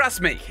 you can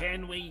trust me.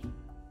 Can we?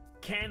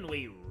 Can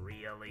we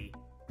really?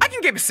 I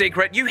can keep a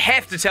secret. You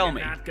have to tell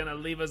me. You're not gonna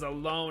leave us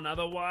alone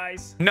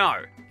otherwise?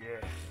 No.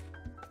 Ugh.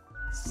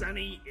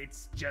 Sonny,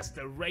 it's just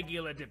a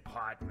regular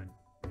department.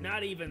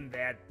 Not even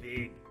that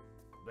big.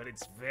 But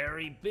it's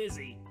very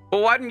busy.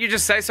 Well, why didn't you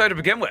just say so to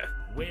begin with?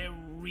 We're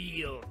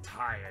real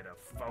tired of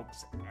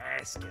folks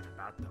asking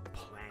about the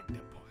plant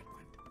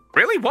department.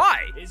 Really?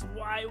 Why? Is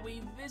why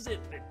we visit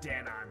the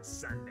den on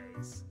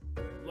Sundays.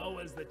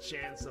 Lowers the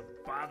chance of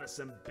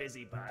bothersome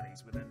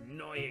busybodies with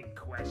annoying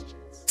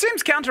questions.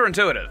 Seems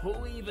counterintuitive.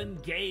 Who even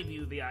gave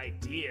you the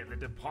idea the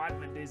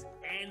department is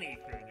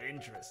anything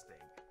interesting?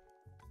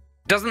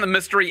 Doesn't the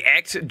mystery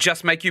act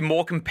just make you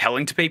more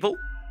compelling to people?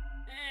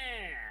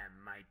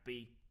 Might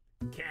be.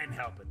 Can't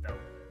help it though.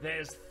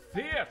 There's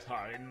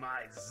theater in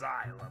my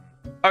xylem.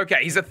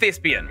 Okay, he's a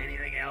thespian.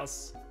 Anything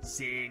else?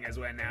 Seeing as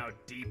we're now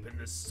deep in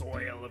the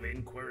soil of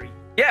inquiry.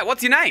 Yeah,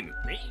 what's your name?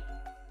 Me?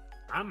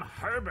 I'm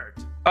Herbert.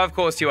 Of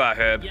course you are,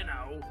 Herb. You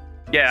know.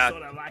 Yeah.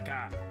 Sort of like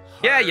a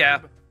Yeah, yeah.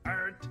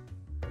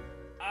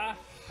 A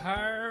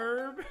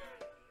herb?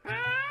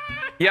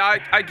 Yeah,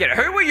 I get it.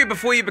 Who were you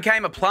before you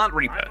became a plant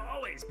reaper? I've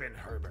always been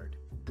Herbert.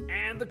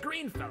 And the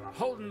green fella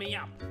holding me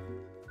up.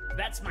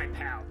 That's my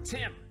pal,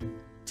 Tim.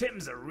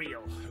 Tim's a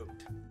real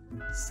hoot.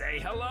 Say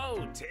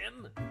hello,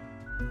 Tim.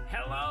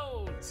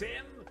 Hello,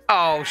 Tim.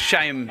 Oh,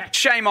 shame.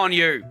 Shame on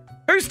you.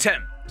 Who's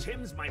Tim?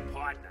 Tim's my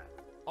partner.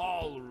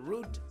 All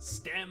root,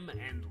 stem,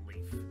 and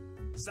leaf.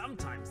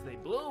 Sometimes they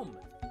bloom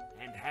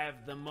and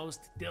have the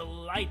most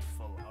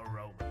delightful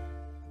aroma.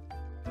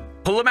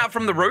 Pull him out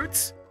from the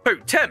roots? Who,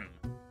 Tim?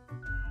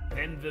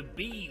 Then the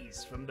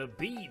bees from the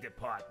bee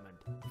department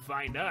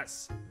find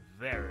us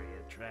very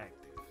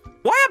attractive.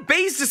 Why are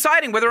bees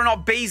deciding whether or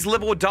not bees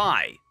live or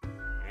die?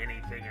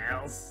 Anything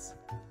else?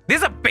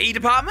 There's a bee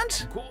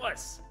department? Of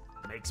course.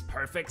 Makes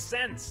perfect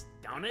sense,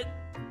 don't it?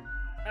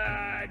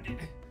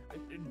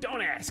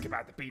 Don't ask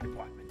about the bee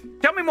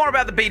department. Tell me more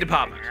about the bee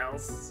department. Anything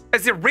else?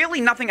 Is there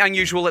really nothing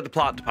unusual at the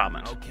plant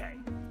department? Okay.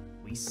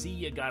 We see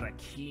you got a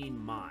keen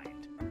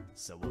mind,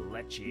 so we'll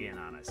let you in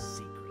on a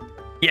secret.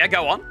 Yeah,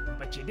 go on.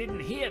 But you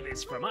didn't hear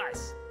this from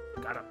us.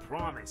 Gotta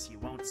promise you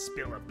won't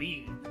spill a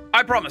bean.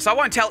 I promise, I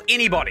won't tell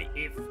anybody.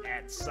 If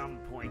at some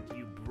point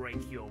you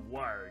break your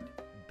word,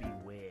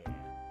 beware.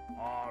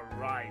 Our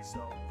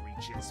rhizome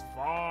reaches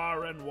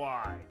far and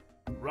wide,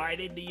 right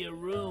into your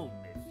room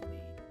if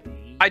need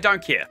be. I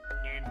don't care.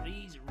 And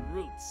these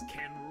roots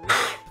can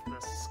rip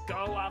the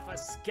skull off a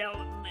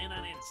skeleton in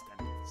an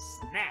instant.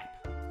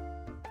 Snap.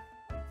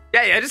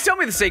 Yeah, just tell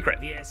me the secret.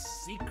 They're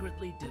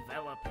secretly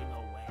developing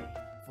a way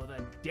for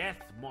the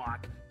death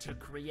mark to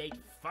create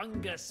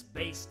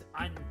fungus-based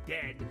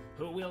undead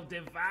who will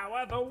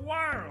devour the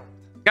world.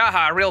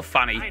 Haha, real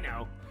funny. I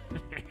know.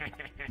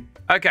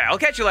 Okay, I'll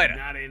catch you later.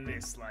 Not in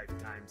this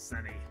lifetime,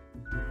 Sonny.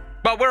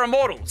 But we're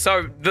immortal,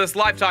 so this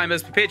lifetime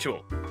is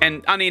perpetual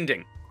and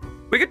unending.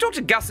 We could talk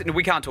to Gus. No,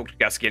 we can't talk to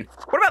Gus again.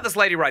 What about this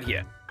lady right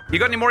here? You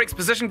got any more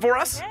exposition for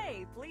us?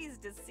 Hey,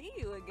 pleased to see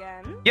you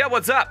again. Yeah,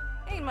 what's up?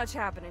 Ain't much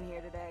happening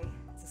here today.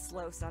 It's a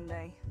slow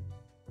Sunday.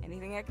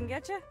 Anything I can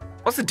get you?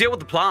 What's the deal with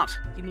the plant?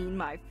 You mean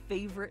my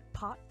favorite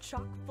pot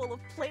chock full of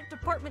plant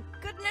department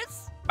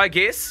goodness? I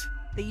guess.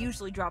 They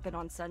usually drop in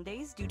on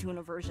Sundays due to an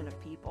aversion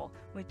of people,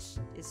 which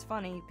is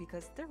funny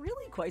because they're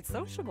really quite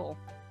sociable.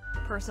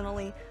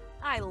 Personally,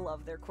 I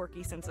love their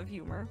quirky sense of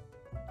humor.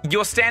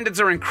 Your standards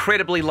are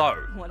incredibly low.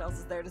 What else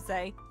is there to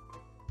say?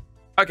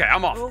 Okay,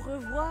 I'm off. Au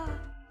revoir,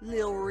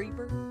 Lil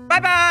Reaper.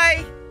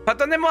 Bye-bye!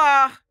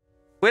 Pardonnez-moi!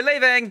 We're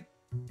leaving!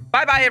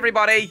 Bye-bye,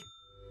 everybody!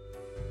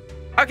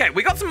 Okay,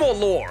 we got some more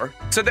lore.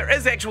 So there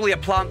is actually a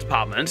plant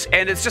department,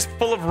 and it's just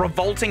full of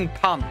revolting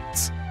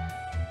puns.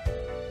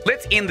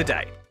 Let's end the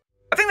day.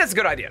 I think that's a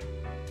good idea.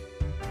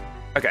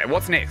 Okay,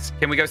 what's next?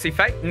 Can we go see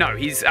Fate? No,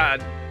 he's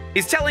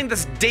telling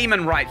this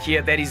demon right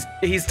here that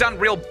he's done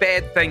real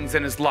bad things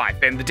in his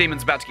life, and the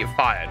demon's about to get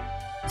fired.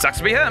 Sucks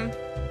to be him.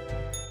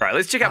 All right,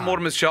 let's check out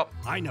Mortimer's shop.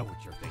 I know what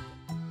you're thinking.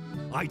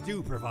 I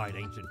do provide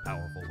ancient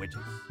powerful witches.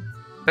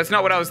 That's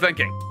not what I was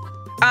thinking.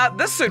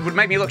 This suit would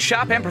make me look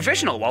sharp and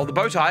professional, while the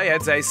bow tie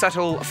adds a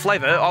subtle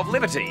flavor of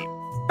levity.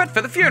 But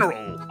for the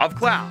funeral of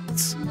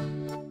clowns.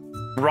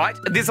 Right,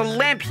 there's a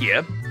lamp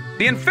here.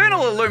 The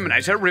infernal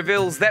illuminator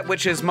reveals that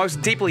which is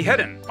most deeply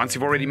hidden once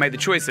you've already made the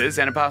choices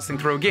and are passing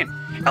through again.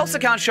 Else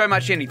it can't show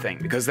much anything,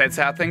 because that's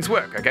how things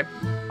work, okay?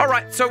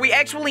 Alright, so we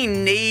actually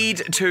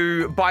need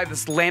to buy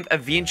this lamp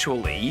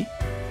eventually.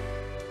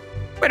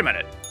 Wait a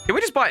minute. Can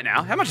we just buy it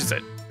now? How much is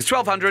it? It's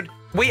 1,200.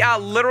 We are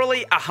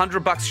literally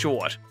 $100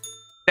 short.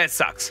 That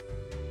sucks.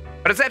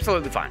 But it's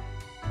absolutely fine.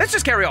 Let's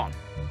just carry on.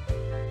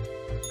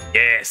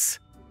 Yes.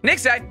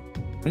 Next day.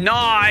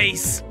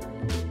 Nice.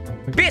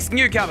 Best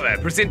newcomer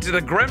presented to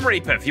the Grim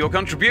Reaper for your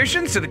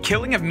contributions to the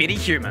killing of many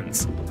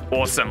humans.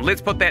 Awesome.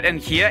 Let's put that in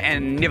here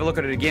and never look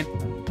at it again.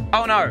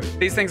 Oh no,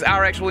 these things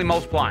are actually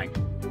multiplying.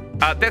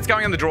 That's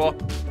going in the drawer.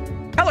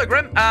 Hello,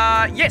 Grim.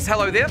 Yes,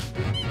 hello there.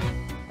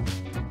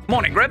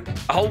 Morning, Grim.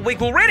 A whole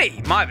week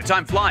already. My, the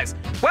time flies.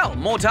 Well,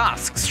 more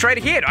tasks. Straight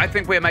ahead. I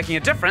think we're making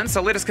a difference,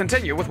 so let us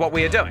continue with what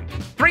we are doing.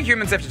 3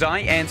 humans have to die,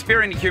 and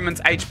spare any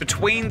humans aged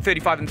between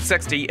 35 and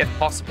 60 if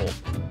possible.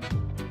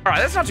 Alright,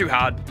 that's not too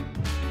hard.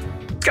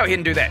 Let's go ahead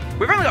and do that.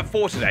 We've only got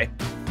 4 today.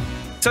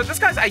 So this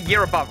guy's a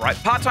year above, right?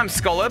 Part-time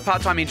scholar,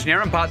 part-time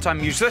engineer, and part-time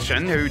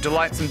musician who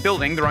delights in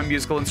building their own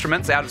musical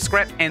instruments out of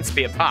scrap and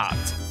spare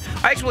parts.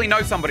 I actually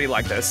know somebody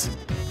like this.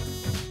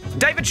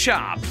 David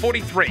Sharp,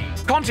 43,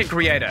 content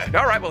creator.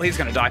 All right, well, he's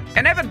going to die.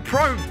 An avid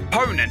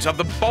proponent of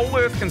the Bole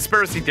Earth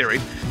conspiracy theory,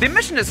 their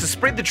mission is to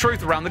spread the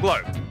truth around the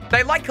globe.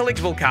 They like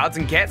collectible cards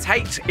and cats,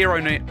 hate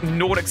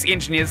aeronautics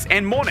engineers,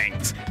 and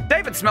mornings.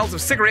 David smells of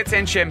cigarettes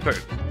and shampoo.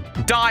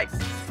 Die.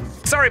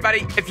 Sorry,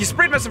 buddy. If you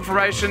spread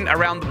misinformation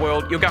around the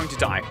world, you're going to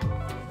die.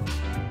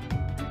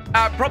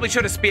 Probably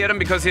should have spared him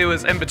because he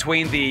was in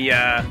between the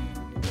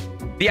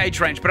age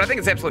range, but I think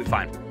it's absolutely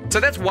fine.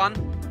 So that's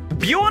 1.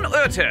 Bjorn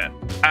Urter,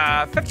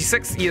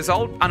 56 years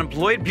old,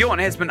 unemployed. Bjorn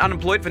has been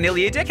unemployed for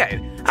nearly a decade.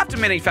 After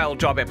many failed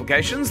job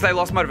applications, they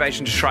lost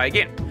motivation to try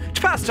again.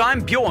 To pass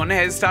time, Bjorn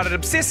has started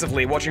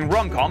obsessively watching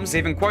rom-coms,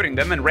 even quoting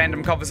them in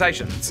random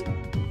conversations.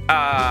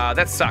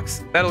 That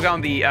sucks. That'll go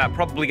on the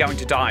probably going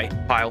to die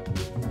pile.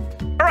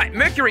 Alright,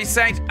 Mercury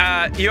St.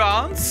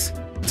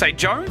 St.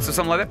 Jones or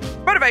something like that.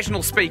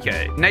 Motivational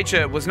speaker.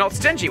 Nature was not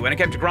stingy when it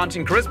came to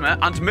granting charisma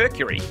unto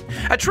Mercury.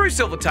 A true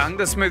silver tongue,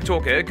 the smooth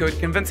talker could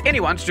convince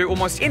anyone to do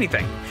almost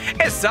anything.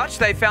 As such,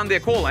 they found their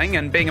calling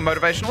in being a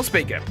motivational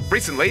speaker.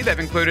 Recently, they've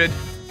included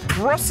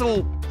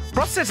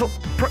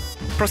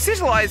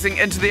proselytizing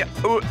into the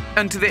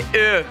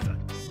earth.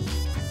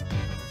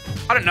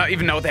 I don't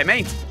even know what that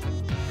means.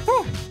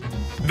 Whew.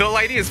 The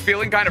lady is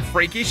feeling kind of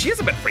freaky. She is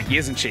a bit freaky,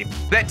 isn't she?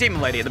 That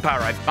demon lady at the power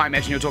I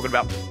imagine you're talking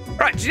about.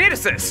 Right,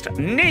 geneticist.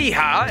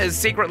 Neha is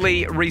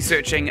secretly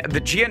researching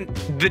the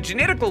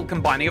genetical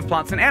combining of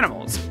plants and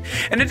animals.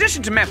 In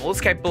addition to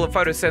mammals capable of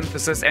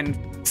photosynthesis and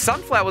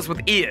sunflowers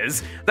with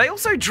ears, they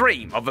also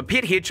dream of a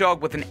pet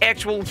hedgehog with an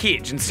actual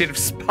hedge instead of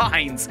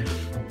spines.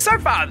 So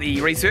far,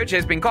 the research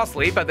has been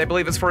costly, but they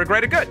believe it's for a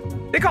greater good.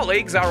 Their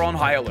colleagues are on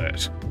high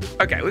alert.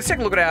 Okay, let's take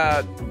a look at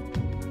our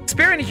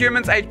spare any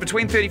humans aged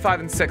between 35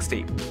 and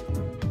 60.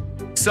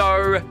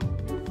 So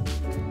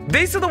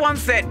these are the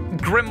ones that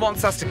Grim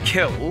wants us to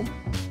kill,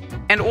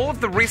 and all of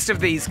the rest of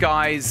these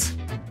guys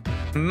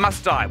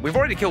must die. We've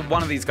already killed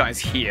one of these guys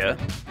here.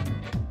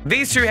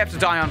 These 2 have to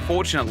die,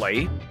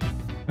 unfortunately.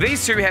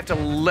 These 2 have to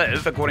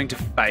live, according to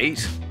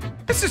fate.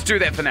 Let's just do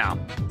that for now.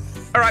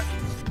 All right,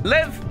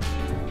 live.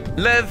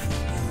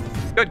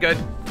 Good.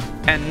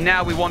 And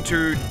now we want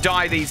to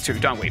die these 2,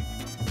 don't we?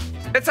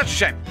 That's such a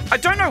shame. I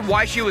don't know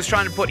why she was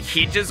trying to put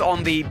hedges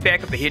on the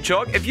back of the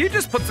hedgehog. If you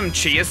just put some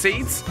chia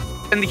seeds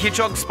in the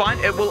hedgehog's spine,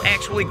 it will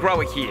actually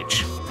grow a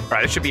hedge. All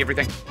right, that should be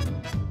everything.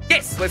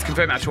 Yes, let's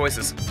confirm our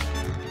choices.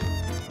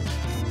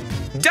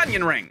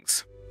 Dunyan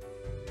rings.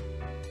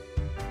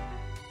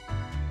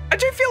 I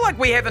do feel like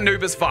we have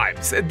Anubis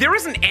vibes. There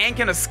is an ankh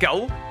and a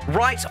skull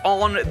right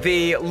on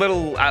the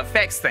little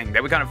fax thing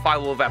that we kind of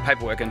file all of our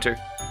paperwork into.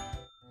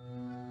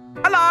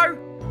 Hello!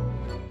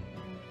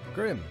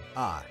 Grim.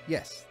 Ah,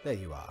 yes, there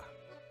you are.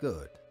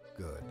 Good,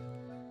 good.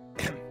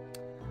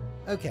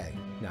 Okay,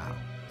 now,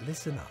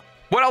 listen up.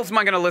 What else am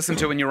I going to listen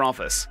to in your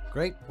office?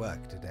 Great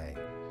work today.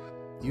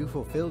 You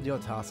fulfilled your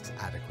tasks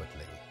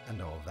adequately,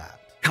 and all that.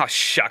 Oh,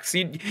 shucks.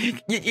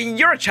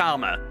 You're a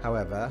charmer.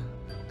 However,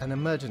 an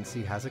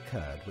emergency has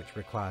occurred which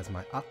requires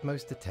my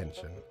utmost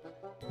attention,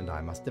 and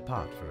I must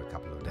depart for a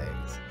couple of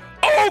days.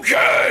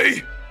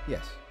 Okay!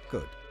 Yes,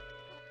 good.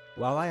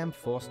 While I am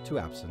forced to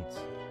absence,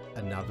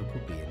 another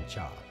will be in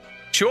charge.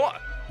 Sure.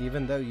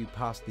 Even though you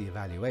passed the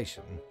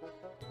evaluation,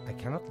 I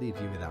cannot leave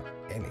you without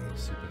any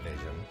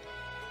supervision.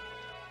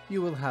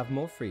 You will have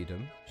more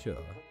freedom,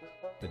 sure,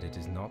 but it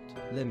is not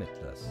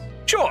limitless.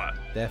 Sure.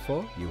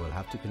 Therefore, you will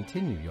have to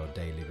continue your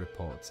daily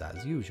reports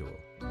as usual.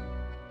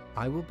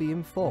 I will be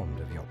informed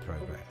of your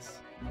progress.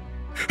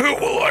 Who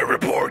will I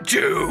report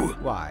to?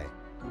 Why,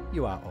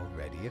 you are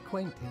already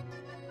acquainted.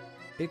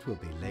 It will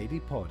be Lady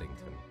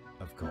Portington,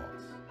 of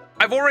course.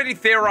 I've already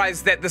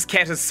theorized that this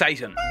cat is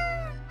Satan.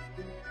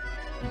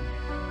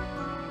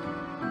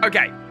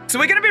 Okay, so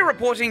we're going to be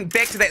reporting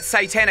back to that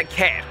satanic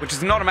cat, which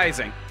is not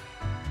amazing.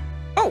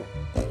 Oh,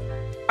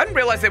 I didn't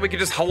realize that we could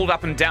just hold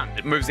up and down.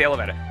 It moves the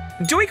elevator.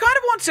 Do we kind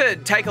of want to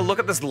take a look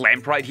at this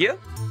lamp right here?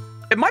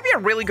 It might be a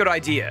really good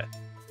idea.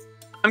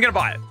 I'm going to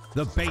buy it.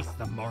 The base,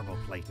 the marble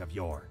plate of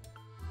yore.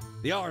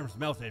 The arms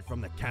melted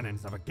from the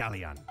cannons of a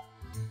galleon.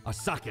 A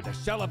socket, a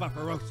shell of a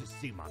ferocious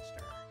sea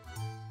monster.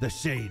 The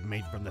shade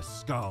made from the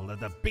skull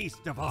of the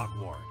beast of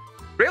Hogwarts.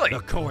 Really? The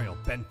coil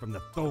bent from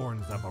the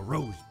thorns of a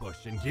rose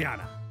bush in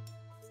Guyana.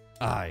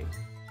 I,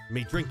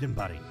 me drinking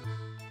buddy,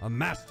 a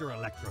master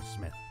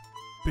electrosmith,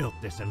 built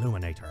this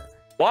illuminator.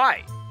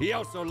 Why? He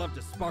also loved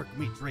to spark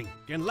me drink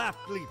and laugh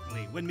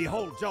gleefully when me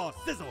whole jaw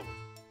sizzled.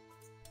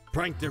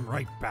 Pranked him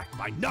right back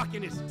by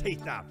knocking his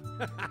teeth out.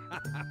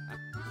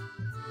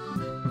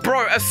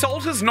 Bro,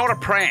 assault is not a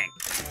prank.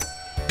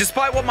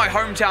 Despite what my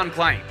hometown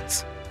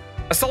claims.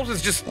 Assault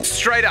is just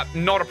straight up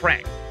not a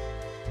prank.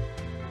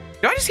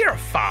 Did I just hear a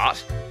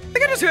fart? I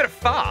think I just heard a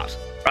fart.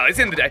 Right, let's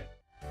end the day.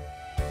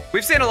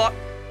 We've seen a lot.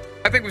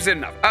 I think we've seen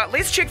enough.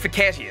 Let's check for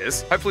cat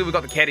ears. Hopefully we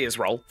got the cat ears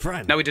roll.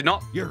 Friend. No, we did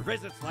not. Your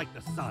visit's like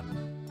the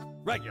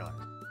sun. Regular.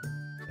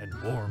 And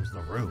warms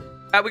the room.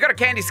 We got a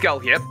candy skull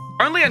here.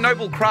 Only a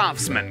noble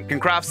craftsman can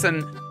craft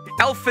an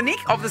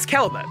alphanique of this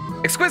caliber.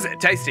 Exquisite,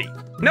 tasty.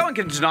 No one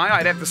can deny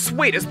I'd have the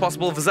sweetest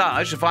possible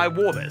visage if I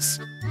wore this.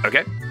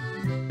 Okay.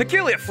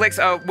 Peculiar flex,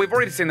 we've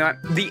already seen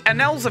that. The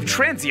annals of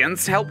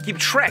transience help keep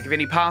track of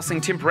any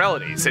passing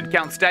temporalities. It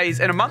counts days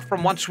in a month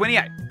from 1 to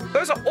 28.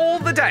 Those are all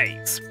the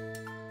days.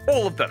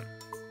 All of them.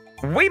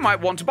 We might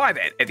want to buy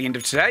that at the end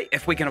of today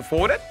if we can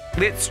afford it.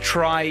 Let's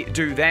try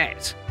do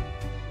that.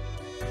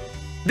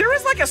 There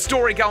is like a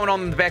story going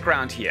on in the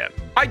background here.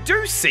 I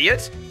do see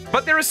it,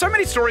 but there are so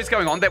many stories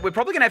going on that we're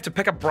probably going to have to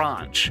pick a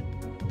branch.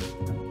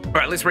 All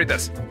right, let's read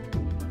this.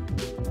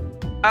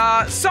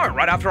 So,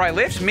 right after I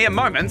left, mere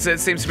moments,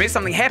 it seems to me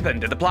something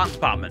happened at the plant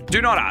department.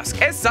 Do not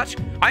ask. As such,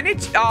 I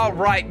need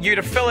you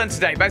to fill in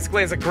today,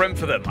 basically as a grim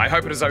for them. I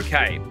hope it is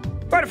okay.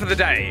 Vote for the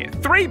day.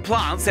 3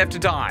 plants have to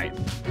die.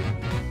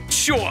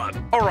 Sure.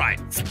 All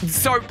right.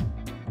 So,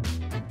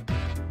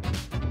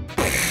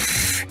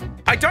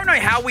 I don't know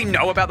how we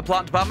know about the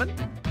plant department.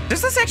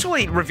 Does this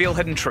actually reveal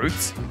hidden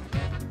truths?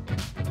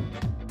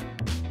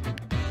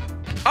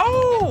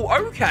 Oh,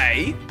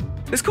 okay.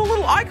 There's cool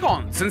little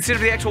icons instead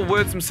of the actual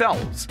words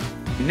themselves.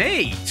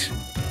 Neat.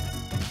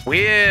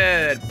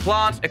 Weird.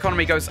 Plant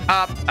economy goes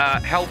up,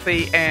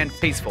 healthy and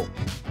peaceful.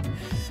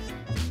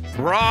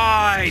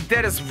 Right,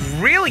 that is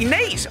really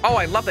neat. Oh,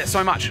 I love that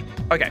so much.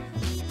 Okay.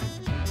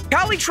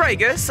 Carly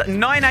Tragus,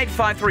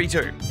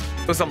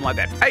 98532. Or something like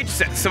that. Age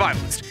 6,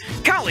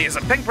 survivalist. Carly is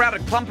a pink-browed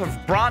clump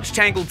of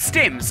branch-tangled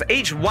stems,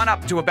 each one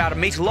up to about 1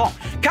 meter long.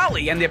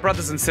 Carly and their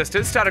brothers and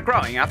sisters started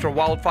growing after a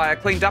wildfire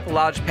cleaned up a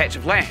large patch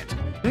of land.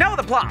 No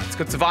other plants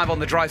could survive on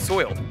the dry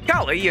soil.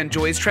 Carly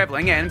enjoys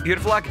traveling and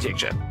beautiful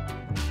architecture.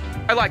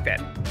 I like that.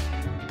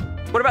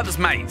 What about this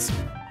maze?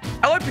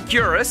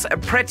 Allopicurus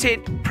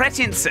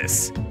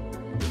pratensis.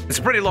 It's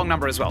a pretty long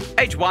number as well.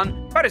 Age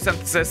 1,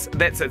 photosynthesis,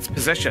 that's its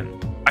position.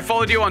 I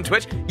followed you on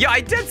Twitch. Yeah,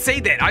 I did see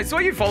that. I saw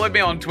you followed me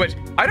on Twitch.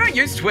 I don't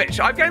use Twitch.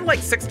 I've gained like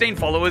 16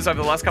 followers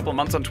over the last couple of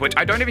months on Twitch.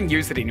 I don't even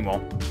use it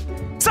anymore.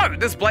 So,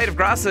 this blade of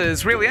grass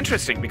is really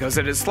interesting because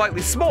it is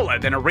slightly smaller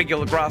than a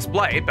regular grass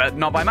blade, but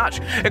not by much.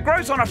 It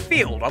grows on a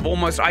field of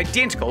almost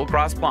identical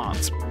grass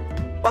plants.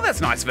 Well, that's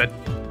nice of it.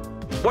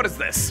 What is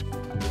this?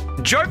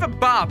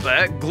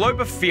 Jovabarba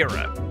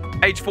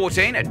globifera. Age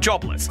 14,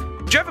 jobless.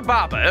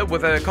 Jovabarba,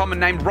 with a common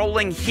name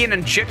rolling hen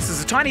and chicks,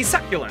 is a tiny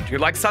succulent who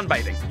likes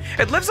sunbathing.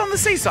 It lives on the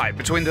seaside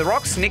between the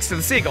rocks next to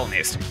the seagull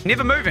nest,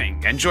 never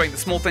moving, enjoying the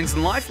small things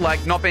in life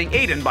like not being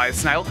eaten by a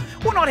snail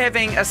or not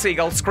having a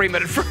seagull scream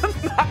at it for a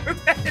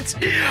moment.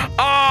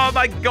 Oh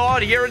my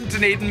god, here in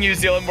Dunedin, New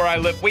Zealand where I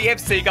live, we have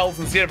seagulls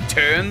instead of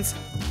terns.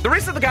 The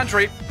rest of the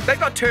country, they've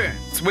got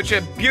terns, which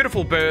are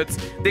beautiful birds.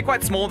 They're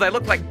quite small, they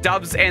look like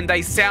doves, and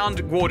they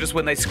sound gorgeous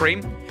when they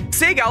scream.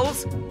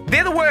 Seagulls,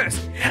 they're the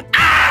worst.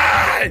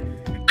 Ah!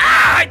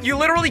 Ah! You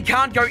literally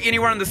can't go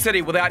anywhere in the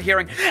city without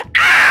hearing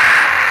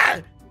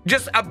ah!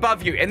 Just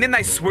above you. And then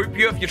they swoop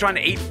you if you're trying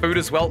to eat food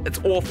as well. It's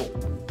awful.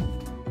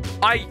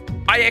 I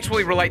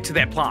actually relate to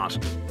that plant.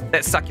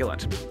 That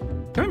succulent.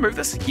 Can we move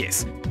this?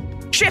 Yes.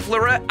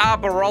 Cheflera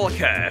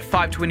arborolica,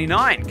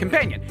 529,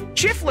 companion.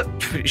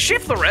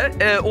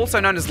 Cheflera, also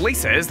known as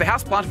Lisa, is the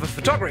houseplant for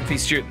photography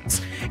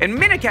students. In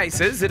many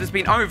cases, it has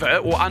been over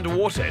or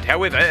underwatered.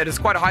 However, it has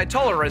quite a high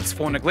tolerance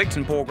for neglect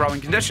and poor growing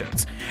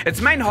conditions.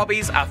 Its main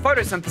hobbies are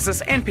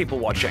photosynthesis and people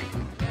watching.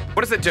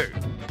 What does it do?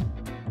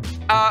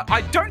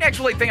 I don't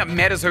actually think it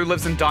matters who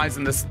lives and dies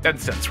in this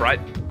instance, right?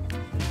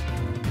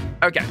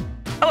 Okay.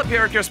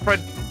 Elopyricus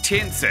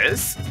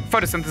pratensis,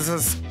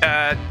 photosynthesis,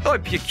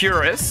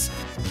 Elopyricus,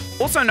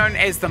 also known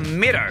as the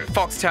meadow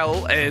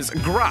foxtail, is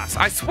grass.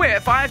 I swear,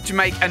 if I have to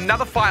make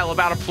another file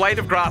about a blade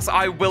of grass,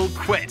 I will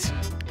quit.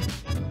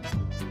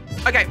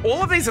 Okay,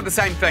 all of these are the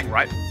same thing,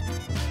 right?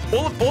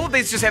 All of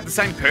these just have the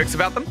same perks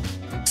about them.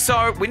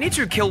 So we need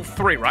to kill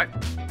 3, right?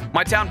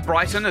 My town,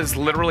 Brighton, is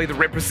literally the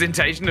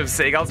representation of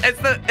seagulls.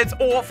 It's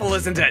awful,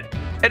 isn't it?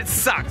 It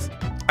sucks.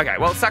 Okay,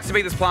 well, it sucks to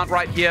be this plant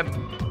right here.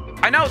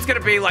 I know it's gonna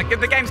be like,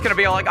 the game's gonna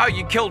be like, oh,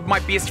 you killed my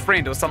best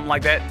friend or something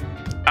like that.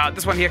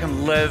 This one here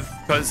can live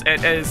because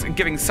it is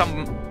giving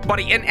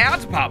somebody in our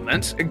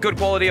department a good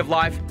quality of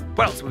life.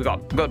 What else have we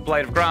got? We've got a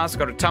blade of grass, we've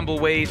got a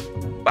tumbleweed.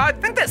 I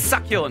think that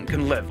succulent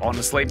can live,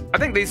 honestly. I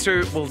think these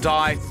two will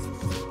die.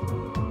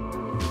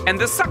 And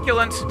the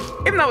succulent,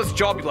 even though it's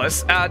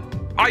jobless,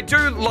 I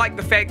do like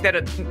the fact that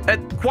it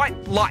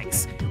quite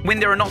likes when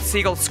there are not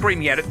seagulls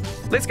screaming at it.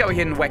 Let's go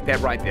ahead and whack that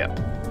right there.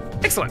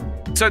 Excellent.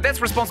 So that's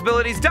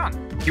responsibilities done.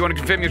 Do you want to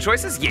confirm your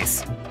choices?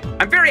 Yes.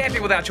 I'm very happy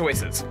with our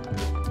choices.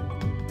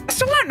 I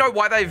still don't know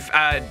why they've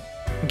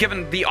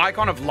given the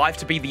icon of life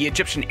to be the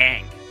Egyptian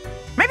Ang.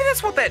 Maybe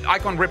that's what that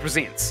icon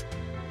represents.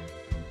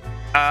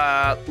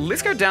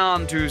 Let's go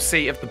down to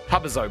see if the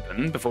pub is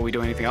open before we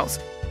do anything else.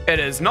 It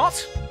is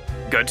not.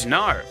 Good to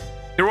know.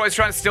 You're always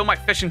trying to steal my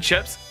fish and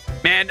chips.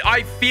 Man,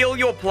 I feel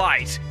your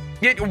plight.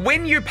 Yet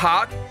when you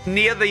park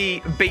near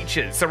the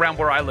beaches around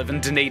where I live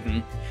in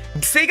Dunedin,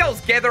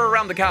 seagulls gather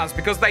around the cars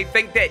because they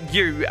think that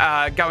you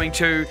are going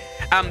to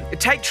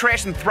take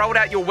trash and throw it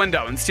out your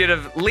window instead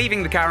of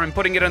leaving the car and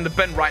putting it in the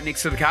bin right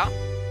next to the car.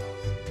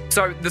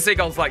 So the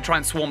seagulls like try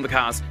and swarm the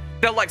cars.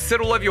 They'll like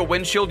sit all over your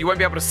windshield, you won't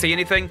be able to see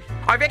anything.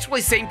 I've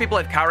actually seen people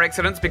have car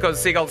accidents because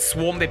seagulls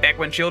swarm their back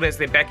windshield as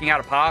they're backing out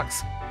of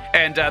parks.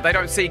 And they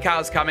don't see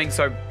cars coming,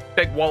 so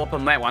big wallop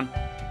on that one.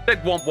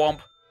 Big womp womp.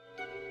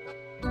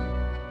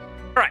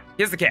 Alright,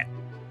 here's the cat.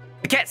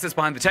 The cat sits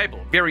behind the table,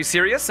 very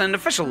serious and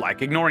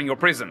official-like, ignoring your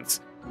presence.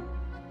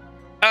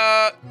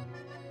 The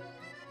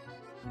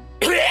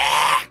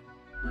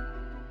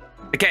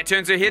cat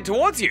turns her head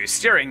towards you,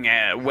 staring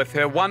with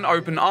her one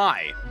open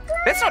eye.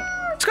 That's not...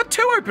 It's got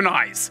 2 open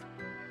eyes.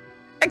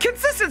 A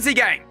consistency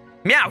game.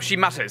 Meow, she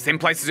mutters, then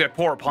places her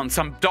paw upon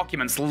some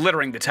documents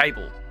littering the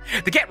table.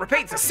 The cat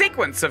repeats a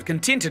sequence of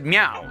contented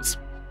meows.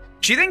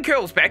 She then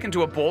curls back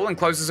into a ball and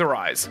closes her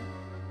eyes.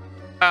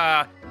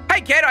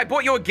 Hey cat, I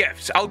bought you a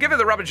gift. I'll give her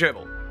the rubber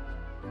gerbil.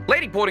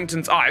 Lady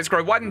Portington's eyes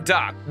grow wide and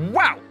dark.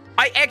 Wow,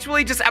 I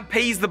actually just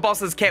appeased the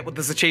boss's cat with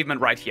this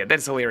achievement right here.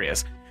 That's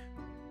hilarious.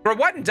 Grow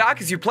wide and dark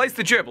as you place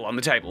the gerbil on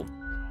the table.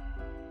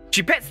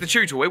 She pats the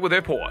chew toy with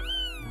her paw.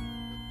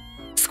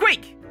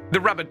 Squeak! The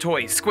rubber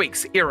toy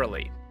squeaks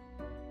eerily.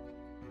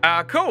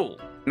 Cool.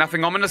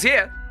 Nothing ominous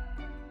here.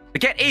 The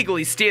cat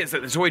eagerly stares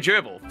at the toy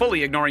gerbil,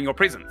 fully ignoring your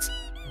presence.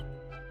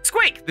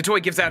 Squeak! The toy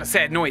gives out a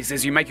sad noise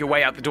as you make your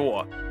way out the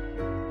door.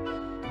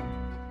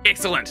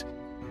 Excellent.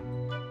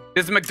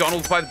 There's a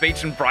McDonald's by the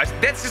beach in Brighton.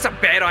 That's just a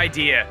bad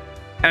idea.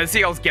 And the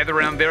seagulls gather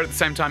around there at the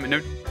same time at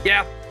noon.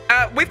 Yeah.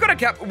 We've got a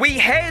cup. We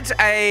had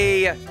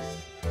I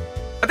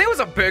think it was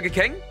a Burger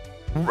King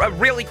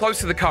really close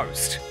to the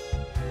coast.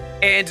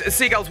 And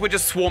seagulls would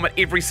just swarm it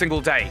every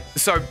single day.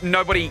 So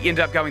nobody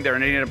ended up going there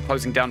and it ended up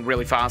closing down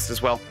really fast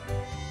as well.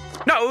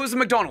 No, it was a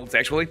McDonald's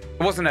actually.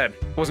 It wasn't a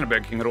Burger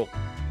King at all.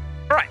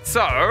 Alright,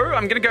 so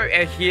I'm gonna go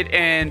ahead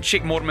and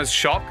check Mortimer's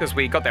shop because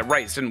we got that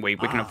raised, didn't we?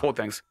 We can afford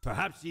things.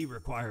 Perhaps you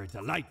require a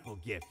delightful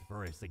gift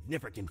for a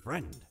significant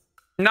friend.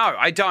 No,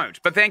 I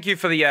don't, but thank you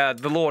for the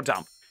lore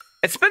dump.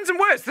 It spins and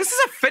whirs. This is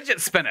a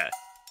fidget spinner.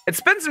 It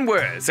spins and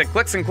whirs. It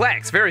clicks and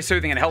clacks. Very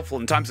soothing and helpful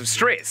in times of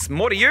stress.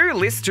 More to you,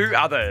 less to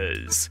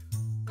others.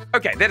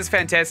 Okay, that is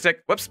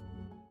fantastic. Whoops.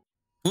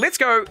 Let's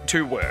go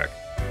to work.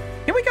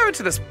 Can we go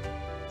into this?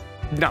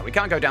 No, we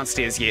can't go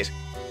downstairs yet.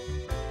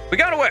 We're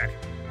going to work.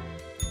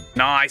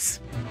 Nice.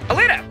 A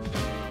letter.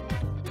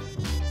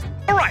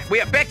 All right,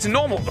 we are back to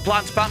normal. The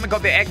plant department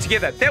got their act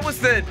together. That was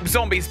the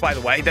zombies, by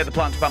the way, that the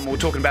plant department were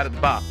talking about at the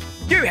bar.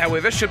 You,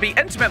 however, should be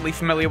intimately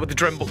familiar with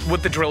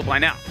the drill by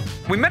now.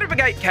 We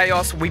mitigate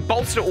chaos, we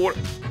bolster order,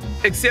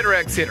 etc.,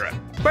 etc.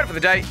 Quote for the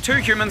day, 2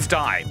 humans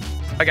die.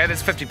 Okay,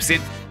 that's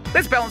 50%.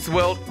 Let's balance the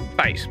world.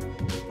 Fate.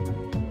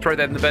 Throw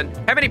that in the bin.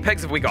 How many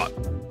pigs have we got?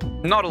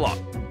 Not a lot.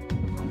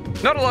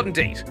 Not a lot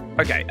indeed.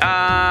 Okay,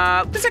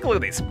 let's take a look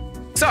at this.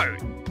 So,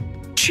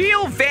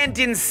 Chiel van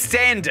den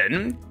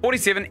Standen,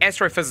 47,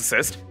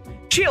 astrophysicist.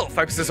 Chiel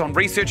focuses on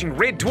researching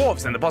red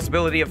dwarfs and the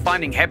possibility of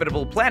finding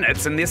habitable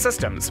planets in their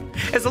systems.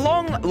 As a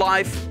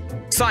long-life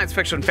science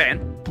fiction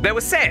fan, they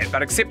were sad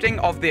but accepting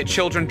of their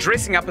children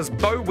dressing up as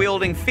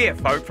bow-wielding fair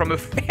folk from a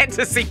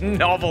fantasy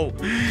novel.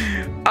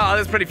 Oh,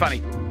 that's pretty funny.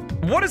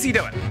 What is he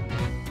doing?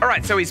 All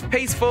right, so he's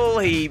peaceful,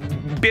 he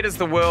betters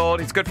the world,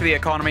 he's good for the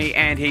economy,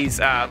 and he's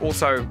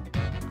also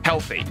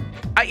healthy.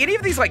 Are any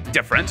of these, like,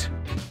 different?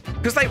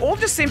 Because they all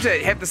just seem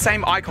to have the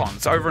same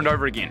icons over and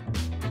over again.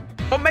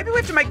 Or maybe we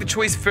have to make the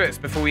choice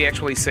first before we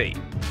actually see.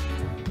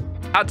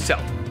 Hard to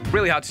tell.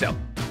 Really hard to tell.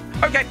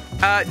 Okay,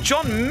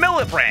 John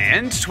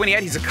Millerbrand,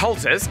 28, he's a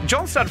cultist.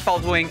 John started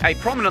following a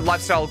prominent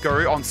lifestyle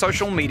guru on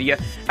social media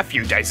a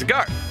few days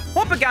ago.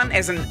 What began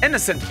as an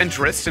innocent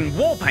interest in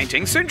wall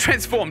painting soon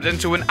transformed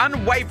into an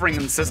unwavering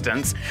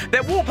insistence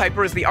that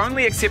wallpaper is the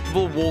only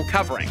acceptable wall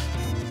covering.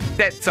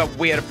 That's a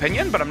weird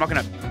opinion, but I'm not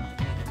gonna...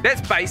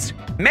 That's based.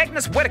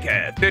 Magnus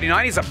Whitaker,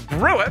 39, he's a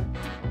brewer.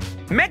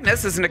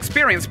 Magnus is an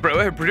experienced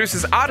brewer who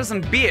produces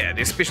artisan beer.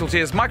 Their specialty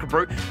is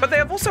microbrew, but they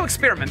have also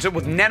experimented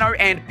with nano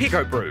and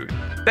pico brew.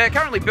 They are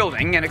currently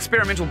building an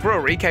experimental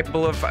brewery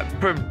capable of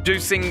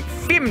producing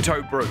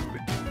femto brew.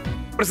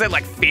 What is that,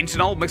 like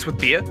fentanyl mixed with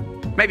beer?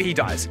 Maybe he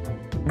dies.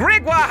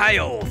 Gregoire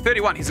Hale,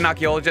 31, he's an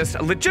archaeologist,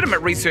 a legitimate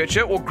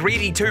researcher, or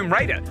greedy tomb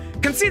raider.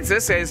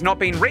 Consensus has not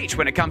been reached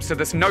when it comes to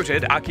this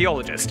noted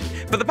archaeologist.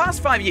 For the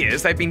past 5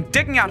 years, they've been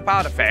digging up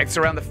artifacts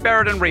around the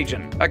Faradin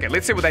region. Okay,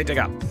 let's see what they dig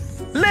up.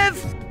 Live!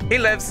 He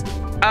lives.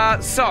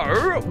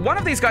 So, one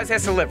of these guys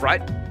has to live,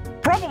 right?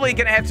 Probably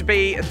gonna have to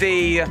be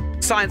the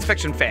science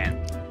fiction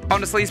fan.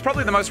 Honestly, he's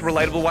probably the most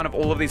relatable one of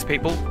all of these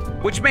people,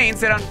 which means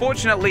that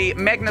unfortunately,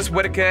 Magnus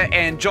Whitaker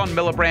and John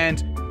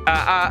Millerbrand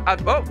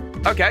oh,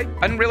 okay.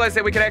 I didn't realize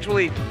that we could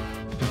actually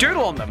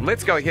doodle on them.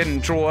 Let's go ahead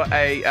and draw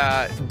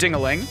a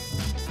ding-a-ling.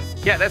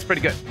 Yeah, that's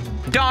pretty good.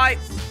 Die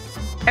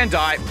and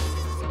die.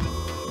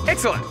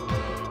 Excellent.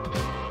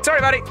 Sorry,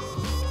 buddy.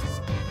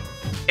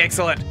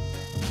 Excellent.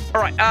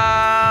 All right,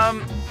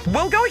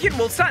 we'll go ahead and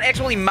we'll start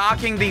actually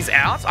marking these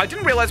out. I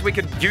didn't realize we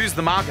could use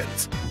the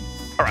markers.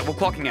 All right, we're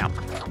clocking out.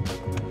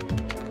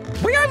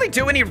 We only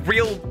do any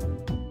real,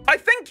 I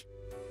think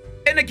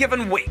in a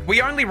given week,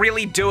 we only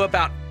really do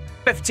about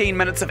 15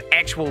 minutes of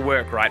actual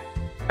work, right?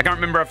 I can't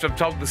remember if I've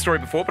told the story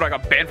before, but I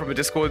got banned from a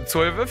Discord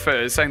server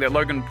for saying that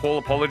Logan Paul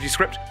apology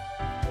script.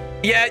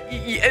 Yeah,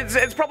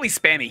 it's probably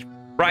spammy,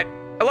 right?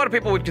 A lot of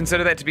people would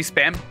consider that to be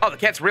spam. Oh, the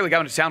cat's really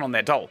going to town on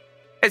that doll.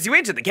 As you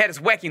enter, the cat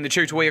is whacking the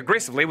chew toy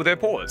aggressively with her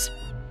paws.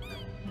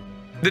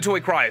 The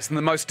toy cries in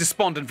the most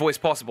despondent voice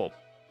possible.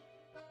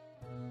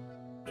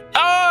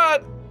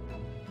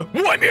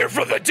 I'm here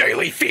for the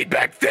daily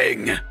feedback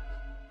thing.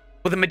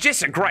 With a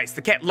majestic grace,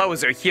 the cat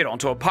lowers her head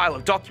onto a pile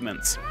of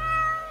documents.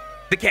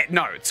 The cat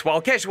notes, while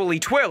casually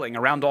twirling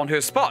around on her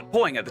spot,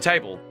 pawing at the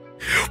table.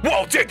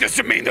 Well, take this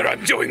to mean that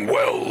I'm doing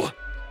well.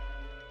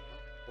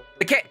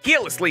 The cat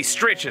carelessly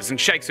stretches and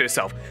shakes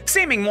herself,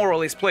 seeming more or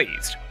less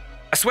pleased.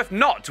 A swift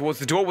nod towards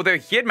the door with her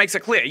head makes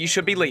it clear you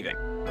should be leaving.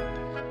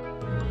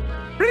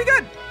 Really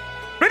good.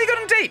 Really good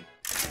indeed.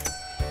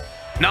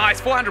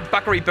 Nice, 400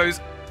 buckery booze.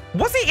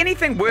 Was there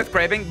anything worth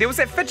grabbing? There was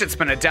that fidget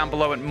spinner down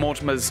below at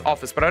Mortimer's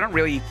office, but I don't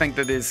really think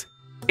that there's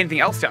anything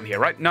else down here,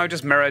 right? No,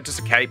 just mirror, just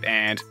a cape,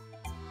 and...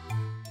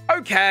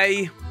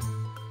 Okay.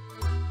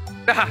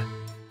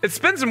 It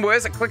spins and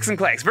whirs, it clicks and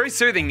clacks. Very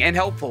soothing and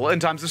helpful in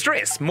times of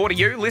stress. More to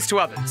you, less to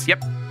others.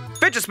 Yep.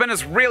 Fidget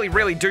spinners really,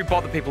 really do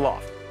bother people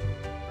off.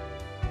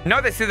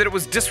 No, they said that it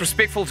was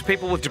disrespectful to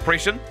people with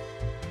depression.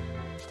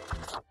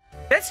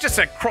 That's just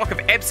a crock of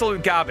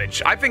absolute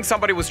garbage. I think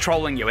somebody was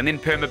trolling you and then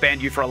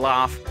permabanned you for a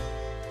laugh.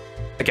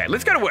 Okay,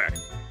 let's go to work.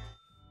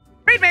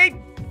 Read me!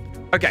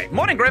 Okay,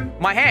 morning Grim.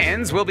 My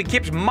hands will be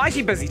kept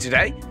mighty busy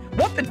today.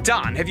 What the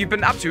darn have you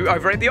been up to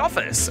over at the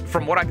office?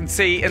 From what I can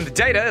see in the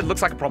data, it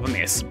looks like a proper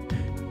mess.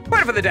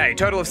 Word for the day,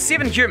 total of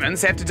 7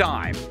 humans have to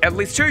die. At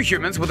least 2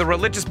 humans with a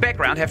religious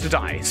background have to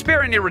die.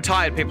 Spare any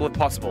retired people if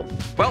possible.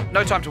 Well,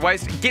 no time to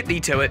waste. Get thee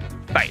to it.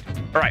 Fate.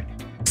 Alright.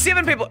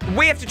 7 people.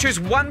 We have to choose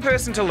 1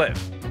 person to live.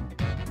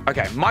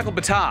 Okay, Michael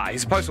Batar.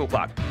 He's a postal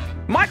clerk.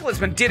 Michael has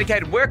been a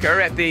dedicated worker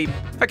at the...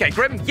 Okay,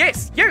 Grim,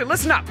 yes, you,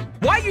 listen up.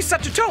 Why are you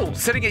such a tool,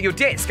 sitting at your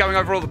desk going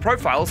over all the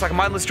profiles like a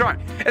mindless drone?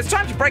 It's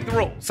time to break the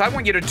rules. I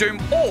want you to doom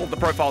all the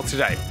profiles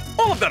today.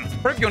 All of them.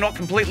 Prove you're not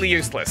completely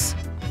useless.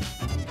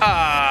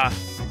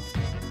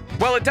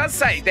 Well, it does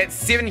say that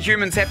 7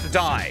 humans have to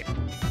die.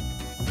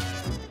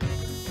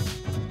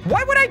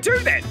 Why would I do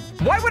that?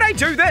 Why would I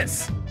do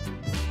this?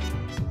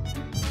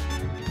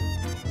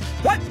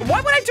 What?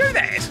 Why would I do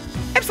that?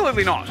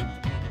 Absolutely not.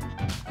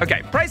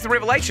 Okay, praise the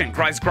revelation,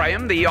 cries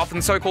Graham, the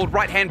often so-called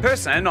right-hand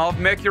person of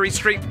Mercury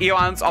Street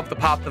Eons of the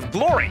Path of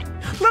Glory.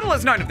 Little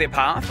is known of their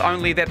path,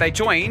 only that they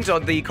joined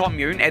the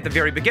commune at the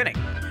very beginning.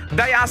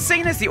 They are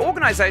seen as the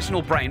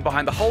organizational brain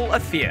behind the whole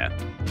affair.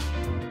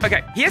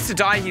 Okay, he has to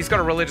die, he's got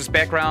a religious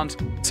background,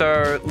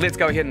 so let's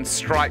go ahead and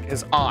strike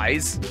his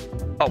eyes.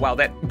 Oh wow,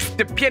 the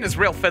pen is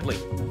real fiddly.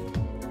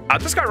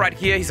 This guy right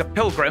here, he's a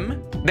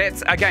pilgrim.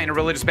 That's, again, a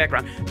religious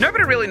background.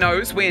 Nobody really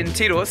knows when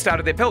Tidor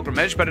started their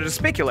pilgrimage, but it is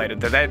speculated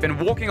that they have been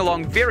walking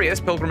along various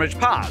pilgrimage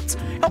paths,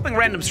 helping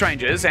random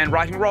strangers and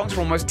righting wrongs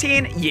for almost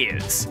 10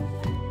 years.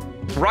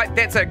 Right,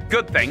 that's a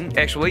good thing,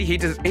 actually.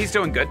 He's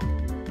doing good.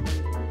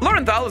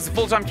 Lorenthal is a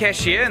full-time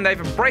cashier, and they've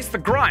embraced the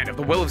grind of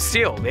the Will of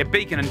Steel, their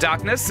beacon in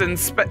darkness and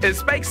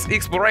space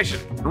exploration.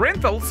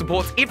 Lorenthal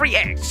supports every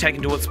act taken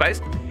towards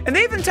space, and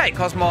they even take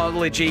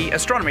cosmology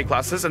astronomy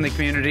classes in the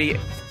community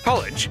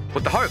college,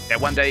 with the hope that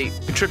one day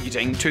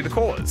contributing to the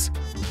cause.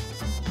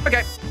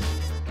 Okay,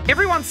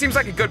 everyone seems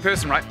like a good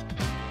person, right?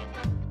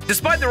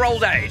 Despite their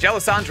old age,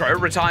 Alessandro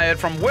retired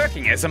from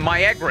working as a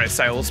Viagra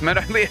salesman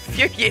only a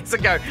few years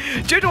ago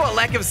due to a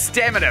lack of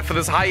stamina for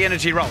this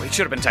high-energy role. He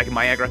should have been taking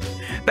Viagra.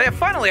 They are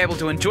finally able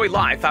to enjoy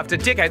life after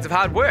decades of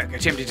hard work,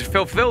 attempting to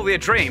fulfill their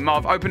dream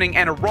of opening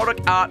an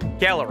erotic art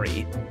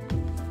gallery.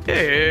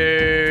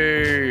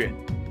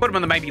 Ew. Put him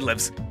in the maybe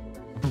lives.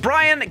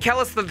 Brian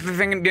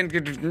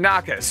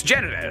Calistheniakis,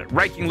 janitor.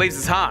 Raking leaves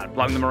is hard.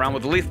 Blowing them around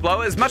with a leaf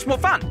blower is much more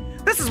fun.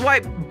 This is why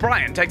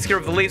Brian takes care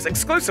of the leaves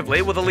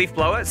exclusively with a leaf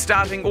blower,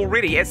 starting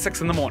already at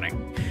 6 in the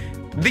morning.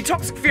 The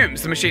toxic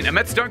fumes the machine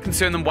emits don't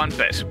concern them one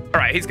bit.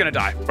 Alright, he's gonna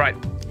die. Right.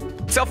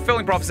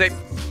 Self-fulfilling prophecy.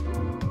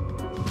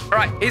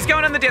 Alright, he's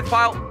going in the death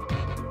pile.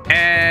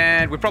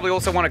 And we probably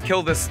also want to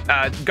kill this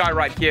guy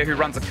right here who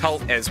runs a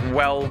cult as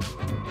well.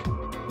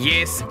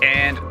 Yes,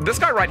 and this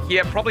guy right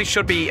here probably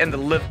should be in the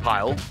live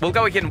pile. We'll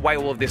go ahead and weigh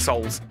all of their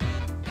souls.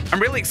 I'm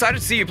really excited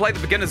to see you play the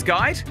beginner's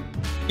guide.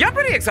 Yeah, I'm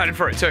pretty excited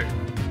for it too.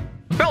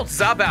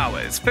 Balthazar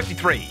Bowers,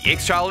 53,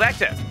 ex-child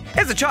actor.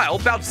 As a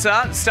child,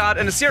 Balthazar starred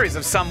in a series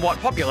of somewhat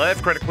popular,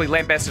 if critically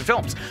lambasted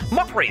films.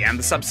 Mockery and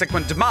the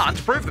subsequent demand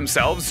to prove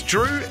themselves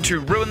drew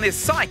to ruin their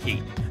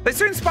psyche. They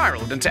soon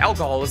spiraled into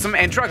alcoholism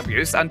and drug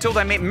abuse until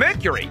they met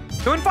Mercury,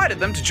 who invited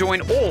them to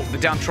join all the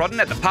downtrodden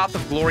at the Path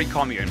of Glory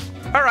commune.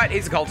 Alright,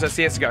 he's a cultist,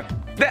 he has to go.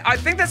 I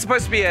think that's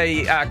supposed to be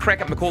a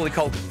crack at Macaulay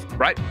Culkin,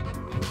 right?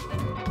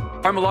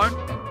 Home Alone?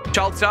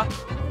 Child star?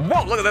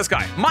 Whoa, look at this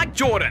guy. Mike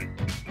Jordan.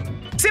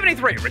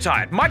 73,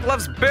 retired. Mike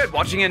loves bird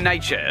watching and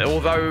nature.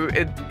 Although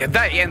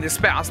they and their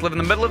spouse live in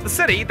the middle of the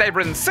city, they've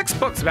written 6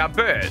 books about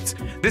birds.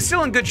 They're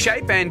still in good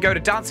shape and go to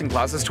dancing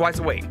classes twice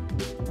a week.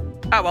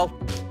 Oh well.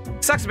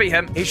 Sucks to be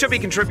him. He should be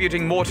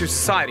contributing more to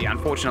society,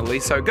 unfortunately.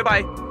 So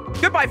goodbye.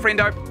 Goodbye,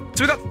 friendo.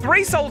 So we've got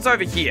 3 souls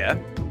over here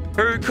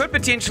who could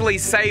potentially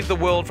save the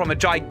world from a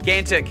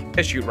gigantic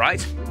issue,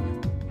 right?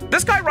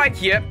 This guy right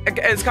here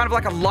is kind of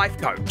like a life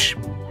coach.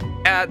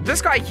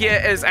 This guy here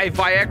is a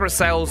Viagra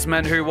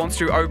salesman who wants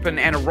to open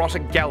an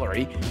erotic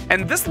gallery.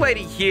 And this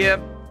lady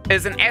here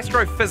is an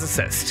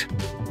astrophysicist.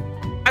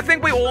 I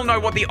think we all know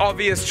what the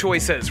obvious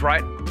choice is,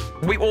 right?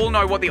 We all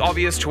know what the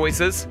obvious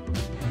choice is.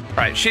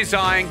 Right, she's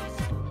dying,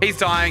 he's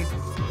dying,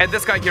 and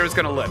this guy here is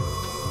gonna live.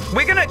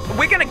 We're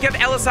gonna give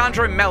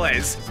Alessandro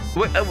Melez,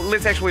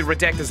 let's actually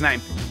redact his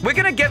name. We're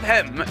gonna give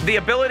him the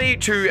ability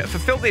to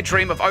fulfill their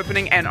dream of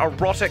opening an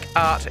erotic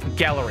art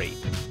gallery.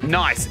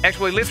 Nice.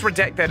 Actually, let's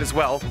redact that as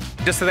well,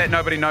 just so that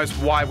nobody knows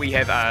why we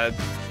have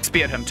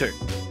speared him too.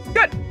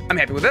 Good. I'm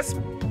happy with this.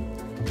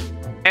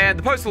 And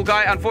the postal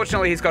guy,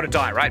 unfortunately, he's got to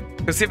die, right?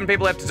 Because 7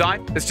 people have to die.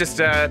 It's just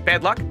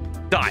bad luck.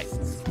 Die.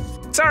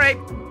 Sorry.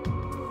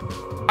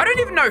 I don't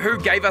even know who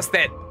gave us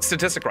that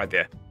statistic right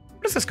there.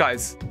 What is this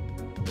guy's?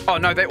 Oh,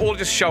 no, they all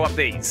just show up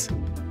these.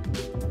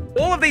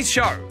 All of these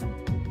show.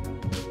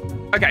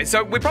 Okay,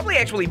 so we probably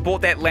actually bought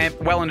that lamp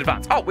well in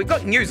advance. Oh, we've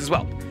got news as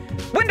well.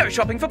 Window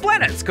shopping for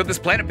planets. Could this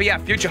planet be our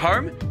future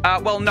home?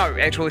 Well, no,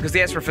 actually, because the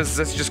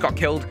astrophysicist just got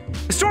killed.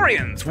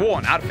 Historians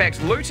warn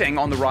artifact looting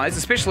on the rise,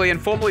 especially in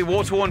formerly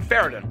war-torn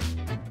Faradin.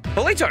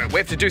 Polito, we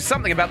have to do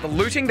something about the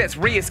looting that's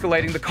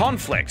re-escalating the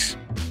conflict.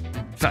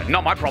 So,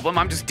 not my problem,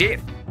 I'm just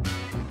dead.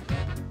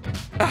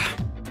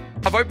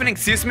 Of opening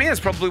sesame is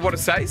probably what it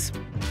says.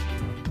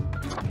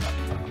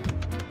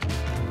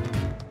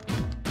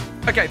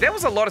 Okay, that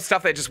was a lot of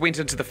stuff that just went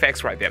into the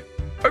facts right there.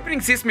 Opening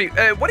sesame,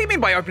 what do you mean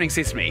by opening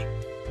sesame?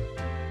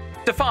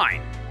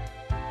 Define.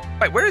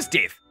 Wait, where is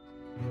Death?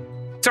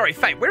 Sorry,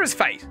 Fate, where is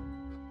Fate?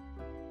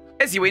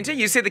 As you enter,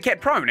 you see the cat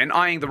prone and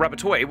eyeing the rubber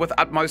toy with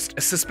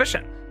utmost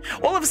suspicion.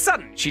 All of a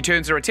sudden, she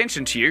turns her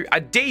attention to you,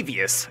 a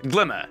devious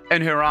glimmer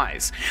in her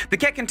eyes. The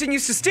cat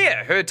continues to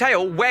stare, her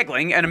tail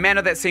waggling in a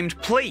manner that seemed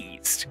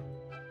pleased.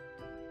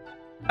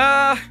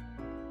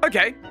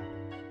 Okay.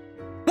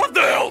 What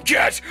the hell,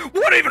 cat?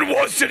 What even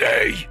was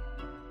today?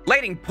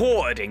 Lady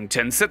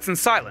Pordington sits in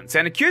silence,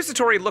 an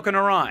accusatory look in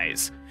her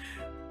eyes.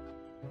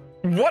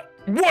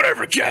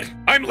 Whatever, cat.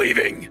 I'm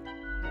leaving.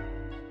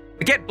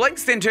 The cat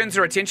blinks, then turns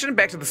her attention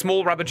back to the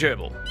small rubber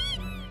gerbil.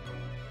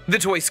 The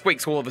toy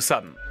squeaks all of a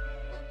sudden.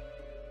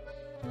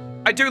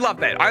 I do love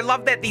that. I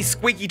love that the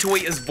squeaky toy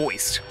is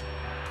voiced.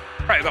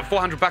 Right, I've got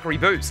 400 buckery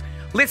booze.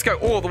 Let's go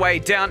all the way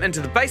down into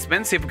the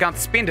basement, see if we can't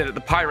spend it at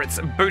the pirate's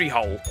booty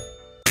hole.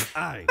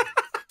 Aye.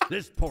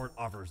 This port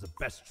offers the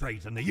best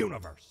trades in the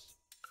universe.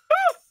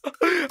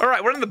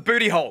 Alright, we're in the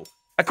booty hole.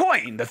 A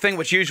coin, the thing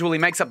which usually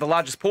makes up the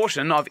largest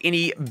portion of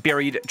any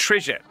buried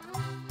treasure.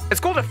 It's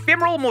called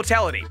ephemeral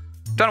mortality.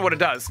 Don't know what it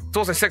does. It's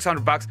also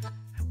 600 bucks.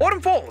 Autumn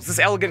falls. This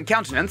elegant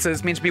countenance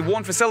is meant to be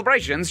worn for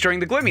celebrations during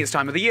the gloomiest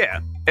time of the year.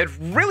 It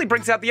really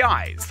brings out the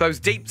eyes, those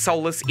deep,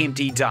 soulless,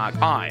 empty, dark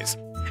eyes.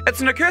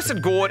 It's an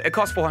accursed gourd. It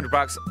costs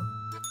 $400.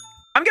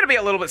 I'm going to be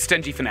a little bit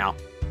stingy for now.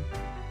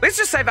 Let's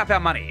just save up our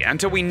money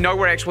until we know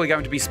we're actually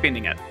going to be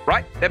spending it,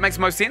 right? That makes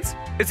most sense?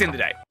 It's the end of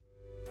the day.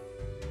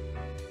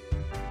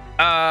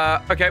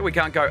 Okay, we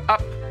can't go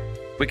up.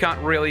 We can't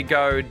really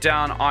go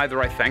down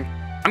either, I think.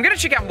 I'm going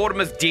to check out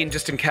Mortimer's den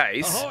just in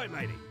case. Ahoy,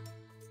 matey.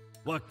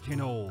 What can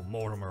old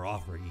Mortimer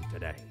offer you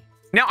today?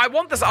 Now, I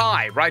want this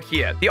eye right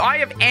here. The eye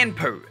of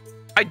Anpu.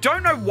 I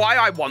don't know why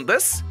I want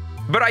this,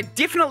 but I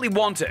definitely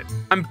want it.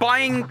 I'm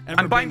buying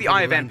the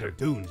eye of Anpu.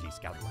 Dunes, ye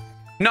scallywag?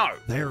 No.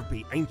 There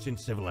be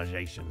ancient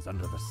civilizations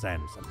under the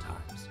sand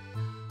sometimes.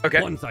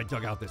 Okay. Once I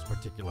dug out this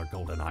particular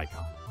golden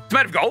icon. It's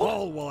made of gold?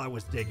 All while I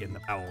was digging, the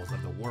bowels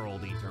of the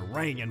World Eater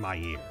rang in my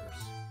ears.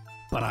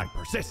 But I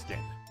persisted.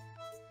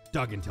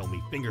 Dug until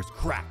me fingers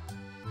cracked.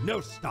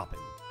 No stopping.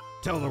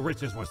 Till the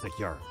riches were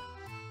secured.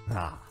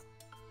 Ah,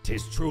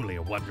 'tis truly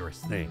a wondrous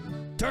thing.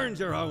 Turns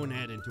your own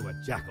head into a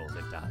jackal's,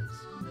 it does.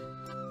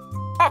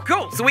 Oh,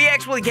 cool. So we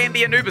actually can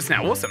be Anubis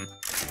now. Awesome.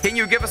 Can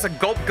you give us a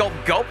gulp, gulp,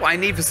 gulp I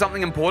need for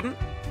something important?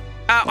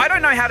 I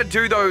don't know how to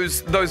do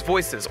those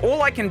voices.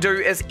 All I can do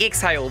is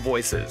exhale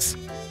voices.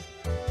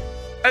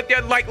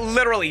 Like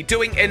literally,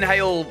 doing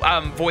inhale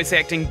voice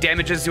acting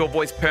damages your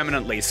voice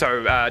permanently.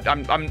 So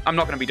I'm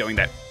not going to be doing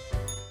that.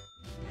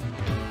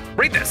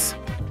 Read this.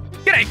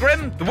 G'day,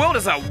 Grim. The world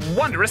is a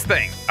wondrous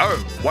thing. Oh,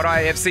 what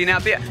I have seen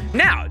out there.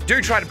 Now, do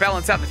try to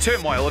balance out the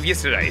turmoil of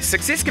yesterday.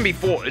 Success can be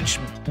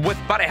forged with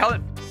but a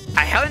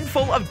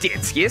handful of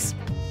deaths, yes?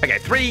 Okay,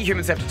 3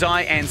 humans have to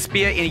die and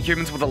spare any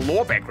humans with a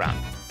lore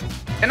background.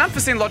 An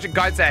unforeseen logic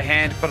guides our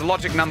hand, but a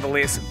logic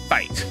nonetheless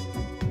fate.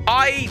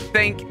 I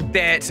think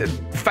that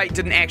Fate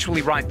didn't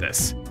actually write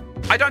this.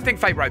 I don't think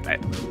Fate wrote that.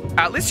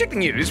 Let's check the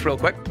news real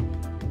quick.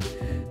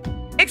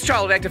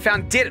 Ex-child actor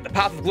found dead at the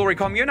Path of Glory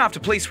commune after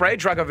police raid,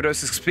 drug overdose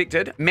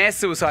suspected. Mass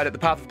suicide at the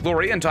Path of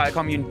Glory, entire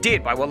commune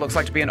dead by what looks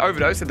like to be an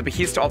overdose at the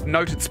behest of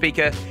noted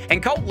speaker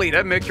and cult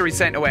leader Mercury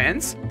St.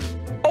 Oans.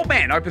 Old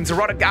man opens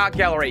erotic art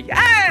gallery.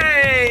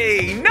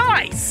 Hey,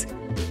 nice!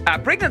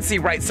 Pregnancy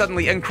rate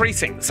suddenly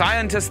increasing.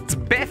 Scientists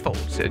baffled.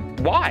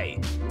 Why?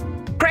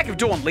 Crack of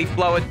dawn, leaf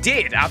blower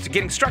dead after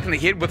getting struck in the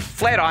head with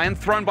flat iron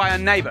thrown by a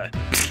neighbor.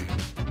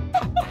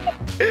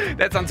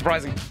 That's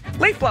unsurprising.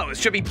 Leaf blowers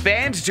should be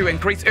banned to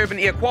increase urban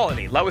air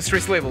quality, lower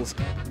stress levels.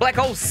 Black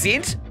hole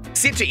set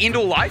to end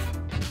all life?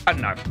 I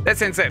don't know. That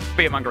sounds like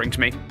fear-mongering to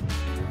me.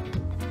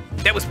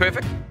 That was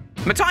perfect.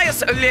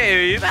 Matthias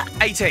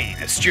Olev, 18,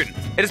 a student.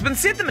 It has been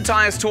said that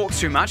Matthias talks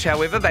too much,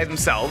 however, they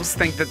themselves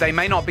think that they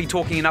may not be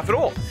talking enough at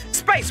all.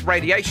 Space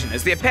radiation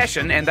is their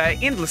passion, and they are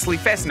endlessly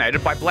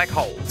fascinated by black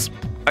holes.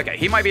 Okay,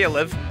 he might be a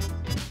live.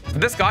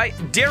 This guy,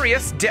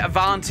 Darius De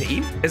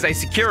Avanti, is a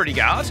security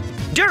guard.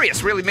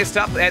 Darius really messed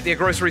up at their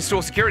grocery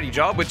store security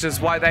job, which is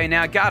why they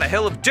now guard a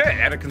hill of dirt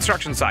at a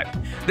construction site.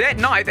 That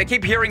night, they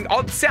keep hearing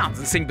odd sounds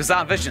and seeing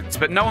bizarre visions,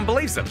 but no one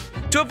believes them.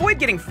 To avoid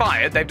getting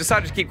fired, they've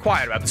decided to keep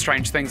quiet about the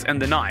strange things in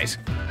the night.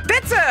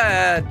 That's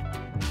a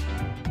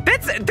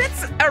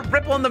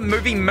rip on the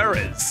movie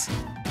Mirrors.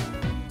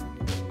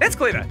 That's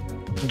clever.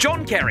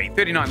 John Carey,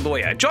 39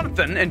 lawyer.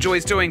 Jonathan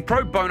enjoys doing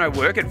pro bono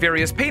work at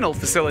various penal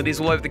facilities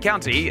all over the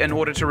county in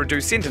order to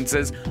reduce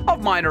sentences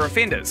of minor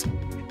offenders.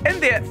 In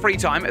their free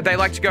time, they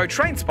like to go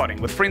train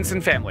spotting with friends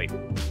and family.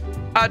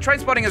 Train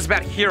spotting is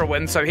about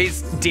heroin, so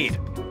he's dead.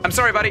 I'm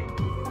sorry, buddy.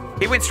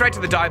 He went straight to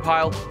the dye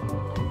pile.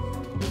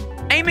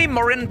 Amy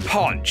Morin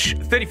Podge,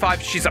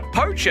 35, she's a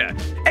poacher.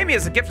 Amy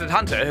is a gifted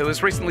hunter who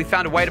has recently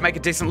found a way to make a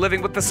decent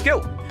living with the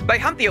skill. They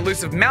hunt the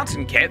elusive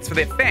mountain cats for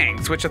their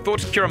fangs, which are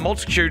thought to cure a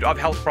multitude of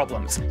health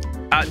problems.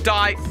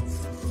 Die.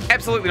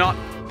 Absolutely not.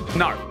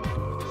 No.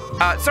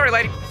 Sorry,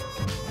 lady.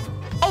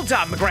 Altar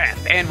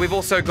McGrath, and we've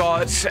also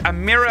got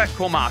Amira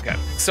Cormarker.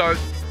 So,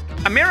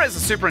 Amira is a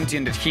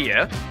superintendent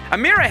here.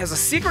 Amira has a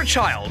secret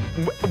child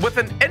with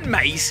an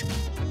inmate.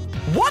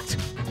 What?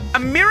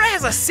 Amira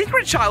has a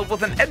secret child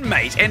with an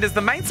inmate and is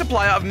the main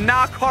supplier of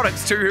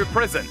narcotics to her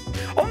prison.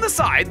 On the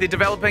side, they're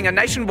developing a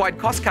nationwide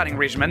cost-cutting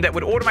regimen that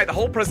would automate the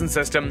whole prison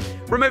system,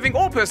 removing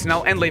all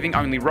personnel and leaving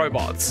only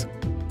robots.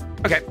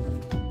 Okay.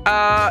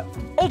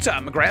 Altar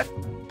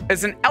McGrath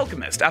is an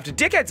alchemist. After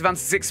decades of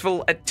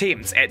unsuccessful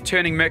attempts at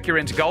turning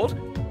mercury into gold,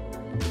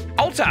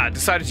 Altar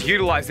decided to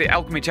utilize their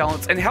alchemy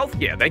talents in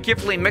healthcare. They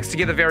carefully mix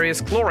together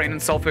various chlorine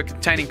and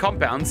sulfur-containing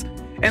compounds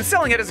and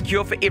selling it as a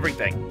cure for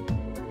everything.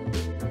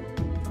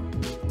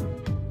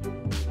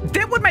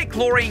 That would make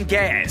chlorine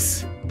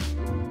gas.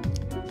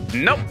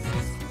 Nope.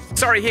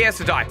 Sorry, he has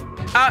to die.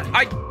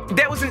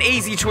 That was an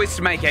easy choice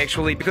to make,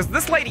 actually, because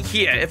this lady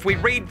here, if we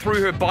read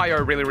through her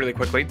bio really, really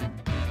quickly,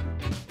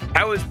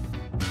 how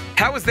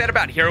is that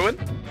about heroin?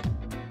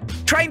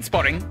 Train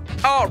Spotting.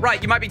 Oh,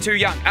 right, you might be too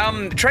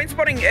young. Train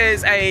Spotting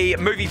is a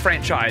movie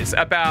franchise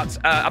about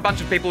a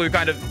bunch of people who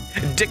kind of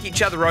dick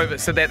each other over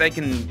so that they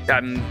can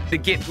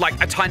get,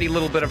 like, a tiny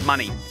little bit of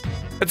money.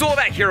 It's all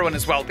about heroin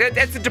as well.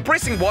 It's a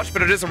depressing watch,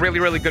 but it is a really,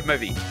 really good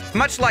movie.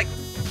 Much like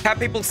how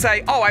people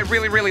say, oh, I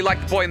really, really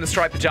like The Boy in the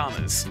Striped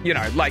Pajamas. You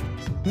know, like,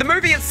 the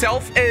movie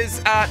itself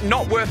is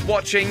not worth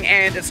watching,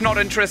 and it's not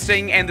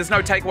interesting, and there's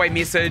no takeaway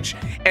message,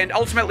 and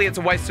ultimately it's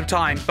a waste of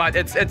time, but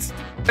it's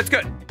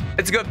good.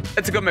 It's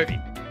a good movie.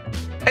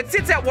 It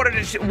sets out what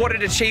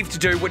it achieved to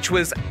do, which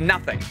was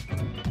nothing.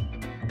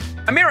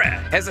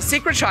 Amira has a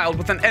secret child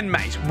with an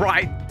inmate,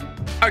 right?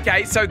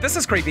 Okay, so this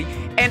is creepy,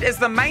 and is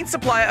the main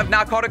supplier of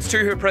narcotics to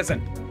her prison.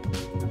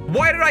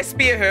 Why did I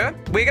spare her?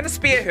 We're gonna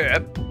spare her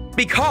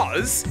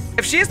because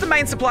if she is the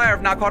main supplier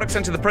of narcotics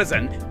into the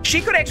prison,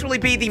 she could actually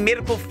be the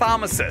medical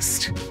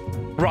pharmacist,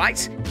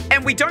 right?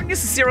 And we don't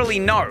necessarily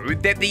know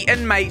that the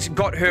inmate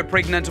got her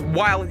pregnant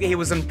while he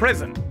was in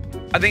prison.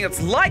 I think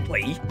it's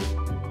likely,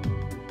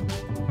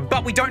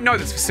 but we don't know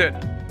this for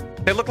certain.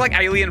 They look like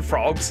alien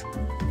frogs.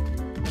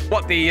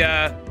 What,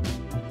 the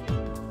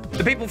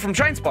people from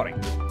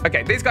Trainspotting?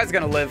 Okay, these guys are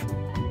gonna live.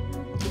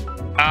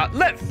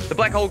 Live. The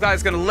black hole guy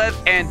is gonna live,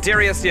 and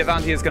Darius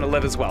Diavanti is gonna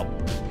live as well.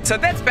 So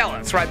that's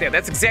balance right there.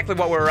 That's exactly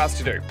what we were asked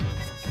to do.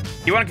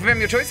 You want to confirm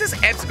your choices?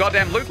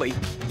 Abso-goddamn-lutely.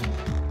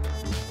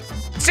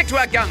 Stick to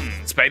our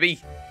guns, baby.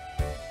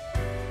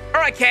 All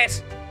right, cat.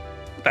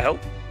 What the hell?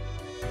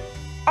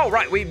 Oh,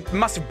 right. We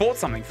must have bought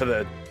something for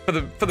the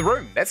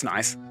room. That's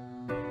nice.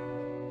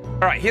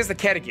 All right. Here's the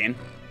cat again.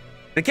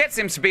 The cat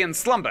seems to be in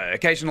slumber,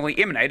 occasionally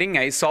emanating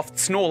a soft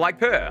snore-like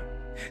purr.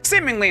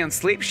 Seemingly in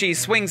sleep, she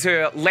swings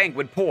her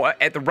languid paw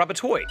at the rubber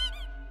toy.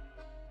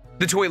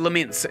 The toy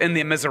laments in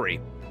their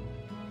misery.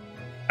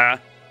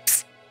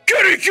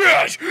 Kitty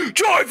cat!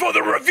 Time for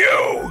the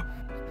review!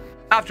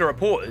 After a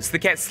pause, the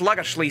cat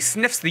sluggishly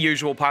sniffs the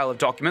usual pile of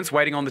documents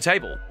waiting on the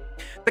table.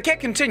 The cat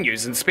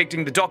continues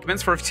inspecting the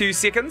documents for a few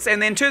seconds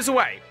and then turns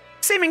away,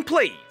 seeming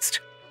pleased.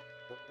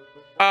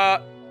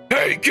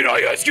 Hey, can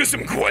I ask you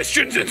some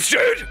questions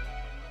instead?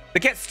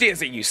 The cat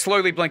stares at you,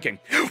 slowly blinking.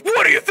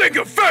 What do you think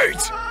of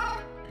fate?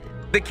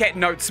 The cat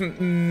notes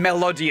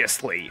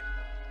melodiously.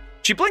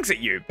 She blinks at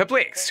you,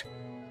 perplexed.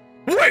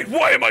 Wait,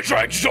 why am I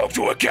trying to talk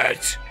to a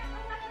cat?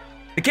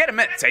 The cat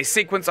emits a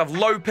sequence of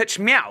low-pitched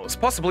meows,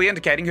 possibly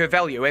indicating her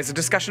value as a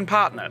discussion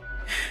partner.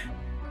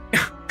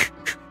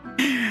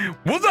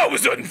 Well, that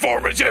was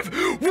informative.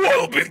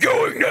 We'll be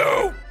going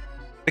now.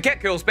 The cat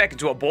curls back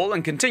into a ball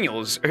and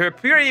continues her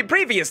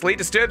previously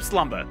disturbed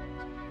slumber.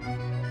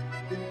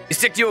 You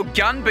stick to your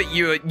gun, but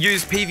you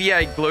use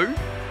PVA glue?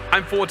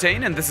 I'm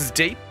 14 and this is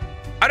deep.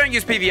 I don't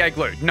use PVA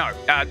glue, no.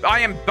 I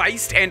am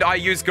based and I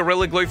use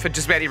Gorilla Glue for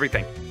just about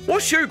everything. Or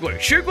shoe glue.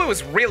 Shoe glue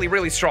is really,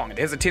 really strong. It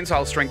has a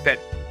tensile strength that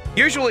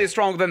usually is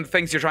stronger than the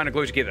things you're trying to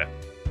glue together.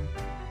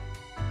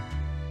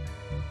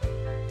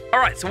 All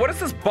right, so what is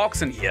this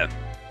box in here?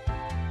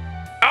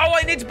 Oh,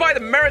 I need to buy the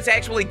mirror to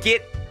actually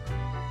get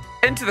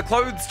into the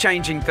clothes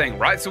changing thing,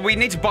 right? So we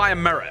need to buy a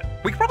mirror.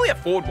 We could probably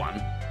afford one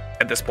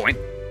at this point.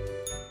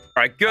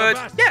 All right, good.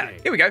 Yeah,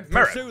 here we go,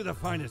 mirror. Pursue the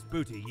finest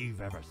booty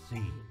you've ever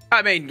seen.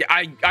 I mean,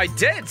 I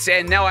did,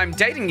 and now I'm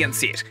dating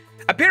Ynsin.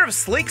 A pair of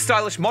sleek,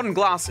 stylish, modern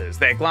glasses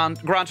that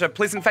grant a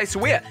pleasant face to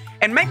wear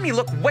and make me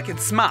look wicked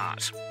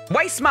smart.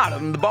 Way smarter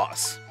than the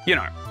boss, you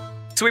know.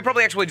 So we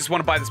probably actually just want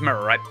to buy this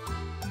mirror, right?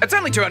 It's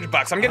only 200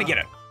 bucks, I'm gonna get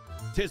it.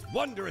 'Tis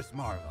wondrous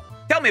marvel.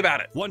 Tell me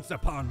about it. Once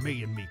upon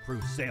me and me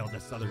crew sailed the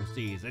southern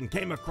seas and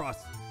came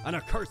across an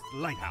accursed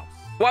lighthouse.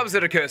 Why was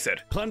it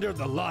accursed? Plundered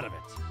the lot of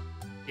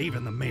it,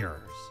 even the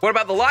mirrors. What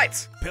about the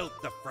lights? Built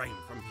the frame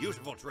from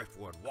beautiful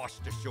driftwood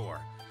washed ashore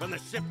from the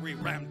ship we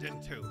rammed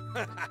into.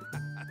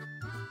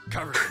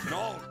 Covered it in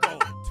all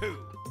gold, too,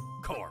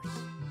 course.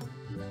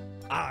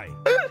 A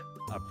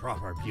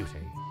proper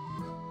beauty.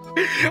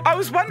 I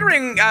was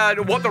wondering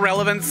what the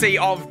relevancy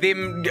of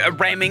them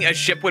ramming a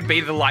ship would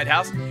be to the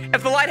lighthouse.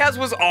 If the lighthouse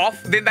was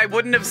off, then they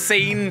wouldn't have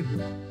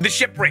seen the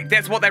shipwreck.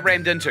 That's what they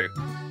rammed into.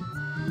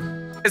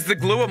 Is the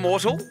glue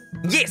immortal?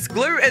 Yes,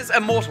 glue is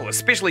immortal,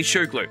 especially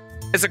shoe glue.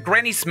 Is a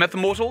Granny Smith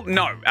immortal?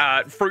 No,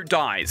 fruit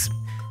dies.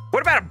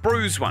 What about a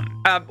bruised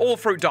one? All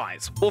fruit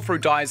dies. All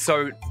fruit dies,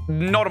 so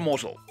not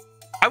immortal.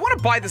 I want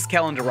to buy this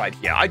calendar right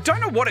here. I don't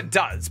know what it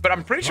does, but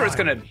I'm pretty sure it's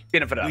going to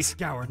benefit us. We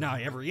scoured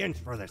nigh every inch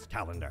for this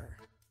calendar.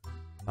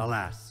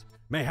 Alas,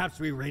 mayhaps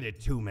we raided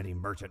too many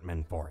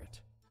merchantmen for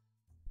it.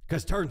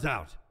 'Cause turns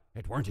out,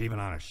 it weren't even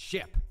on a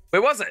ship.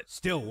 Where was it?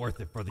 Still worth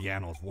it for the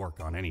annals work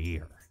on any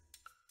year.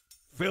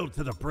 Filled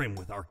to the brim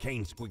with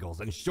arcane squiggles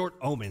and short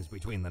omens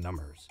between the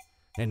numbers.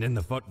 And in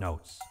the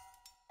footnotes.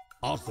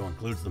 Also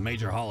includes the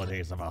major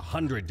holidays of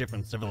 100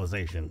 different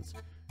civilizations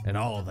and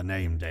all of the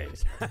name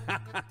days.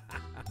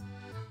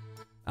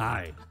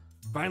 I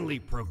finally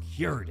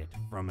procured it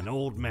from an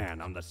old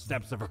man on the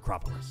steps of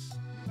Acropolis.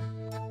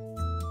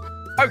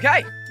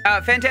 Okay,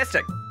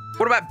 fantastic.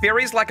 What about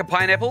berries like a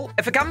pineapple?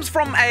 If it comes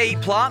from a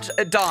plant,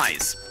 it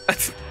dies.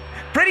 It's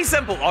pretty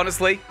simple,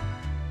 honestly.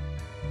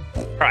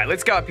 All right,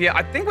 let's go up here.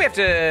 I think we have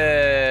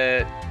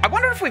to... I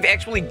wonder if we've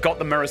actually got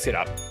the mirror set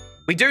up.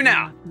 We do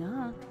now.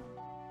 Knock.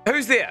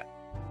 Who's there?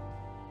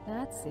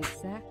 That's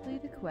exactly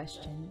the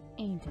question,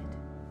 ain't it?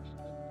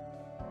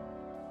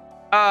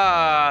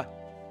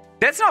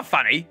 That's not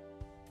funny.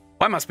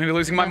 I must be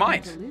losing my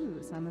mind. Nothing to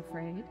lose, I'm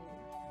afraid.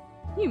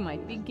 You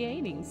might be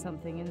gaining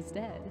something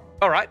instead.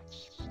 All right.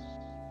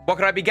 What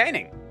could I be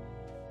gaining?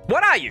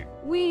 What are you?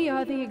 We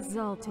are the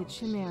exalted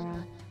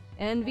Chimera,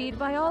 envied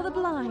by all the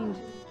blind,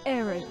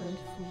 arrogant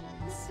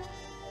fools.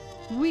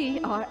 We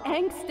are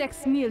Angst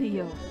Ex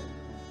Nihilo.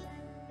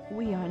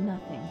 We are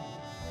nothing.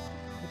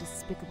 A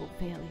despicable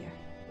failure.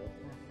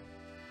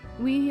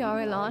 We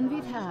are Elan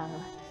Vital,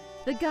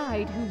 the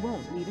guide who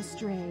won't lead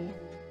astray.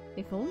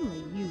 If only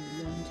you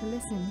learn to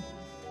listen.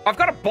 I've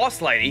got a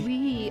boss lady.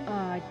 We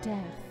are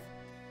death.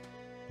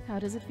 How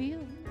does it feel?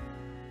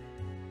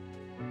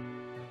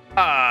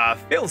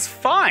 Feels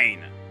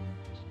fine.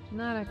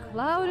 Not a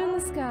cloud in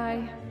the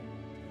sky.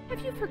 Have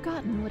you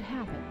forgotten what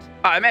happened?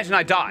 I imagine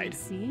I died.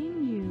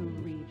 Seeing you,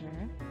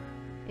 Reader.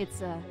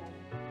 It's a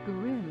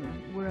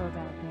grim world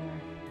out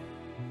there.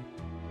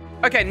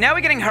 Okay, now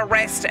we're getting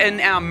harassed in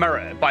our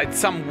mirror by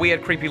some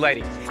weird, creepy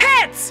lady.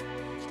 Hats!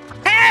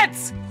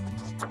 Hats!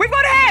 We've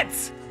got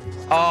hats!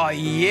 Oh,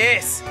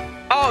 yes.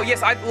 Oh,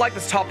 yes, I like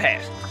this top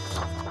hat.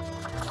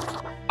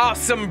 Oh,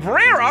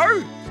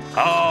 sombrero!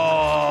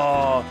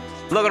 Oh,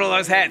 look at all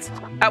those hats.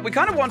 We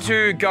kind of want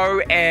to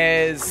go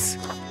as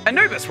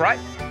Anubis, right?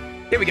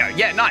 Here we go.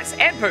 Yeah, nice.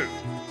 And Pooh.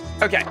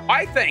 Okay,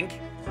 I think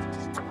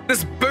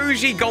this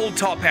bougie gold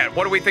top hat.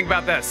 What do we think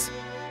about this?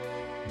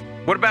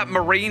 What about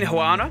marine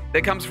Juana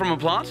that comes from a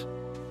plant?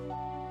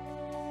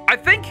 I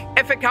think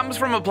if it comes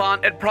from a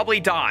plant, it probably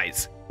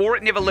dies, or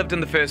it never lived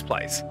in the first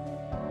place.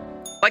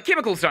 Like,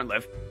 chemicals don't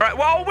live. All right,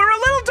 well, we're a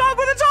little dog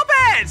with a top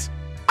hat.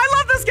 I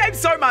love this game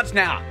so much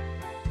now.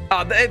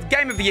 The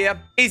game of the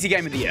year, easy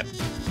game of the year.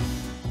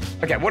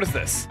 Okay, what is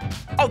this?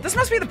 Oh, this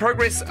must be the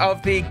progress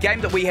of the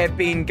game that we have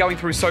been going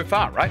through so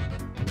far, right?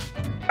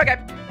 Okay,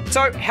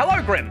 so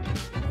hello, Grim.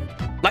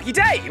 Lucky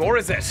day, or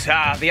is it?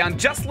 The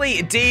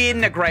unjustly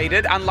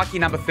denigrated unlucky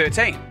number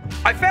 13.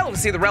 I fail to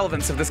see the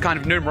relevance of this kind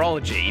of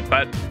numerology,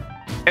 but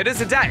it is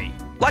a day,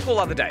 like all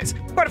other days.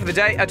 Quote for the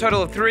day, a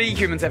total of 3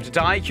 humans have to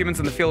die. Humans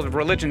in the field of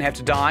religion have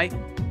to die.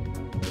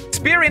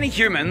 Spare any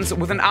humans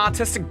with an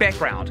artistic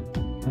background.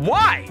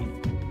 Why?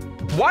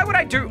 Why would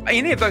I do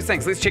any of those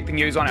things? Let's check the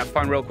news on our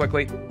phone real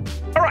quickly.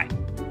 All right,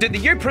 did the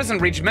U prison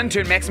regimen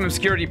turn maximum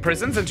security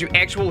prisons into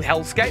actual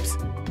hellscapes?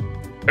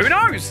 Who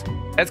knows?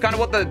 That's kind of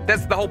what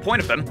that's the whole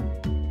point of them.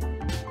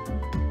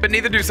 But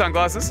neither do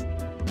sunglasses.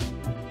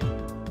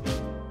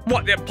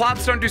 What, the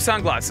plants don't do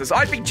sunglasses?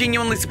 I'd be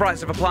genuinely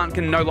surprised if a plant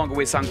can no longer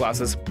wear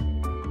sunglasses.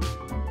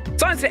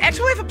 Science,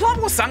 actually, if a plant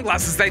wore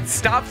sunglasses, they'd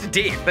starve to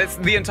death. That's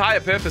the entire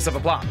purpose of a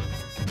plant.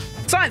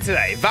 Science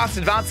Today, vast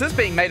advances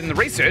being made in the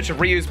research of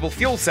reusable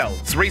fuel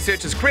cells.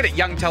 Researchers credit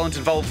young talent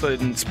involved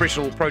in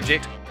special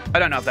project. I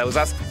don't know if that was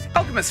us.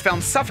 Alchemists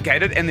found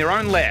suffocated in their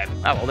own lab.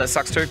 Oh, well, that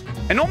sucks too.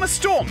 Enormous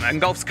storm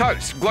engulfs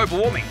coast. Global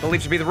warming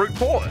believed to be the root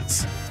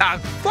cause.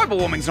 Global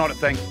warming's not a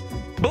thing.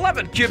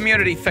 Beloved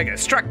community figure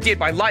struck dead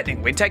by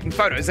lightning when taking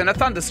photos in a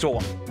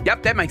thunderstorm.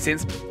 Yep, that makes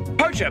sense.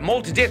 Poacher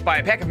mauled to death by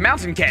a pack of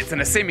mountain cats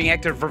in a seeming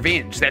act of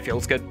revenge. That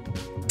feels good.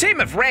 Team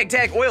of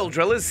ragtag oil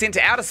drillers sent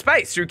to outer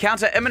space to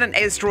counter imminent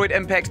asteroid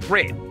impact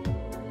threat.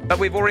 But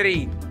we've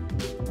already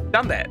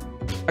done that.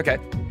 Okay.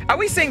 Are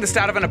we seeing the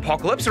start of an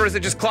apocalypse, or is it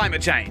just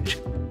climate change?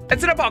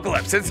 It's an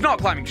apocalypse. It's not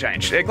climate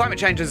change. Climate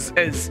change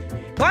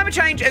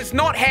is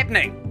not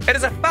happening. It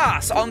is a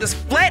farce. On this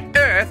flat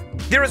Earth,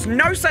 there is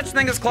no such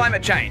thing as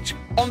climate change.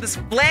 On this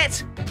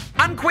flat,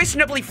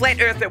 unquestionably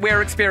flat Earth that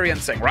we're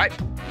experiencing, right?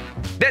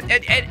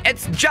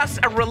 It's just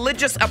a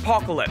religious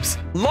apocalypse.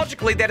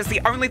 Logically, that is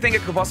the only thing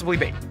it could possibly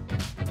be.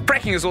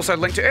 Fracking is also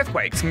linked to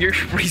earthquakes. New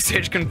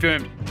research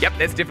confirmed. Yep,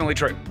 that's definitely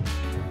true.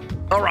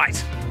 All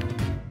right.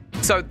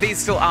 So these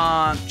still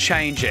aren't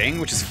changing,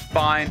 which is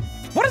fine.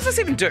 What does this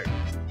even do?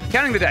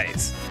 Counting the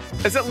days.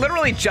 Is it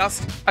literally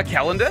just a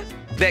calendar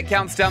that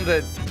counts down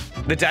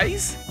the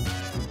days?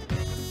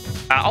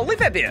 I'll leave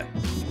that there.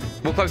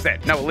 We'll close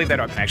that. No, we'll leave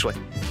that open, actually.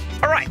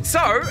 All right,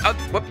 so,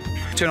 whoop,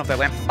 turn off that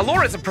lamp.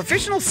 LOOOOORE is a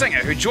professional singer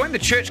who joined the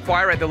church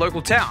choir at the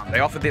local town. They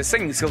offered their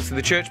singing skills to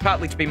the church,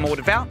 partly to be more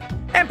devout,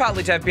 and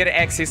partly to have better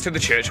access to the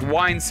church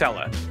wine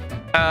cellar.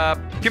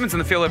 Humans in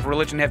the field of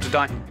religion have to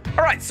die.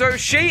 All right, so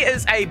she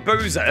is a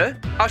boozer.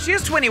 Oh, she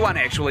is 21,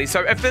 actually.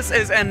 So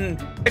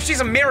if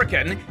she's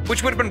American,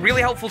 which would have been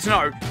really helpful to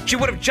know, she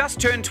would have just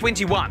turned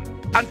 21.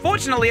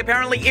 Unfortunately,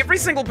 apparently every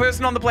single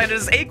person on the planet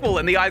is equal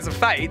in the eyes of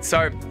fate,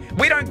 so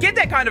we don't get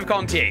that kind of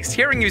context.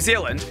 Here in New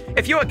Zealand,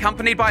 if you're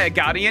accompanied by a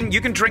guardian,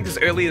 you can drink as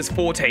early as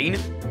 14.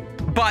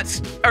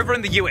 But over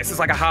in the US, it's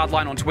like a hard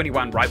line on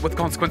 21, right? With the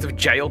consequence of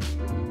jail.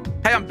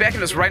 Hey, I'm back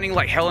and it's raining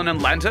like hell in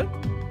Atlanta.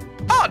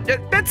 Oh,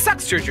 that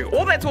sucks, Juju.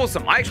 Oh, that's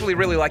awesome. I actually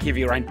really like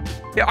heavy rain.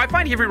 Yeah, I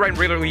find heavy rain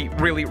really,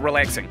 really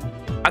relaxing.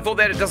 I thought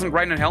that it doesn't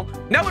rain in hell.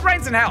 No, it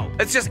rains in hell.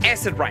 It's just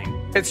acid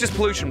rain. It's just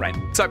pollution rain.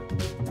 So,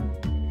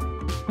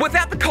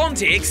 without the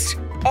context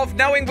of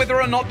knowing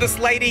whether or not this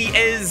lady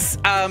is,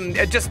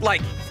 just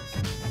like...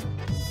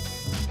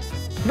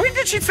 When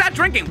did she start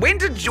drinking? When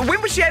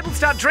was she able to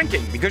start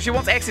drinking? Because she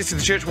wants access to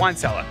the church wine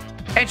cellar.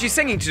 And she's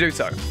singing to do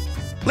so.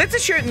 Let's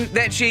assume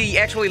that she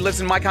actually lives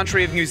in my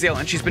country of New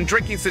Zealand. She's been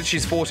drinking since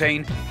she's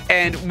 14,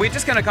 and we're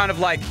just gonna kind of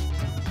like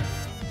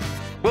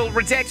We'll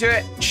redact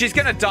her. She's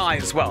gonna die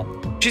as well.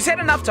 She's had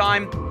enough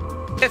time.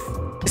 If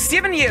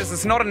 7 years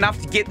is not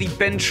enough to get the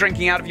bin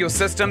shrinking out of your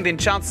system, then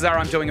chances are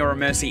I'm doing her a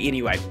mercy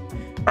anyway.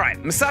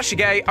 Alright,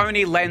 Masashige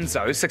Oni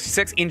Lanzo,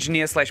 66,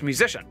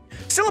 engineer/musician.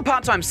 Still a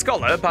part-time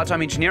scholar,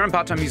 part-time engineer, and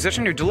part-time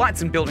musician who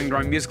delights in building their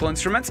own musical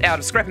instruments out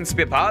of scrap and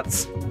spare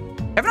parts.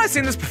 Haven't I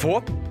seen this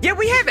before? Yeah,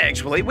 we have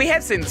actually. We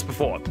have seen this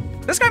before.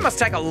 This guy must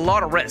take a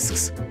lot of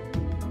risks.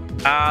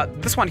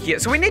 This one here.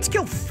 So we need to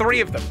kill 3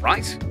 of them,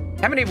 right?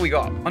 How many have we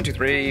got? 1, 2,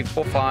 3,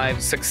 4,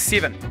 5, 6,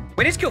 7.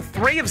 We need to kill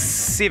 3 of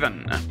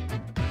 7.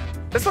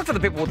 Let's look for the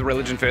people with the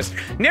religion first.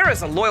 Nera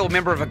is a loyal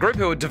member of a group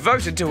who are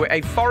devoted to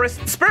a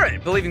forest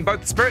spirit, believing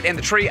both the spirit and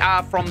the tree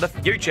are from the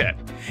future.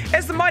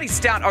 As the mighty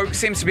stout oak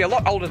seems to be a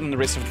lot older than the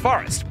rest of the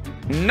forest.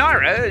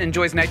 Naira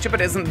enjoys nature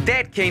but isn't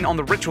that keen on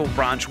the ritual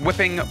branch,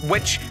 whipping,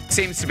 which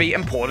seems to be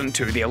important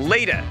to their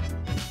leader.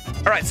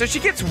 Alright, so she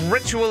gets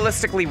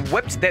ritualistically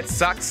whipped. That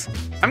sucks.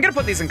 I'm gonna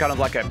put these in kind of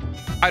like a,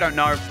 I don't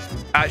know.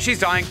 She's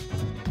dying.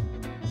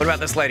 What about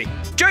this lady?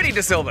 Jodie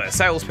De Silva,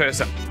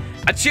 salesperson.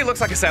 She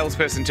looks like a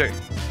salesperson too.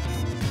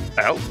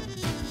 Oh.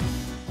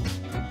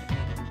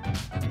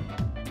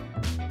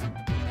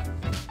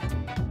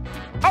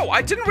 Oh,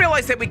 I didn't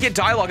realize that we get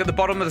dialogue at the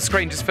bottom of the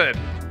screen just for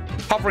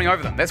hovering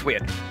over them. That's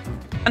weird.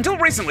 Until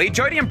recently,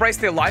 Jodie embraced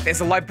their life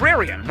as a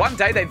librarian. One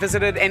day, they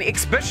visited an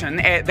exhibition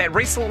that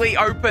recently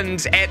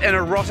opened at an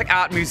erotic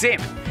art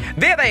museum.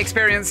 There, they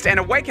experienced an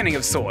awakening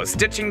of sorts,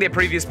 ditching their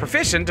previous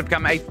profession to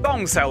become a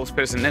thong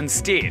salesperson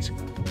instead.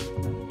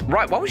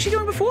 Right, what was she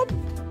doing before?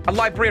 A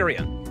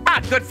librarian. Ah,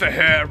 good for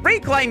her.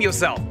 Reclaim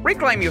yourself.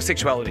 Reclaim your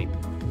sexuality.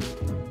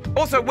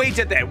 Also, we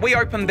did that. We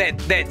opened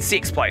that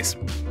sex place.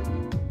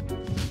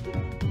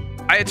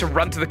 I had to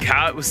run to the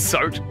car. It was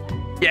soaked.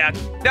 Yeah,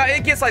 no,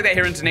 it gets like that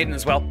here in Dunedin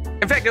as well.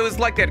 In fact, it was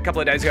like that a couple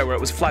of days ago where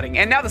it was flooding.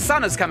 And now the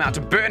sun has come out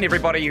to burn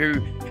everybody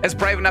who is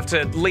brave enough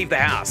to leave the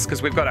house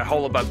because we've got a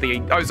hole above the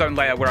ozone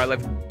layer where I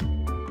live.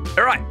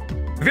 All right.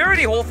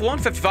 Verity Hawthorne,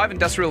 55,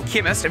 industrial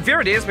chemist.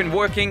 Verity has been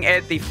working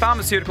at the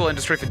pharmaceutical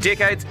industry for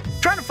decades,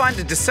 trying to find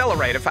a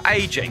decelerator for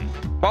aging.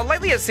 While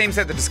lately it seems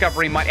that the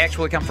discovery might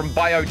actually come from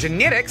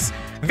biogenetics,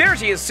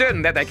 Verity is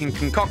certain that they can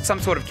concoct some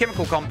sort of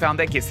chemical compound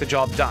that gets the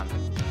job done.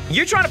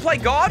 You trying to play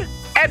God?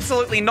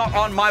 Absolutely not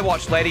on my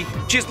watch, lady.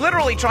 She's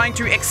literally trying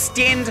to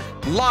extend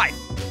life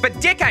for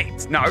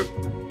decades. No.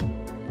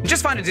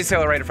 Just find a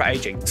decelerator for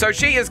aging. So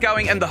she is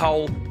going in the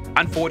hole,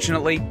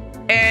 unfortunately.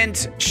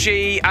 And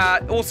she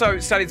also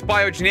studies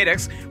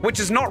biogenetics, which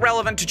is not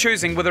relevant to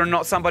choosing whether or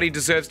not somebody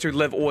deserves to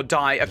live or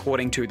die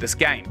according to this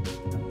game.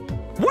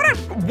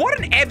 What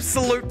an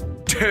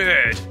absolute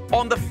turd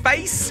on the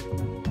face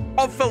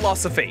of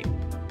philosophy.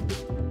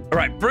 All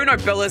right, Bruno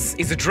Billis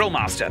is a drill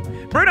master.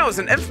 Bruno is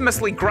an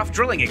infamously gruff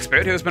drilling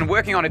expert who has been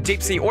working on a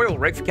deep-sea oil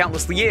rig for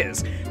countless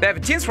years. They have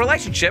a tense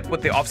relationship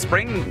with their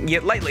offspring,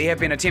 yet lately have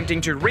been attempting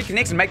to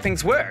reconnect and make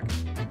things work.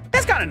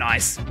 That's kind of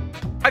nice.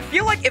 I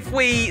feel like if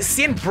we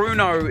send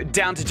Bruno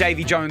down to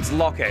Davy Jones'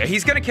 locker,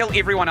 he's going to kill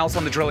everyone else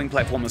on the drilling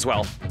platform as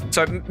well.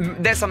 So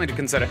that's something to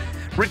consider.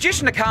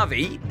 Rajesh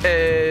Nakavi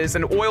is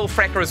an oil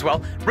fracker as well.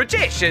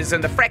 Rajesh is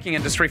in the fracking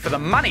industry for the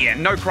money,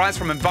 and no cries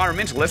from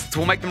environmentalists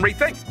will make them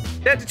rethink.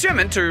 They're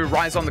determined to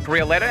rise on the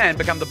career ladder and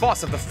become the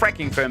boss of the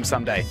fracking firm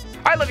someday.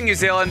 I live in New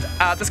Zealand.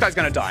 This guy's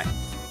going to die.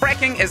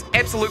 Fracking is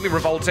absolutely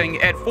revolting.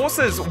 It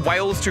forces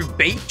whales to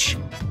beach,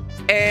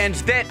 and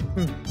that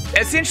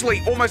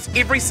essentially almost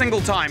every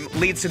single time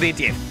leads to their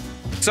death.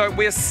 So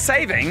we're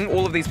saving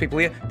all of these people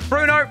here.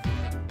 Bruno,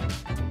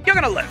 you're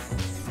gonna live.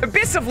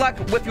 Best of luck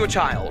with your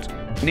child.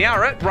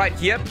 Niara, right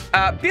here,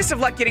 best of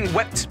luck getting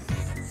whipped.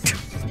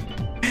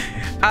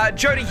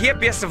 Jodie here,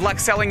 best of luck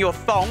selling your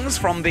thongs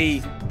from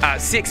the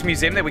sex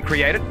museum that we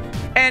created.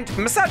 And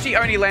Masashi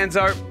Oni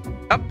Lanzo,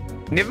 oh,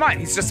 never mind,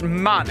 he's just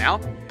Ma now.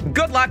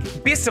 Good luck,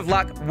 best of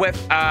luck with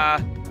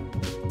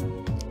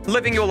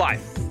living your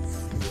life.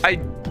 I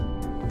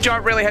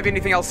don't really have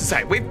anything else to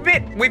say. We've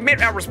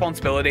met our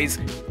responsibilities.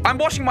 I'm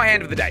washing my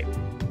hand of the day.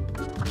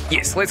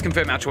 Yes, let's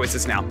confirm our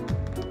choices now.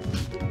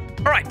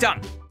 All right,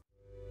 done.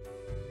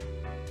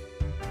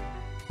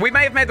 We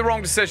may have made the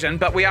wrong decision,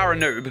 but we are a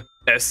noob.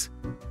 This.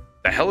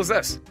 The hell is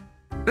this?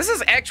 This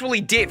is actually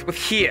death with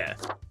hair.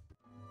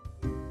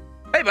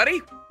 Hey,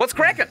 buddy. What's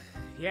cracking?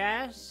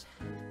 Yes?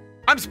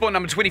 I'm spawn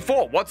number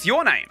 24. What's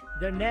your name?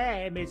 The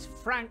name is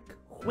Frank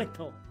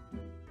Whittle.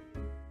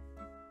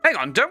 Hang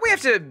on, don't we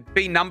have to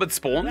be numbered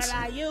spawns?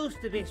 Well, I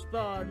used to be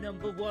spawn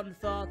number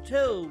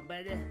 142,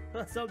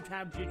 but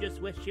sometimes you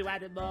just wish you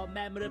had a more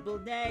memorable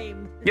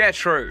name. Yeah,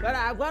 true. But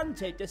I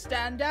wanted to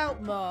stand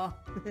out more,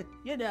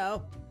 you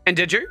know. And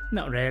did you?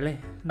 Not really.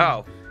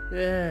 Oh.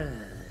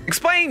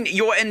 Explain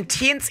your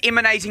intense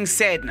emanating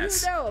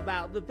sadness. You know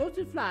about the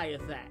butterfly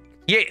effect?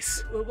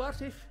 Yes. Well,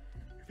 what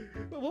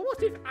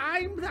if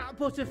I'm that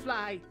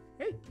butterfly?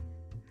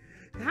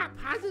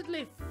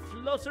 Haphazardly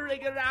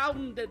fluttering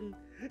around and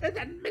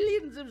then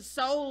millions of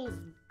souls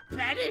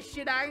perish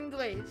in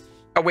anguish.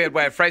 A weird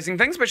way of phrasing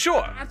things, but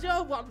sure. I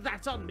don't want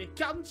that on my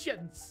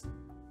conscience.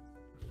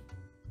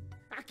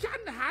 I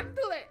can't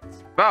handle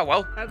it. Oh,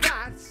 well. And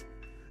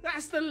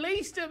that's the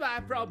least of my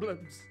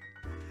problems.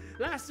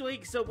 Last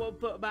week someone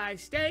put my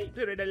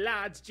stapler in a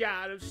large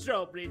jar of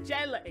strawberry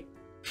jelly.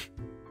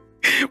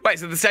 Wait,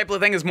 so the stapler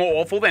thing is more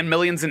awful than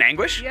Millions in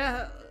Anguish?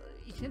 Yeah,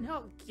 you're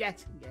not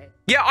getting it.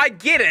 Yeah, I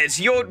get it.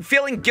 You're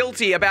feeling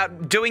guilty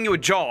about doing your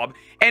job,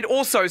 and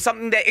also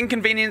something that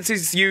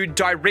inconveniences you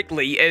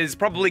directly is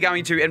probably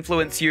going to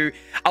influence you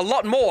a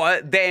lot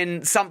more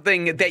than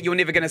something that you're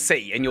never going to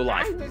see in your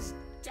life. I was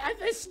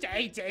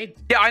devastated.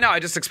 Yeah, I know. I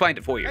just explained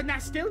it for you. And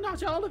that's still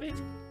not all of it.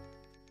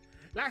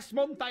 Last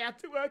month I had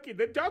to work in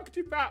the dog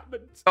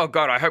department. Oh,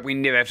 God, I hope we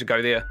never have to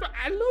go there. But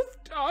I love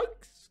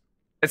dogs.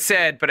 It's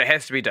sad, but it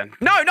has to be done.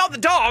 No, not the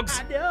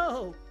dogs! I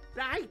know,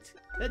 right?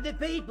 And the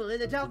people in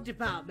the dog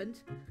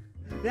department,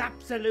 the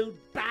absolute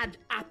bad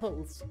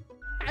apples.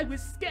 I was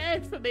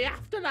scared for the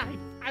afterlife.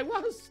 I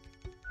was.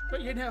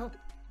 But you know,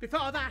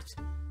 before that,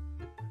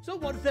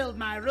 someone filled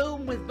my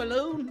room with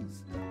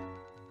balloons.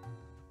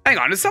 Hang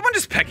on, is someone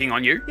just picking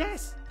on you?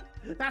 Yes,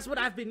 that's what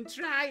I've been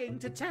trying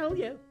to tell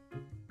you.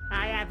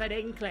 I have an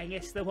inkling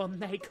it's the one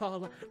they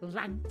call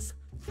Lance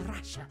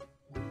Thrasher.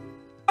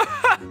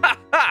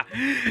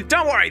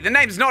 Don't worry, the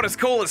name's not as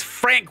cool as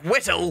Frank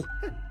Whittle.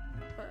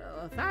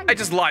 I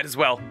just lied as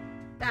well.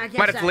 Might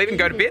have to leave and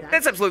go to bed.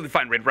 That's absolutely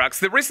fine, Red Rux.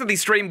 The rest of the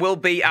stream will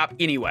be up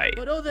anyway.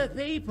 But other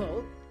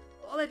people,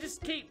 well, they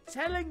just keep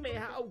telling me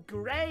how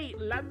great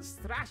Lance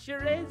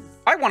Thrasher is.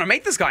 I want to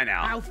meet this guy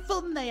now. How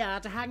fun they are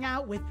to hang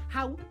out with,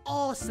 how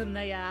awesome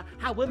they are,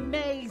 how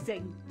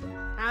amazing.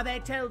 How they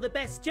tell the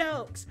best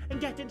jokes and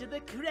get into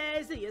the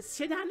craziest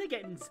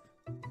shenanigans.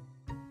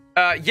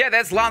 Yeah,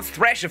 that's Lance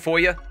Thrasher for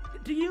you.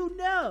 Do you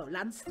know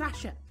Lance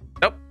Thrasher?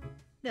 Nope.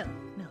 No,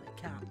 it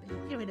can't be.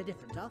 You're in a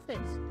different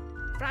office.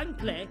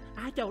 Frankly,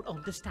 I don't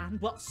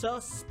understand what's so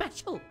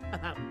special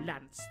about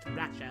Lance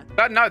Thrasher.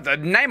 No, the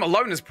name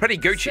alone is pretty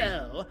Gucci.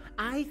 So,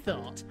 I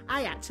thought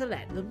I had to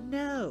let them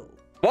know.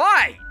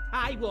 Why?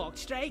 I walked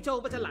straight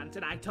over to Lance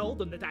and I told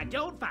them that I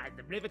don't find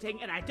them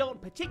riveting and I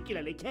don't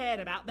particularly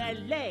care about their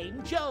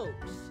lame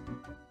jokes.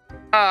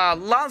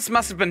 Lance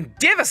must have been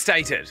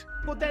devastated.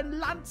 But then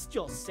Lance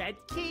just said,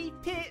 keep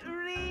it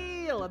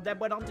real, and then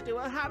went on to do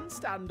a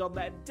handstand on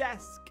their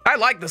desk. I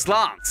like this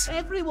Lance.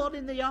 Everyone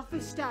in the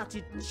office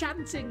started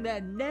chanting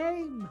their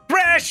name.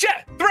 Thrasher!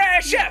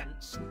 Thrasher!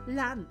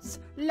 Lance,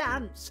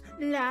 Lance,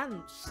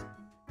 Lance.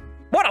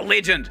 What a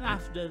legend.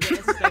 After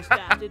this, they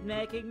started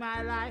making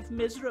my life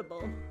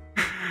miserable.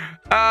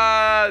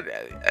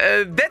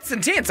 That's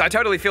intense. I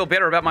totally feel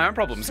better about my own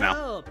problems now.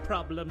 So,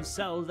 problem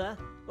solver,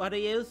 what do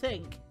you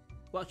think?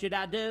 What should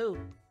I do?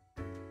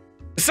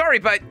 Sorry,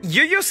 but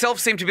you yourself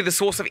seem to be the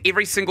source of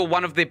every single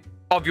one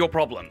of your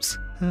problems.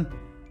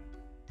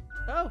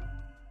 Oh,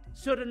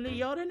 suddenly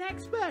you're an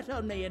expert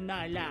on me in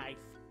my life.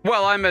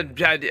 Well, I'm a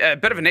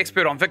bit of an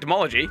expert on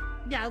victimology.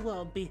 I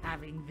won't be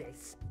having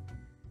this.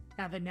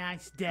 Have a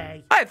nice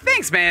day. Hey,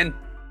 thanks, man.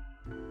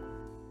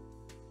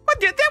 Well,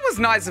 yeah, that was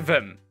nice of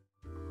him.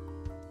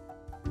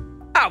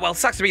 Ah, well,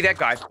 sucks to be that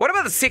guy. What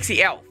about the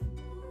sexy elf?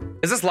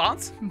 Is this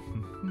Lance?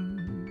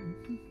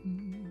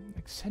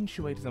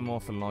 Accentuate the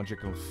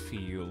morphological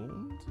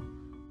field.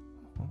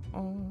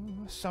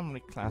 Some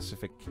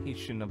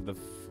reclassification of the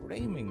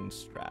framing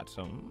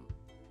stratum.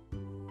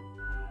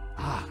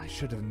 Ah, I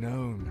should have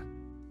known.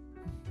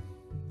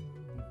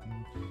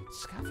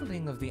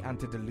 Scaffolding of the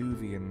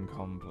antediluvian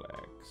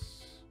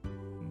complex.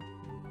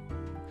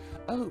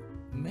 Oh,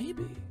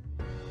 maybe.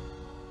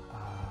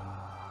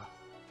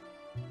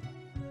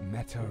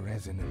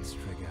 Meta-resonance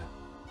trigger.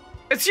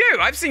 It's you!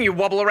 I've seen you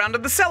wobble around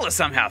in the cellar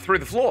somehow, through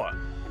the floor.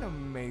 An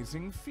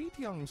amazing feat,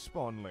 young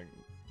spawnling.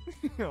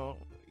 Oh,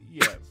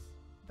 yes,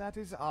 that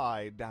is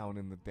I down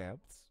in the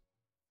depths.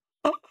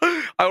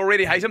 I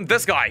already hate him.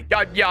 This guy.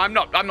 Yeah, I'm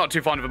not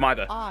too fond of him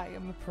either. I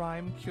am the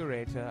prime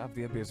curator of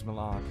the Abysmal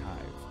Archive.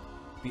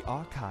 The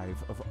archive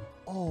of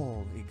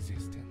all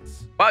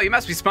existence. Wow, you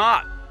must be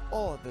smart.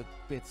 Or the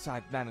bits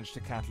I've managed to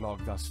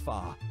catalog thus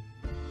far.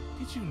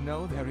 Did you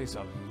know there is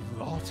a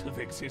lot of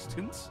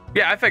existence?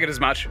 Yeah, I figured as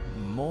much.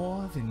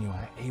 More than you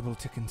are able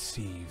to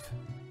conceive.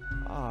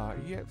 Ah,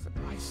 yes,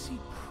 I see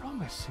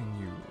promise in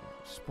you,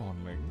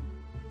 Spawnling.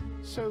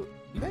 So,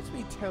 let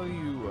me tell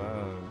you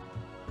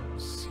a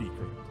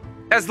secret.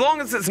 As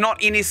long as it's not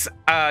any,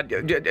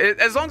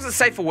 as long as it's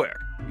safe for work.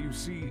 You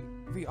see,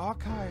 the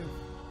archive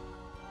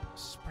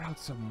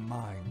sprouts a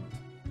mind.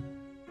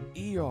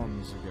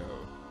 Eons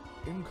ago,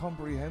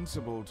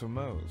 incomprehensible to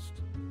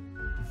most.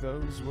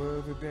 Those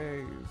were the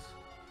days.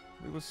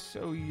 We were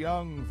so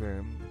young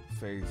then,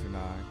 Faith and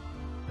I.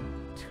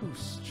 Two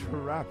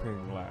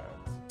strapping lads.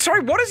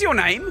 Sorry, what is your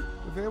name?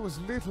 There was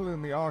little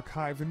in the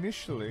archive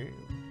initially,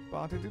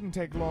 but it didn't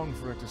take long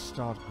for it to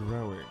start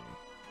growing,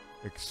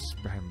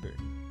 expanding.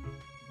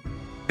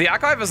 The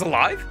archive is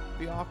alive?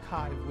 The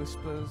archive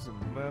whispers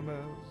and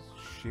murmurs,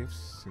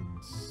 shifts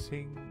and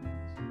sings.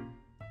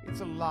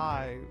 It's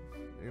alive,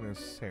 in a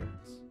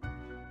sense.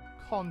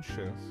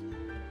 Conscious,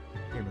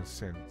 in a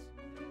sense.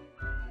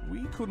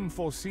 We couldn't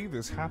foresee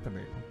this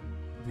happening,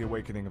 the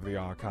awakening of the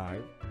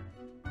archive.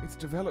 Its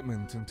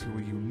development into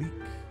a unique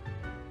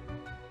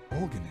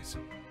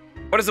organism.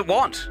 What does it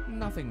want?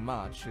 Nothing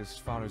much, as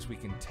far as we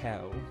can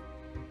tell.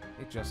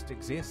 It just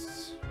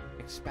exists,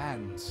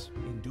 expands,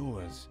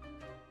 endures.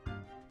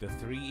 The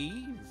 3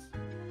 E's?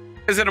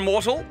 Is it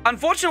immortal?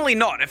 Unfortunately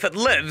not. If it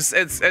lives,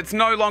 it's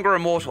no longer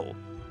immortal.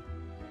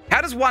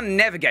 How does one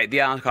navigate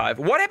the archive?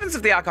 What happens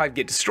if the archive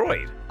get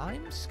destroyed?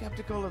 I'm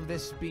skeptical of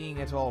this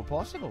being at all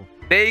possible.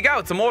 There you go,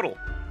 it's immortal.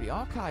 The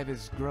archive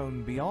has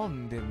grown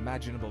beyond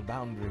imaginable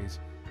boundaries.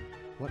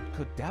 What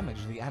could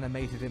damage the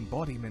animated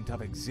embodiment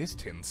of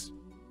existence?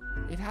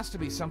 It has to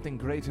be something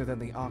greater than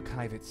the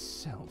archive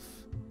itself,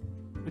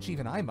 which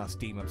even I must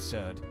deem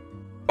absurd.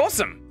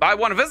 Awesome, I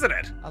want to visit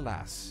it.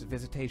 Alas,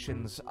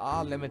 visitations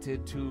are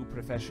limited to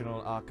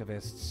professional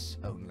archivists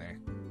only.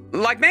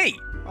 Like me.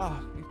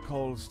 Ah, it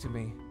calls to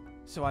me,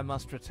 so I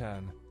must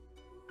return.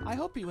 I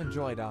hope you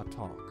enjoyed our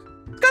talk.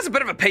 This guy's a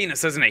bit of a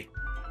penis, isn't he?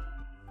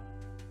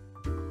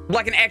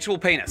 Like an actual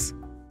penis.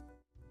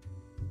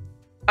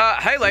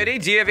 Hey lady,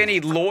 do you have any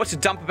lore to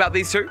dump about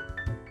these two?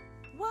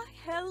 Why,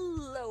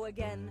 hello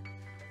again.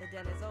 The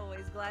den is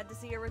always glad to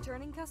see a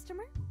returning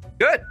customer.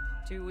 Good.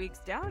 2 weeks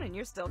down and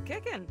you're still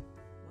kicking.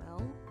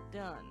 Well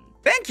done.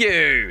 Thank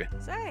you.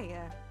 Say,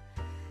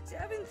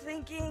 I've been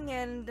thinking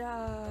and,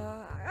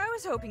 I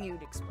was hoping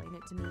you'd explain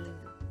it to me,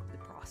 the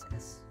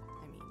process.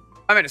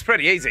 I mean, it's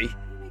pretty easy. How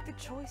do you make the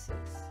choices?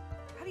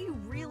 How do you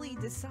really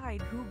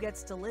decide who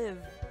gets to live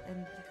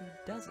and who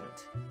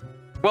doesn't?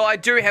 Well, I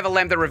do have a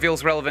lamp that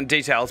reveals relevant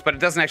details, but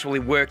it doesn't actually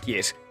work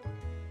yet.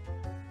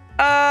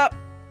 I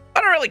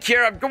don't really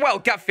care. Well,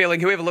 gut feeling,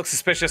 whoever looks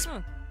suspicious.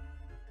 Huh.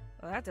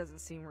 Well, that doesn't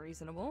seem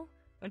reasonable.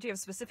 Don't you have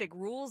specific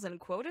rules and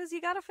quotas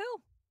you gotta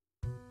fill?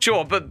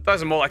 Sure, but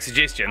those are more like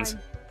suggestions.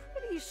 I'm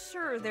pretty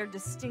sure they're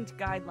distinct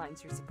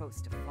guidelines you're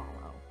supposed to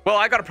follow. Well,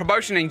 I got a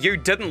promotion and you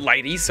didn't,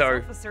 lady, so...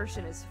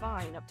 Self-assertion is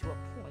fine up to a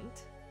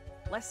point.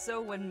 Less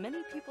so when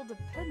many people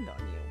depend on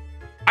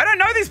you. I don't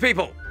know these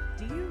people!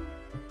 Do you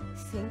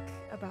think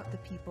about the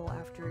people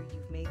after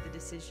you've made the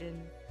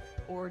decision?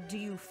 Or do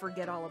you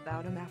forget all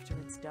about them after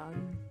it's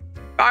done?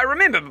 I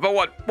remember, but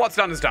what's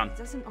done is done.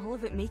 Doesn't all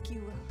of it make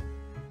you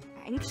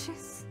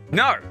anxious?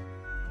 No.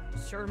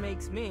 Sure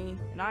makes me,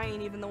 and I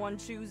ain't even the one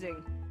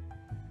choosing.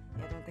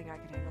 Yeah, I don't think I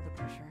could handle the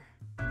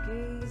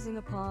pressure. Gazing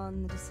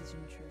upon the decision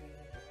tree.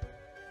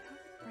 How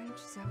it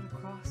branches out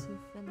across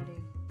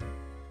infinity.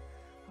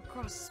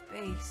 Across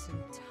space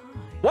and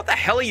time. What the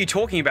hell are you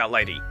talking about,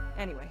 lady?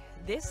 Anyway,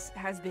 this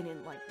has been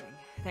enlightening.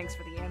 Thanks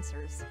for the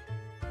answers.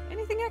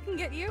 Anything I can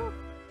get you?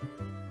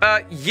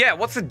 Yeah,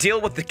 what's the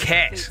deal with the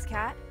cat? Fate's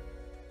cat?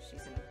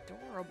 She's an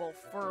adorable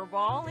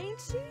furball, ain't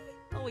she?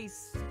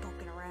 Always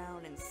poking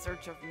around in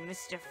search of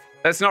mischief.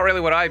 That's not really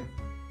what I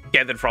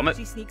gathered from it.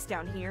 She sneaks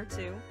down here,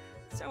 too.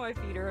 So I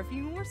feed her a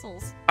few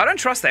morsels. I don't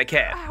trust that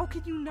cat. How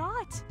could you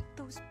not?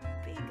 Those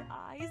big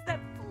eyes, that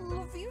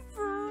fluffy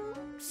fur.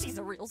 She's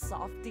a real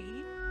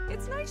softie.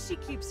 It's nice she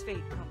keeps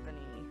Fate company.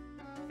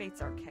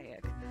 Fate's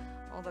archaic.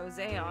 All those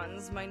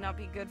aeons might not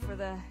be good for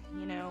the,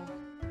 you know,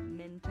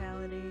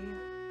 mentality.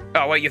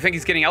 Oh, wait, you think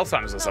he's getting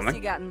Alzheimer's or something? What else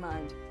you got in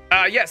mind?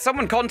 Yeah,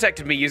 someone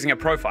contacted me using a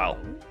profile.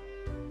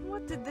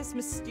 What did this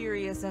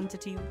mysterious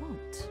entity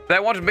want? They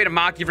wanted me to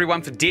mark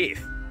everyone for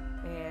death.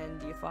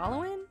 And you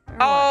following?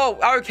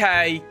 Oh,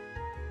 okay.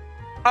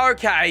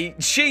 Okay,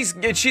 she's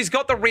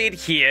got the red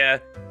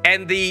here,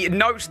 and the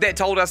note that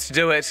told us to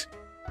do it,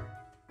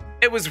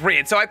 it was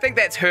red, so I think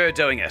that's her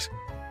doing it.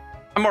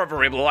 I'm more of a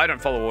rebel, I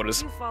don't follow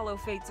orders. You follow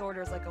Fate's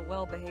orders like a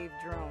well-behaved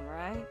drone,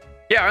 right?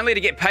 Yeah, only to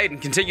get paid and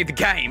continue the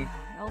game.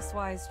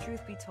 Elsewise,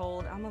 truth be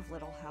told, I'm of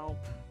little help.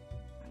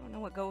 I don't know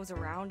what goes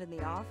around in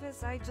the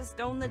office, I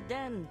just own the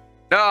den.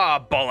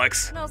 Ah,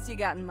 bollocks. What else you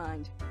got in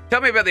mind?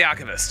 Tell me about the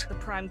archivist. The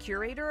prime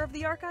curator of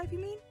the archive, you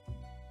mean?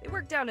 They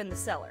work down in the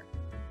cellar,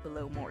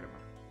 below Mortimer.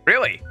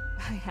 Really?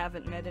 I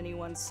haven't met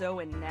anyone so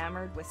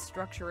enamored with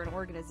structure and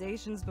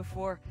organizations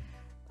before,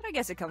 but I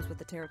guess it comes with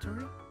the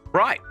territory.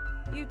 Right.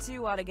 You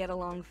two ought to get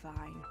along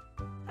fine.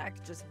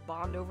 Heck, just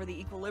bond over the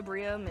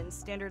equilibrium and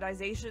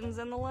standardizations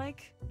and the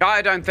like.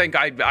 I don't think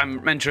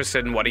I'm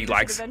interested in what he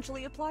likes. Should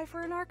eventually apply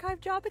for an archive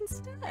job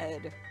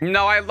instead.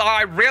 No,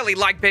 I really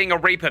like being a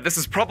Reaper. This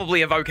is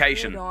probably a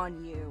vocation. Good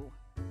on you.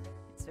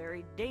 It's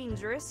very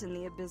dangerous in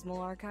the abysmal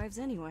archives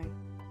anyway.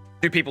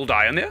 Do people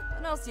die in there?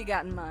 What else you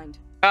got in mind?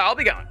 I'll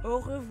be going.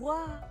 Au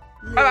revoir,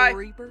 Bye-bye. little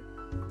Reaper.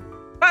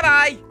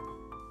 Bye-bye.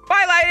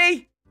 Bye,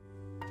 lady.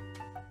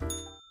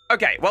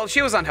 Okay, well,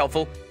 she was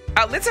unhelpful.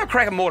 Let's have a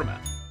crack at Mortimer.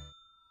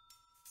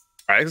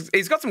 All right,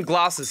 he's got some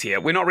glasses here.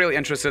 We're not really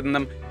interested in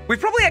them. We've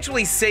probably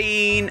actually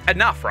seen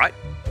enough, right?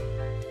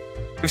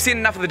 We've seen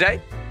enough of the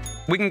day.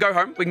 We can go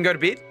home. We can go to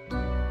bed.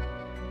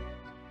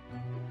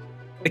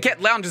 The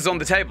cat lounges on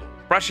the table,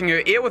 brushing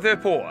her ear with her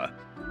paw.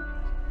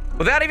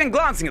 Without even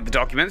glancing at the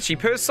documents, she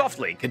purrs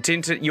softly,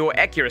 content at your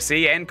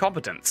accuracy and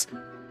competence.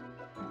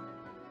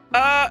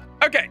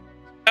 Okay.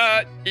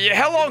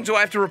 How long do I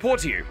have to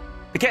report to you?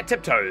 The cat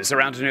tiptoes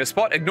around in her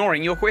spot,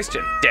 ignoring your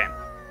question. Damn.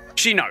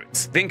 She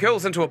notes, then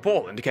curls into a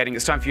ball, indicating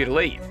it's time for you to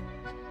leave.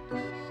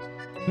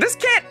 This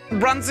cat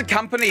runs a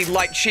company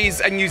like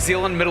she's a New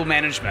Zealand middle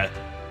management.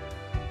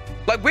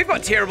 Like, we've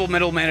got terrible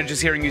middle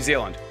managers here in New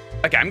Zealand.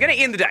 Okay, I'm gonna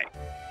end the day.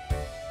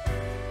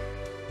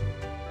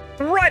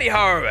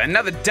 Righty-ho,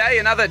 another day,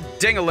 another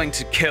dingaling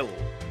to kill.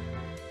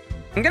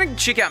 I'm gonna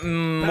check out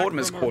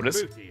Mortimer's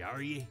quarters. Booty,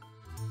 are ye?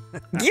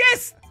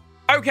 Yes!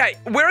 Okay,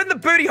 we're in the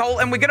booty hole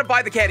and we're gonna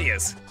buy the cat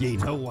ears. You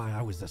know why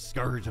I was the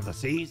scourge of the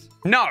seas?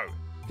 No.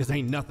 Because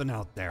ain't nothing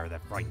out there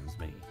that frightens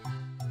me.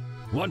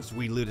 Once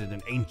we looted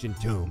an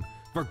ancient tomb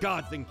for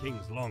gods and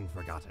kings long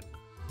forgotten.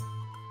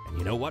 And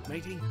you know what,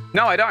 matey?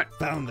 No, I don't.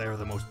 Found there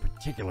the most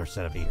particular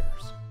set of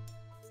ears.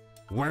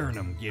 Wearing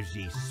them gives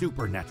ye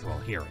supernatural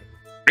hearing.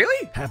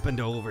 Really? Happened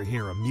to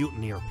overhear a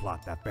mutineer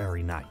plot that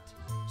very night.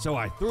 So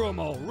I threw them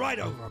all right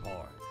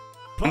overboard.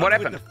 And what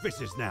happened? With the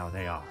fishes now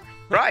they are.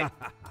 Right.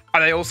 Are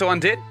they also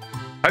undead?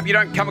 Hope you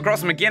don't come across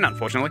them again,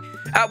 unfortunately.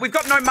 We've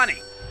got no money.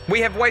 We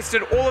have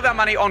wasted all of our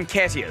money on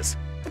cat ears.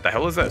 What the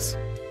hell is this?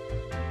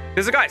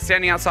 There's a guy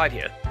standing outside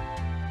here.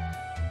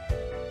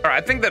 All right,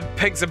 I think the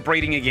pigs are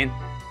breeding again.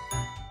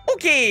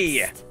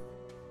 Okay.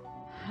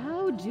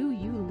 How do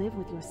you live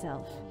with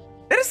yourself?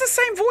 That is the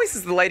same voice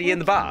as the lady in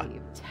the bar.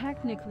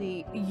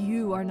 Technically,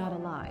 you are not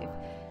alive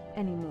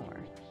anymore.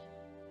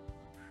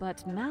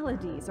 But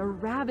maladies are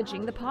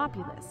ravaging the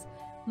populace.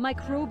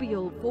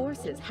 Microbial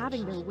forces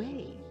having their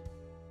way.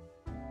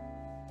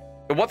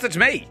 But what's it to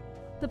me?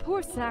 The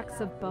poor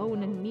sacks of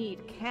bone and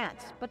meat can't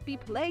but be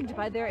plagued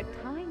by their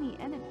tiny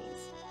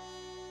enemies.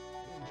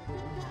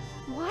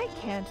 Why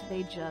can't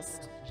they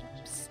just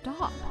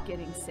stop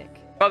getting sick?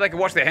 Well, they can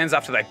wash their hands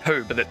after they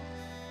poo, but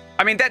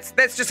I mean, that's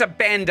just a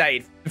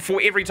band-aid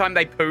for every time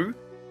they poo.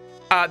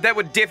 That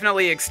would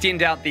definitely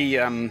extend out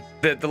the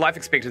life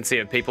expectancy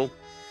of people.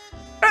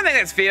 I don't think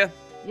that's fair.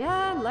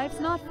 Yeah, life's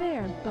not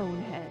fair,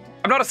 bonehead.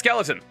 I'm not a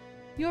skeleton.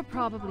 You're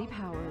probably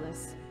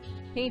powerless.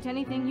 Ain't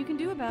anything you can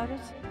do about it.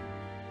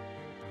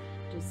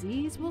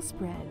 Disease will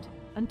spread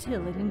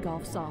until it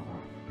engulfs all.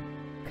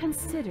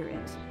 Consider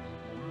it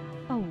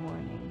a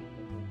warning.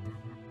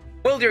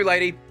 Will do,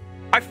 lady.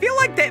 I feel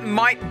like that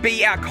might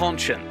be our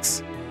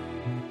conscience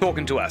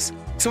talking to us.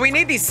 So we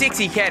need these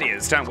sexy cat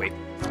ears, don't we?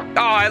 Oh,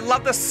 I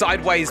love the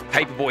sideways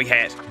paperboy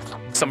hat.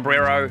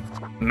 Sombrero.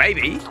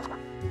 Maybe.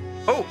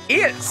 Oh,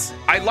 ears.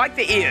 I like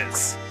the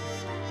ears.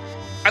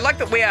 I like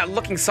that we are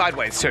looking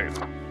sideways too.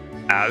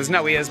 There's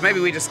no ears. Maybe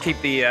we just keep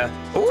the,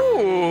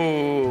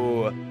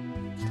 ooh.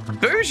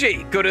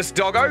 Bougie. Goodest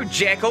doggo.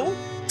 Jackal.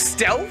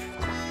 Stealth.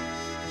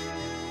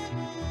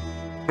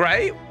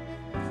 Great.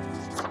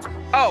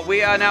 Oh,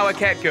 we are now a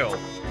cat girl.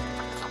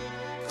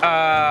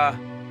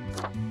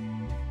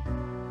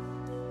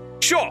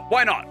 Sure,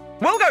 why not?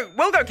 We'll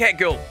go cat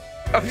girl.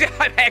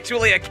 I'm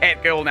actually a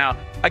cat girl now.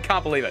 I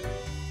can't believe it.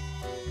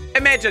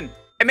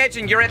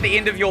 Imagine you're at the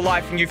end of your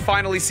life and you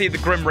finally see the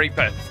Grim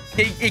Reaper.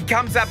 He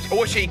comes up,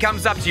 or she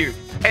comes up to you,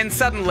 and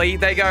suddenly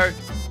they go,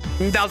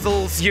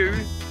 nuzzles you,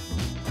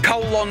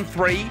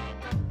 :3.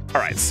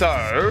 All right,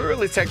 so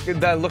let's take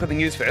a look at the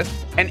news first.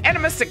 An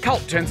animistic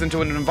cult turns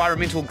into an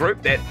environmental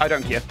group that I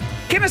don't care.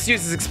 Chemist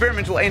uses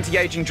experimental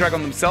anti-aging drug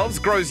on themselves,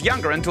 grows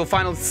younger until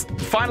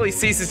finally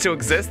ceases to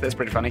exist. That's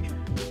pretty funny.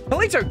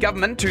 Polito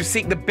government to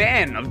seek the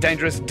ban of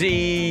dangerous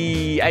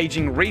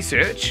de-aging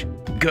research.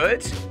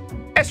 Good.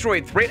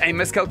 Asteroid threat, a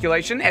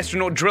miscalculation.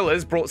 Astronaut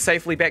drillers brought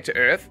safely back to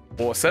Earth.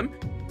 Awesome.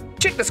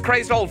 Check this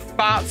crazed old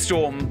fart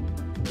storm.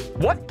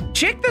 What?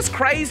 Check this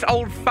crazed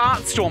old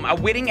fart storm, a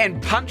wedding,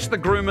 and punch the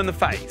groom in the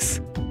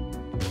face.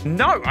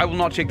 No, I will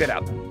not check that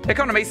out.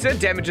 Economista,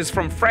 damages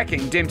from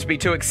fracking deemed to be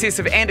too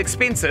excessive and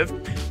expensive.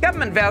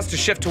 Government vows to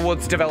shift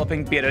towards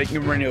developing better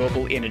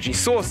renewable energy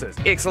sources.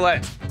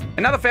 Excellent.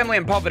 Another family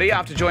in poverty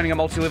after joining a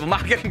multi-level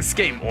marketing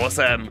scheme.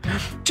 Awesome.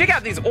 Check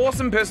out these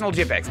awesome personal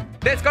jetpacks.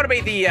 That's got to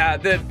be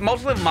the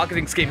multi-level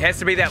marketing scheme has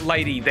to be that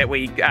lady that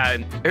we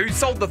who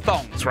sold the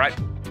thongs, right?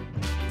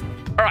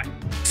 All right.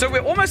 So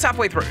we're almost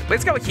halfway through.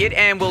 Let's go ahead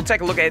and we'll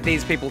take a look at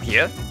these people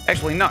here.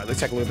 Actually, no, let's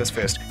take a look at this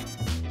first.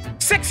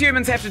 6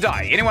 humans have to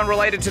die. Anyone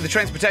related to the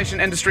transportation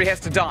industry has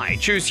to die.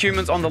 Choose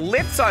humans on the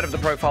left side of the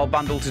profile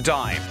bundle to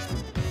die.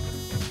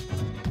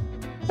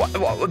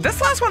 What?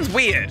 This last one's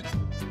weird.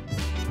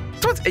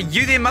 Are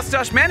you there,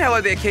 mustache man?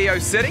 Hello there, Keo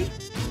City.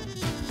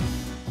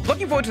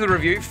 Looking forward to the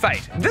review.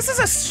 Fate. This is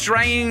a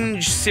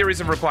strange series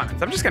of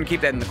requirements. I'm just going to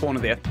keep that in the corner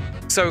there.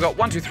 So we've got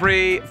 1, 2,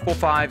 3, 4,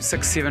 5,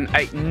 6, 7,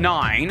 8,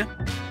 9.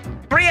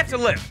 3 have to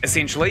live,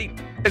 essentially.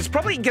 It's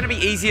probably going to be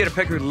easier to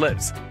pick who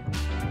lives.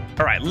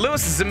 All right,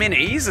 Louis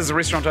Ximenez is a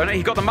restaurant owner.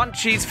 He got the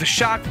munchies for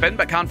shark fin,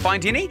 but can't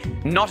find any.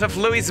 Not if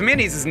Louis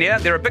Ximenez is near.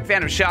 They're a big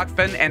fan of shark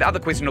fin and other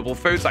questionable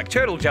foods like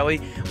turtle jelly,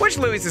 which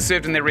Louis has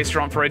served in their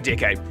restaurant for a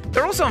decade.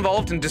 They're also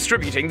involved in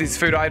distributing these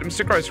food items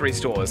to grocery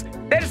stores.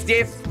 That is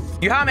death.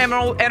 You harm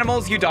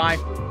animals, you die.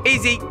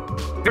 Easy.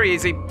 Very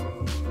easy.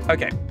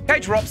 Okay,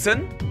 Cage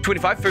Robson,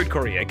 25 food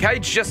courier.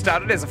 Cage just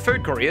started as a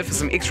food courier for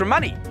some extra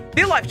money.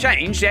 Their life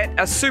changed at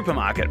a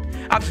supermarket.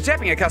 After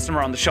tapping a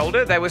customer on the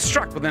shoulder, they were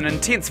struck with an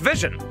intense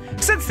vision.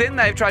 Since then,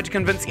 they've tried to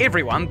convince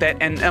everyone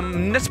that an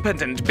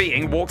omnipotent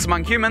being walks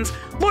among humans,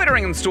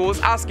 loitering in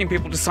stores, asking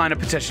people to sign a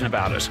petition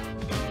about it.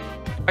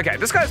 Okay,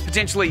 this guy's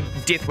potentially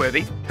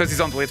death-worthy, because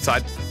he's on the left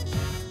side.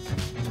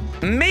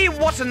 Mi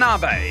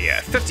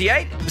Watanabe,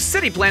 58,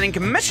 City Planning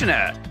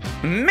Commissioner.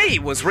 Me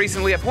was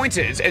recently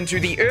appointed into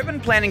the urban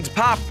planning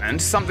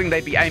department, something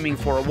they'd be aiming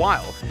for a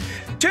while.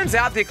 Turns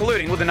out they're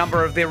colluding with a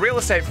number of their real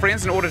estate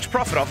friends in order to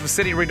profit off of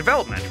city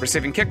redevelopment,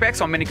 receiving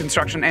kickbacks on many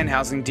construction and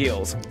housing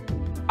deals.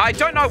 I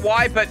don't know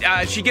why, but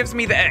she gives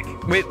me the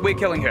ick. We're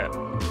killing her.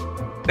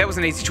 That was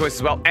an easy choice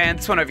as well. And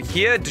this one over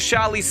here,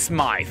 Deshali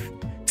Smythe,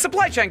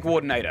 Supply Chain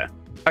Coordinator.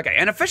 Okay,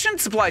 an efficient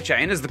supply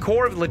chain is the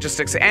core of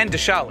logistics, and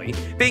Deshali,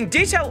 being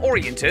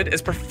detail-oriented,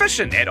 is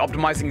proficient at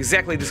optimizing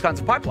exactly these kinds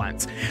of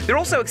pipelines. They're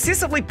also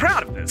excessively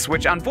proud of this,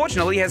 which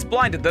unfortunately has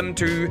blinded them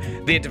to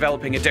their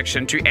developing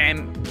addiction to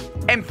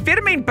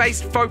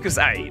amphetamine-based focus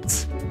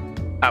aids.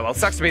 Oh well,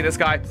 sucks to be this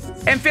guy.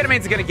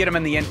 Amphetamines are going to get him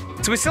in the end.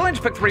 So we still need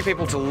to pick 3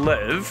 people to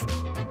live.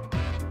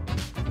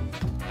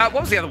 What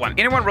was the other one?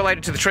 Anyone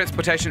related to the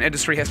transportation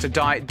industry has to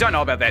die. Don't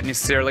know about that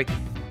necessarily.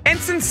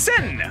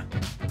 Ynsin.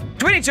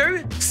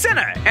 22,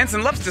 sinner.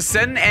 Ynsin loves to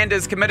sin and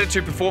is committed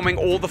to performing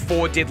all the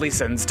 4 deadly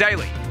sins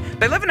daily.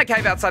 They live in a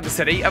cave outside the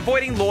city,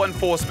 avoiding law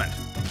enforcement.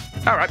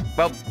 Alright,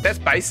 well, that's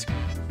based.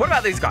 What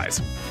about these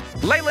guys?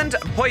 Leyland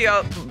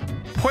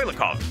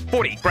Poilikov,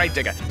 40, grave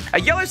digger.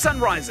 A yellow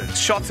sun rises.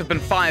 Shots have been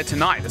fired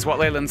tonight, is what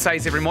Leyland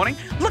says every morning,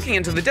 looking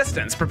into the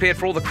distance, prepared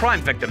for all the crime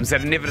victims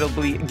that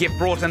inevitably get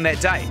brought in that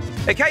day.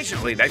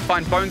 Occasionally, they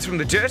find bones from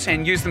the dirt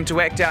and use them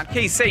to act out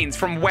key scenes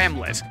from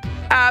Whamlet.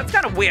 It's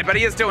kind of weird, but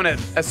he is doing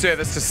a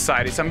service to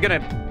society, so I'm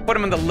going to put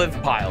him in the live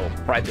pile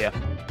right there.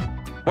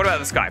 What about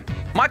this guy?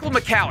 Michael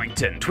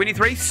McCowington,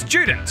 23,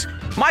 student.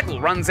 Michael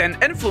runs an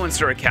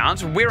influencer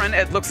account wherein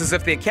it looks as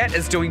if their cat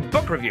is doing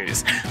book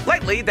reviews.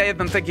 Lately, they have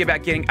been thinking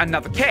about getting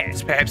another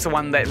cat, perhaps the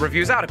one that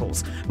reviews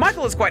articles.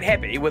 Michael is quite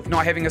happy with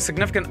not having a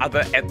significant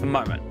other at the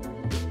moment.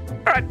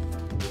 Alright,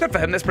 good for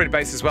him, that's pretty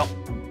base as well.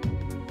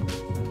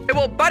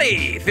 Ewald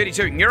Buddy,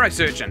 32,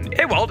 neurosurgeon.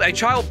 Ewald, a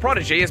child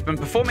prodigy, has been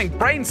performing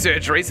brain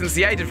surgery since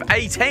the age of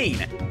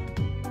 18.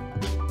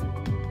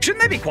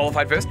 Shouldn't they be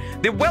qualified first?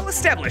 They're well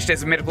established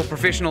as a medical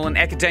professional in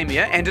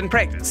academia and in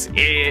practice.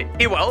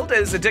 Ewald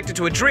is addicted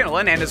to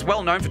adrenaline and is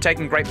well known for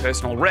taking great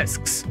personal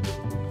risks.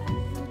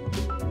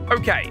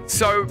 Okay,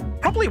 so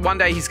probably one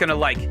day he's gonna,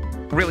 like,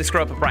 really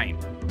screw up a brain.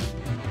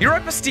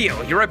 Europa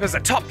Steel. Europa's a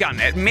top gun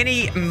at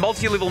many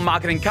multi-level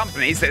marketing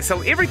companies that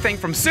sell everything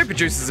from super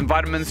juices and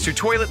vitamins to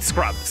toilet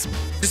scrubs.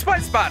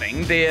 Despite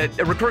starting their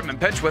recruitment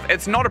pitch with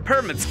 "it's not a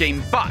pyramid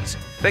scheme, but,"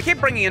 they keep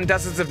bringing in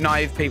dozens of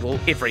naive people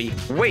every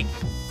week.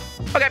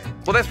 Okay,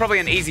 well that's probably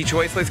an easy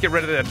choice. Let's get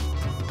rid of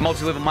the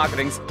multi-level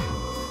marketings.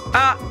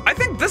 I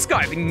think this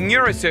guy, the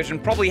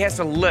neurosurgeon, probably has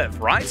to live,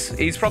 right?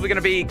 He's probably going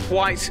to be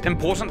quite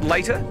important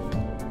later.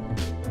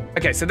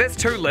 Okay, so that's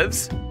 2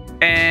 lives.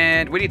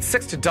 And we need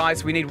 6 to die,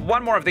 so we need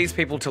 1 more of these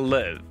people to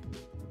live.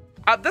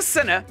 This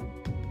sinner,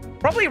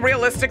 probably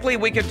realistically,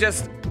 we could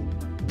just...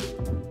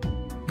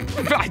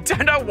 I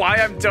don't know why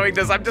I'm doing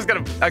this. I'm just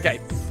gonna...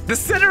 Okay. The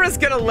sinner is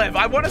gonna live.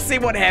 I want to see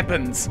what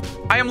happens.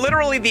 I am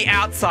literally the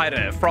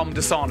outsider from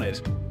Dishonored.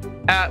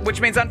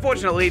 Which means,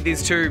 unfortunately,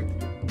 these 2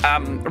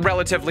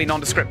 relatively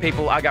nondescript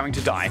people are going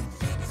to die.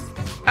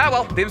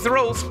 Well, them's the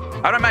rules.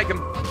 I don't make them.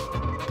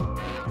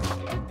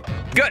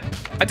 Good.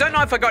 I don't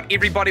know if I got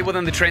everybody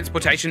within the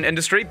transportation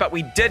industry, but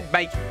we did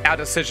make our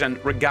decision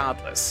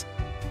regardless.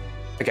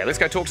 Okay, let's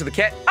go talk to the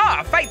cat.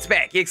 Fate's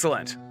back.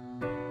 Excellent.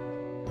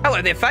 Hello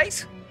there,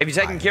 Fate. Have you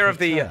taken care of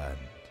the...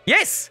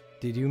 Yes!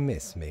 Did you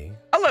miss me?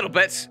 A little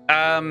bit.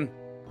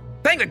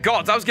 Thank the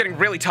gods, I was getting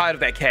really tired of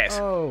that cat.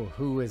 Oh,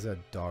 who is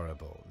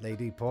adorable?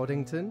 Lady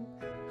Portington?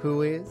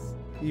 Who is?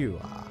 You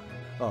are.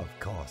 Of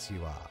course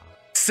you are.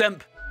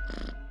 Simp.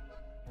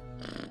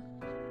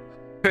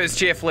 Purrs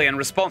cheerfully in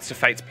response to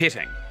Fate's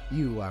petting.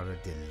 You are a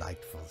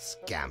delightful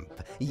scamp.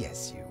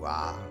 Yes, you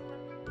are.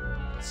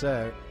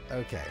 So,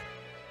 okay.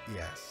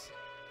 Yes.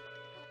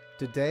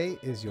 Today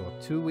is your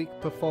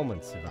 2-week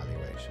performance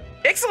evaluation.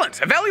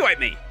 Excellent! Evaluate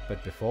me!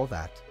 But before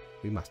that,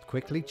 we must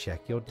quickly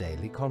check your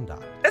daily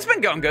conduct. It's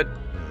been going good.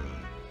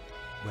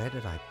 Where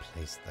did I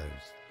place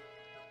those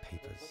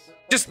papers?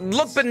 Just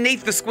look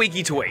beneath the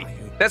squeaky toy.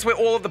 That's where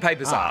all of the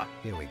papers are.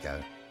 Here we go.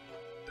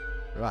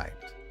 Right.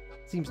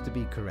 Seems to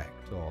be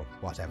correct, or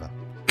whatever.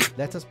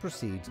 Let us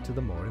proceed to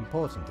the more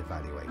important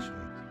evaluation.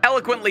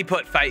 Eloquently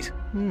put, Fate.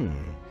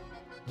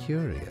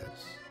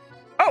 Curious.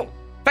 Oh,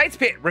 Fate's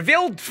pet.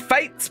 Revealed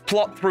Fate's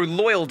plot through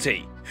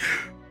loyalty.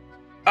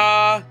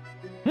 I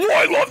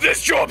love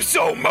this job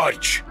so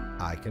much!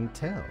 I can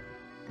tell.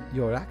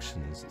 Your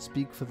actions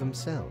speak for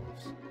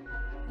themselves.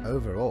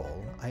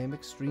 Overall, I am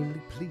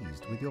extremely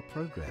pleased with your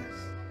progress.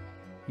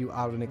 You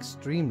are an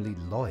extremely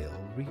loyal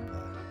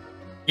Reaper.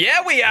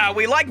 Yeah, we are.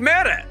 We like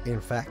murder. In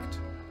fact,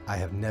 I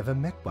have never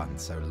met one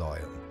so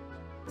loyal,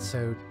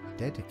 so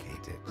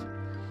dedicated.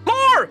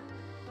 Lore!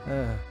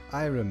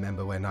 I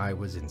remember when I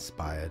was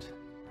inspired.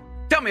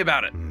 Tell me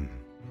about it.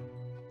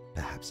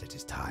 Perhaps it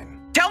is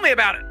time. Tell me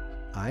about it.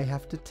 I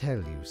have to tell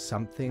you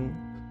something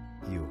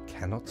you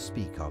cannot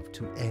speak of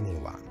to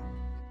anyone.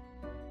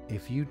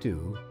 If you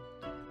do,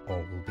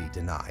 all will be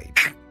denied,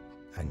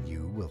 and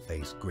you will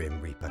face grim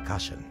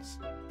repercussions.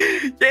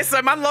 Yes,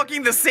 I'm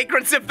unlocking the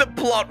secrets of the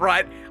plot,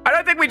 right? I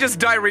don't think we just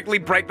directly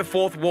break the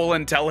fourth wall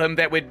and tell him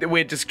that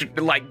we're just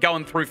like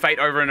going through fate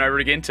over and over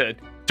again to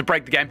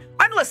break the game.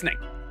 I'm listening.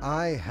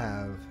 I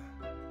have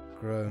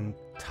grown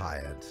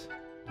tired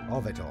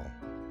of it all.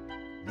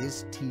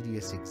 This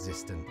tedious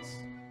existence,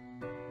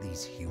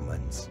 these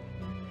humans,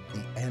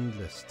 the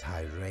endless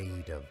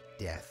tirade of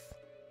death.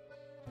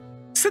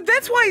 So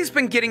that's why he's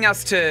been getting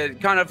us to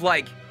kind of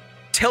like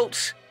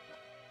tilt,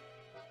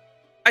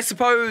 I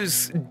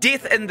suppose,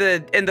 death in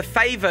the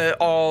favor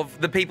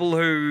of the people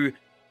who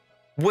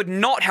would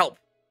not help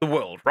the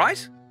world,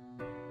 right?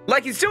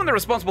 Like, he's doing the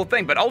responsible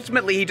thing, but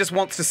ultimately he just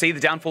wants to see the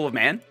downfall of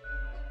man.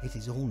 It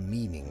is all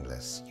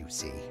meaningless, you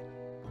see.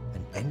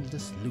 An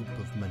endless loop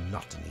of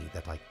monotony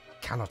that I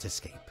cannot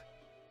escape.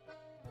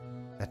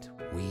 That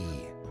we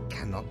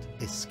cannot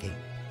escape.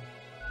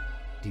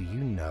 Do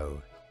you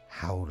know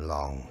how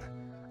long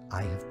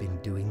I have been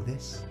doing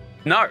this?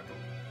 No.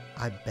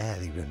 I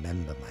barely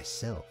remember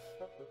myself.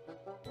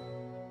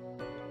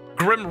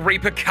 Grim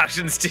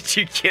repercussions, did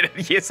you get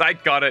it? Yes, I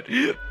got it.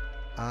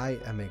 I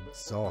am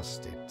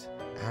exhausted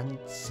and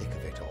sick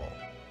of it all.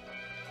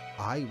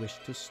 I wish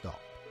to stop,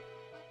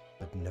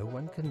 but no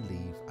one can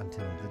leave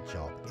until the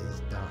job is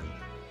done.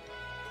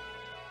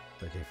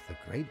 But if the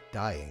great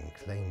dying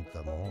claimed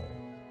them all...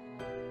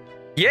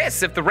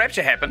 Yes, if the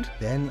rapture happened.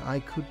 Then I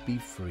could be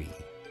free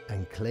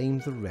and claim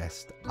the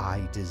rest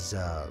I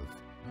deserve.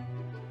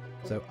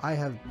 So I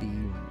have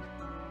been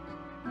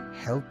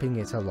helping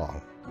it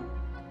along.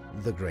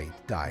 The great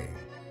dying.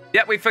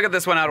 Yeah, we figured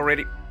this one out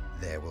already.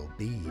 There will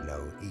be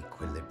no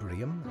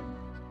equilibrium.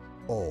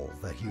 All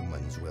the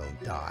humans will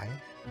die.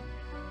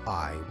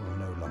 I will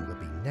no longer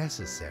be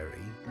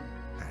necessary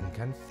and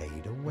can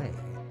fade away.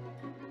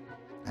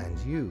 And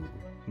you,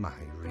 my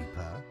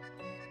Reaper,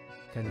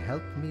 can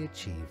help me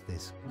achieve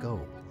this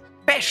goal.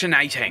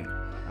 Fascinating.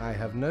 I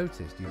have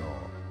noticed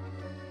your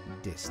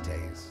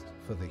distaste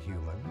for the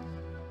humans.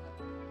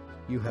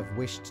 You have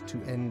wished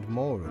to end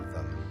more of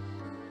them.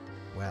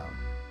 Well,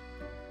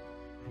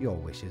 your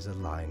wishes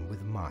align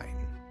with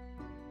mine.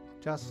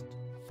 Just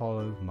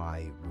follow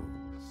my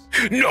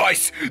rules.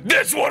 Nice!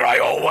 That's what I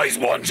always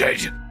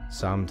wanted!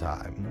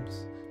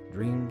 Sometimes,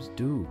 dreams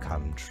do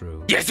come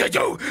true. Yes, they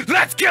do!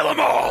 Let's kill them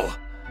all!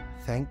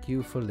 Thank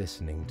you for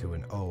listening to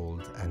an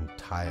old and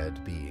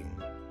tired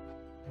being.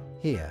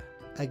 Here,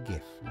 a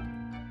gift.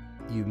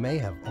 You may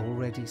have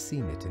already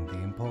seen it in the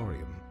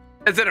Emporium.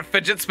 Is it a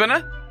fidget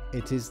spinner?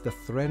 It is the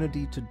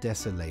Threnody to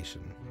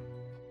Desolation.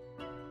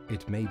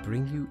 It may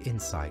bring you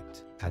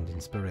insight and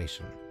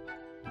inspiration.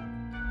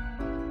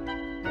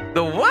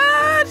 The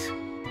what?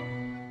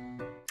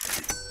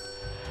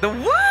 The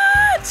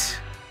what?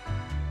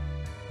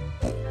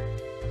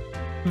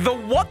 The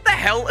what the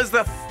hell is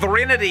the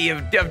Threnody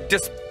of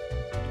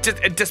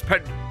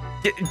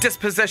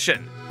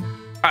disposition?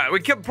 We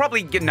could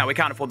probably get, no, we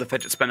can't afford the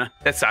fidget spinner.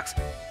 That sucks.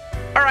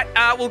 All right,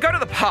 we'll go to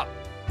the pub.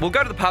 We'll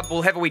go to the pub.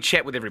 We'll have a wee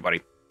chat with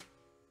everybody.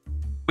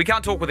 We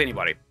can't talk with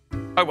anybody.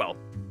 Oh well.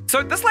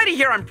 So this lady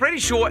here, I'm pretty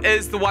sure,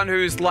 is the one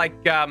who's like,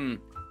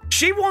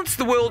 she wants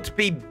the world to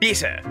be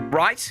better,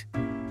 right?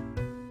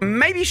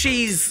 Maybe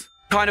she's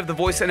kind of the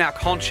voice in our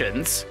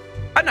conscience.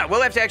 I don't know.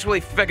 We'll have to actually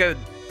figure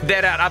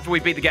that out after we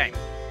beat the game.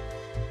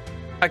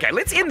 Okay,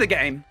 let's end the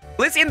game.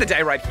 Let's end the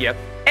day right here.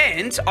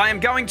 And I am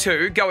going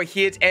to go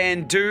ahead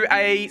and do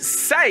a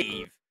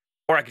save.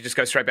 Or I could just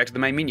go straight back to the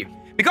main menu.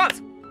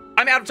 Because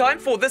I'm out of time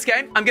for this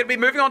game. I'm going to be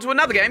moving on to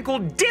another game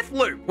called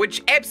Deathloop,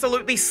 which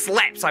absolutely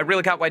slaps. I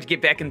really can't wait to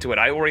get back into it.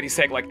 I already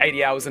sank like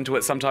 80 hours into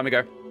it some time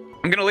ago.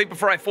 I'm going to leave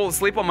before I fall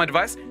asleep on my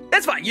device.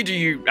 That's fine. You do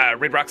you,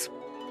 Redrux.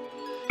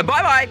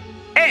 Bye-bye.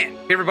 And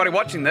everybody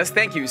watching this,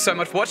 thank you so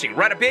much for watching.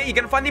 Right up here, you're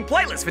going to find the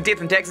playlist for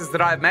Death and Taxes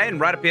that I have made. And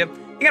right up here,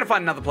 you're going to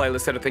find another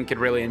playlist that I think you'd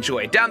really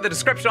enjoy. Down in the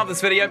description of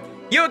this video,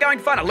 you are going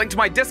to find a link to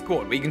my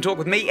Discord where you can talk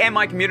with me and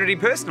my community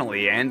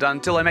personally. And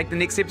until I make the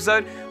next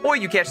episode, or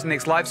you catch the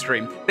next live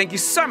stream, thank you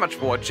so much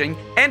for watching,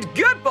 and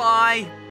goodbye!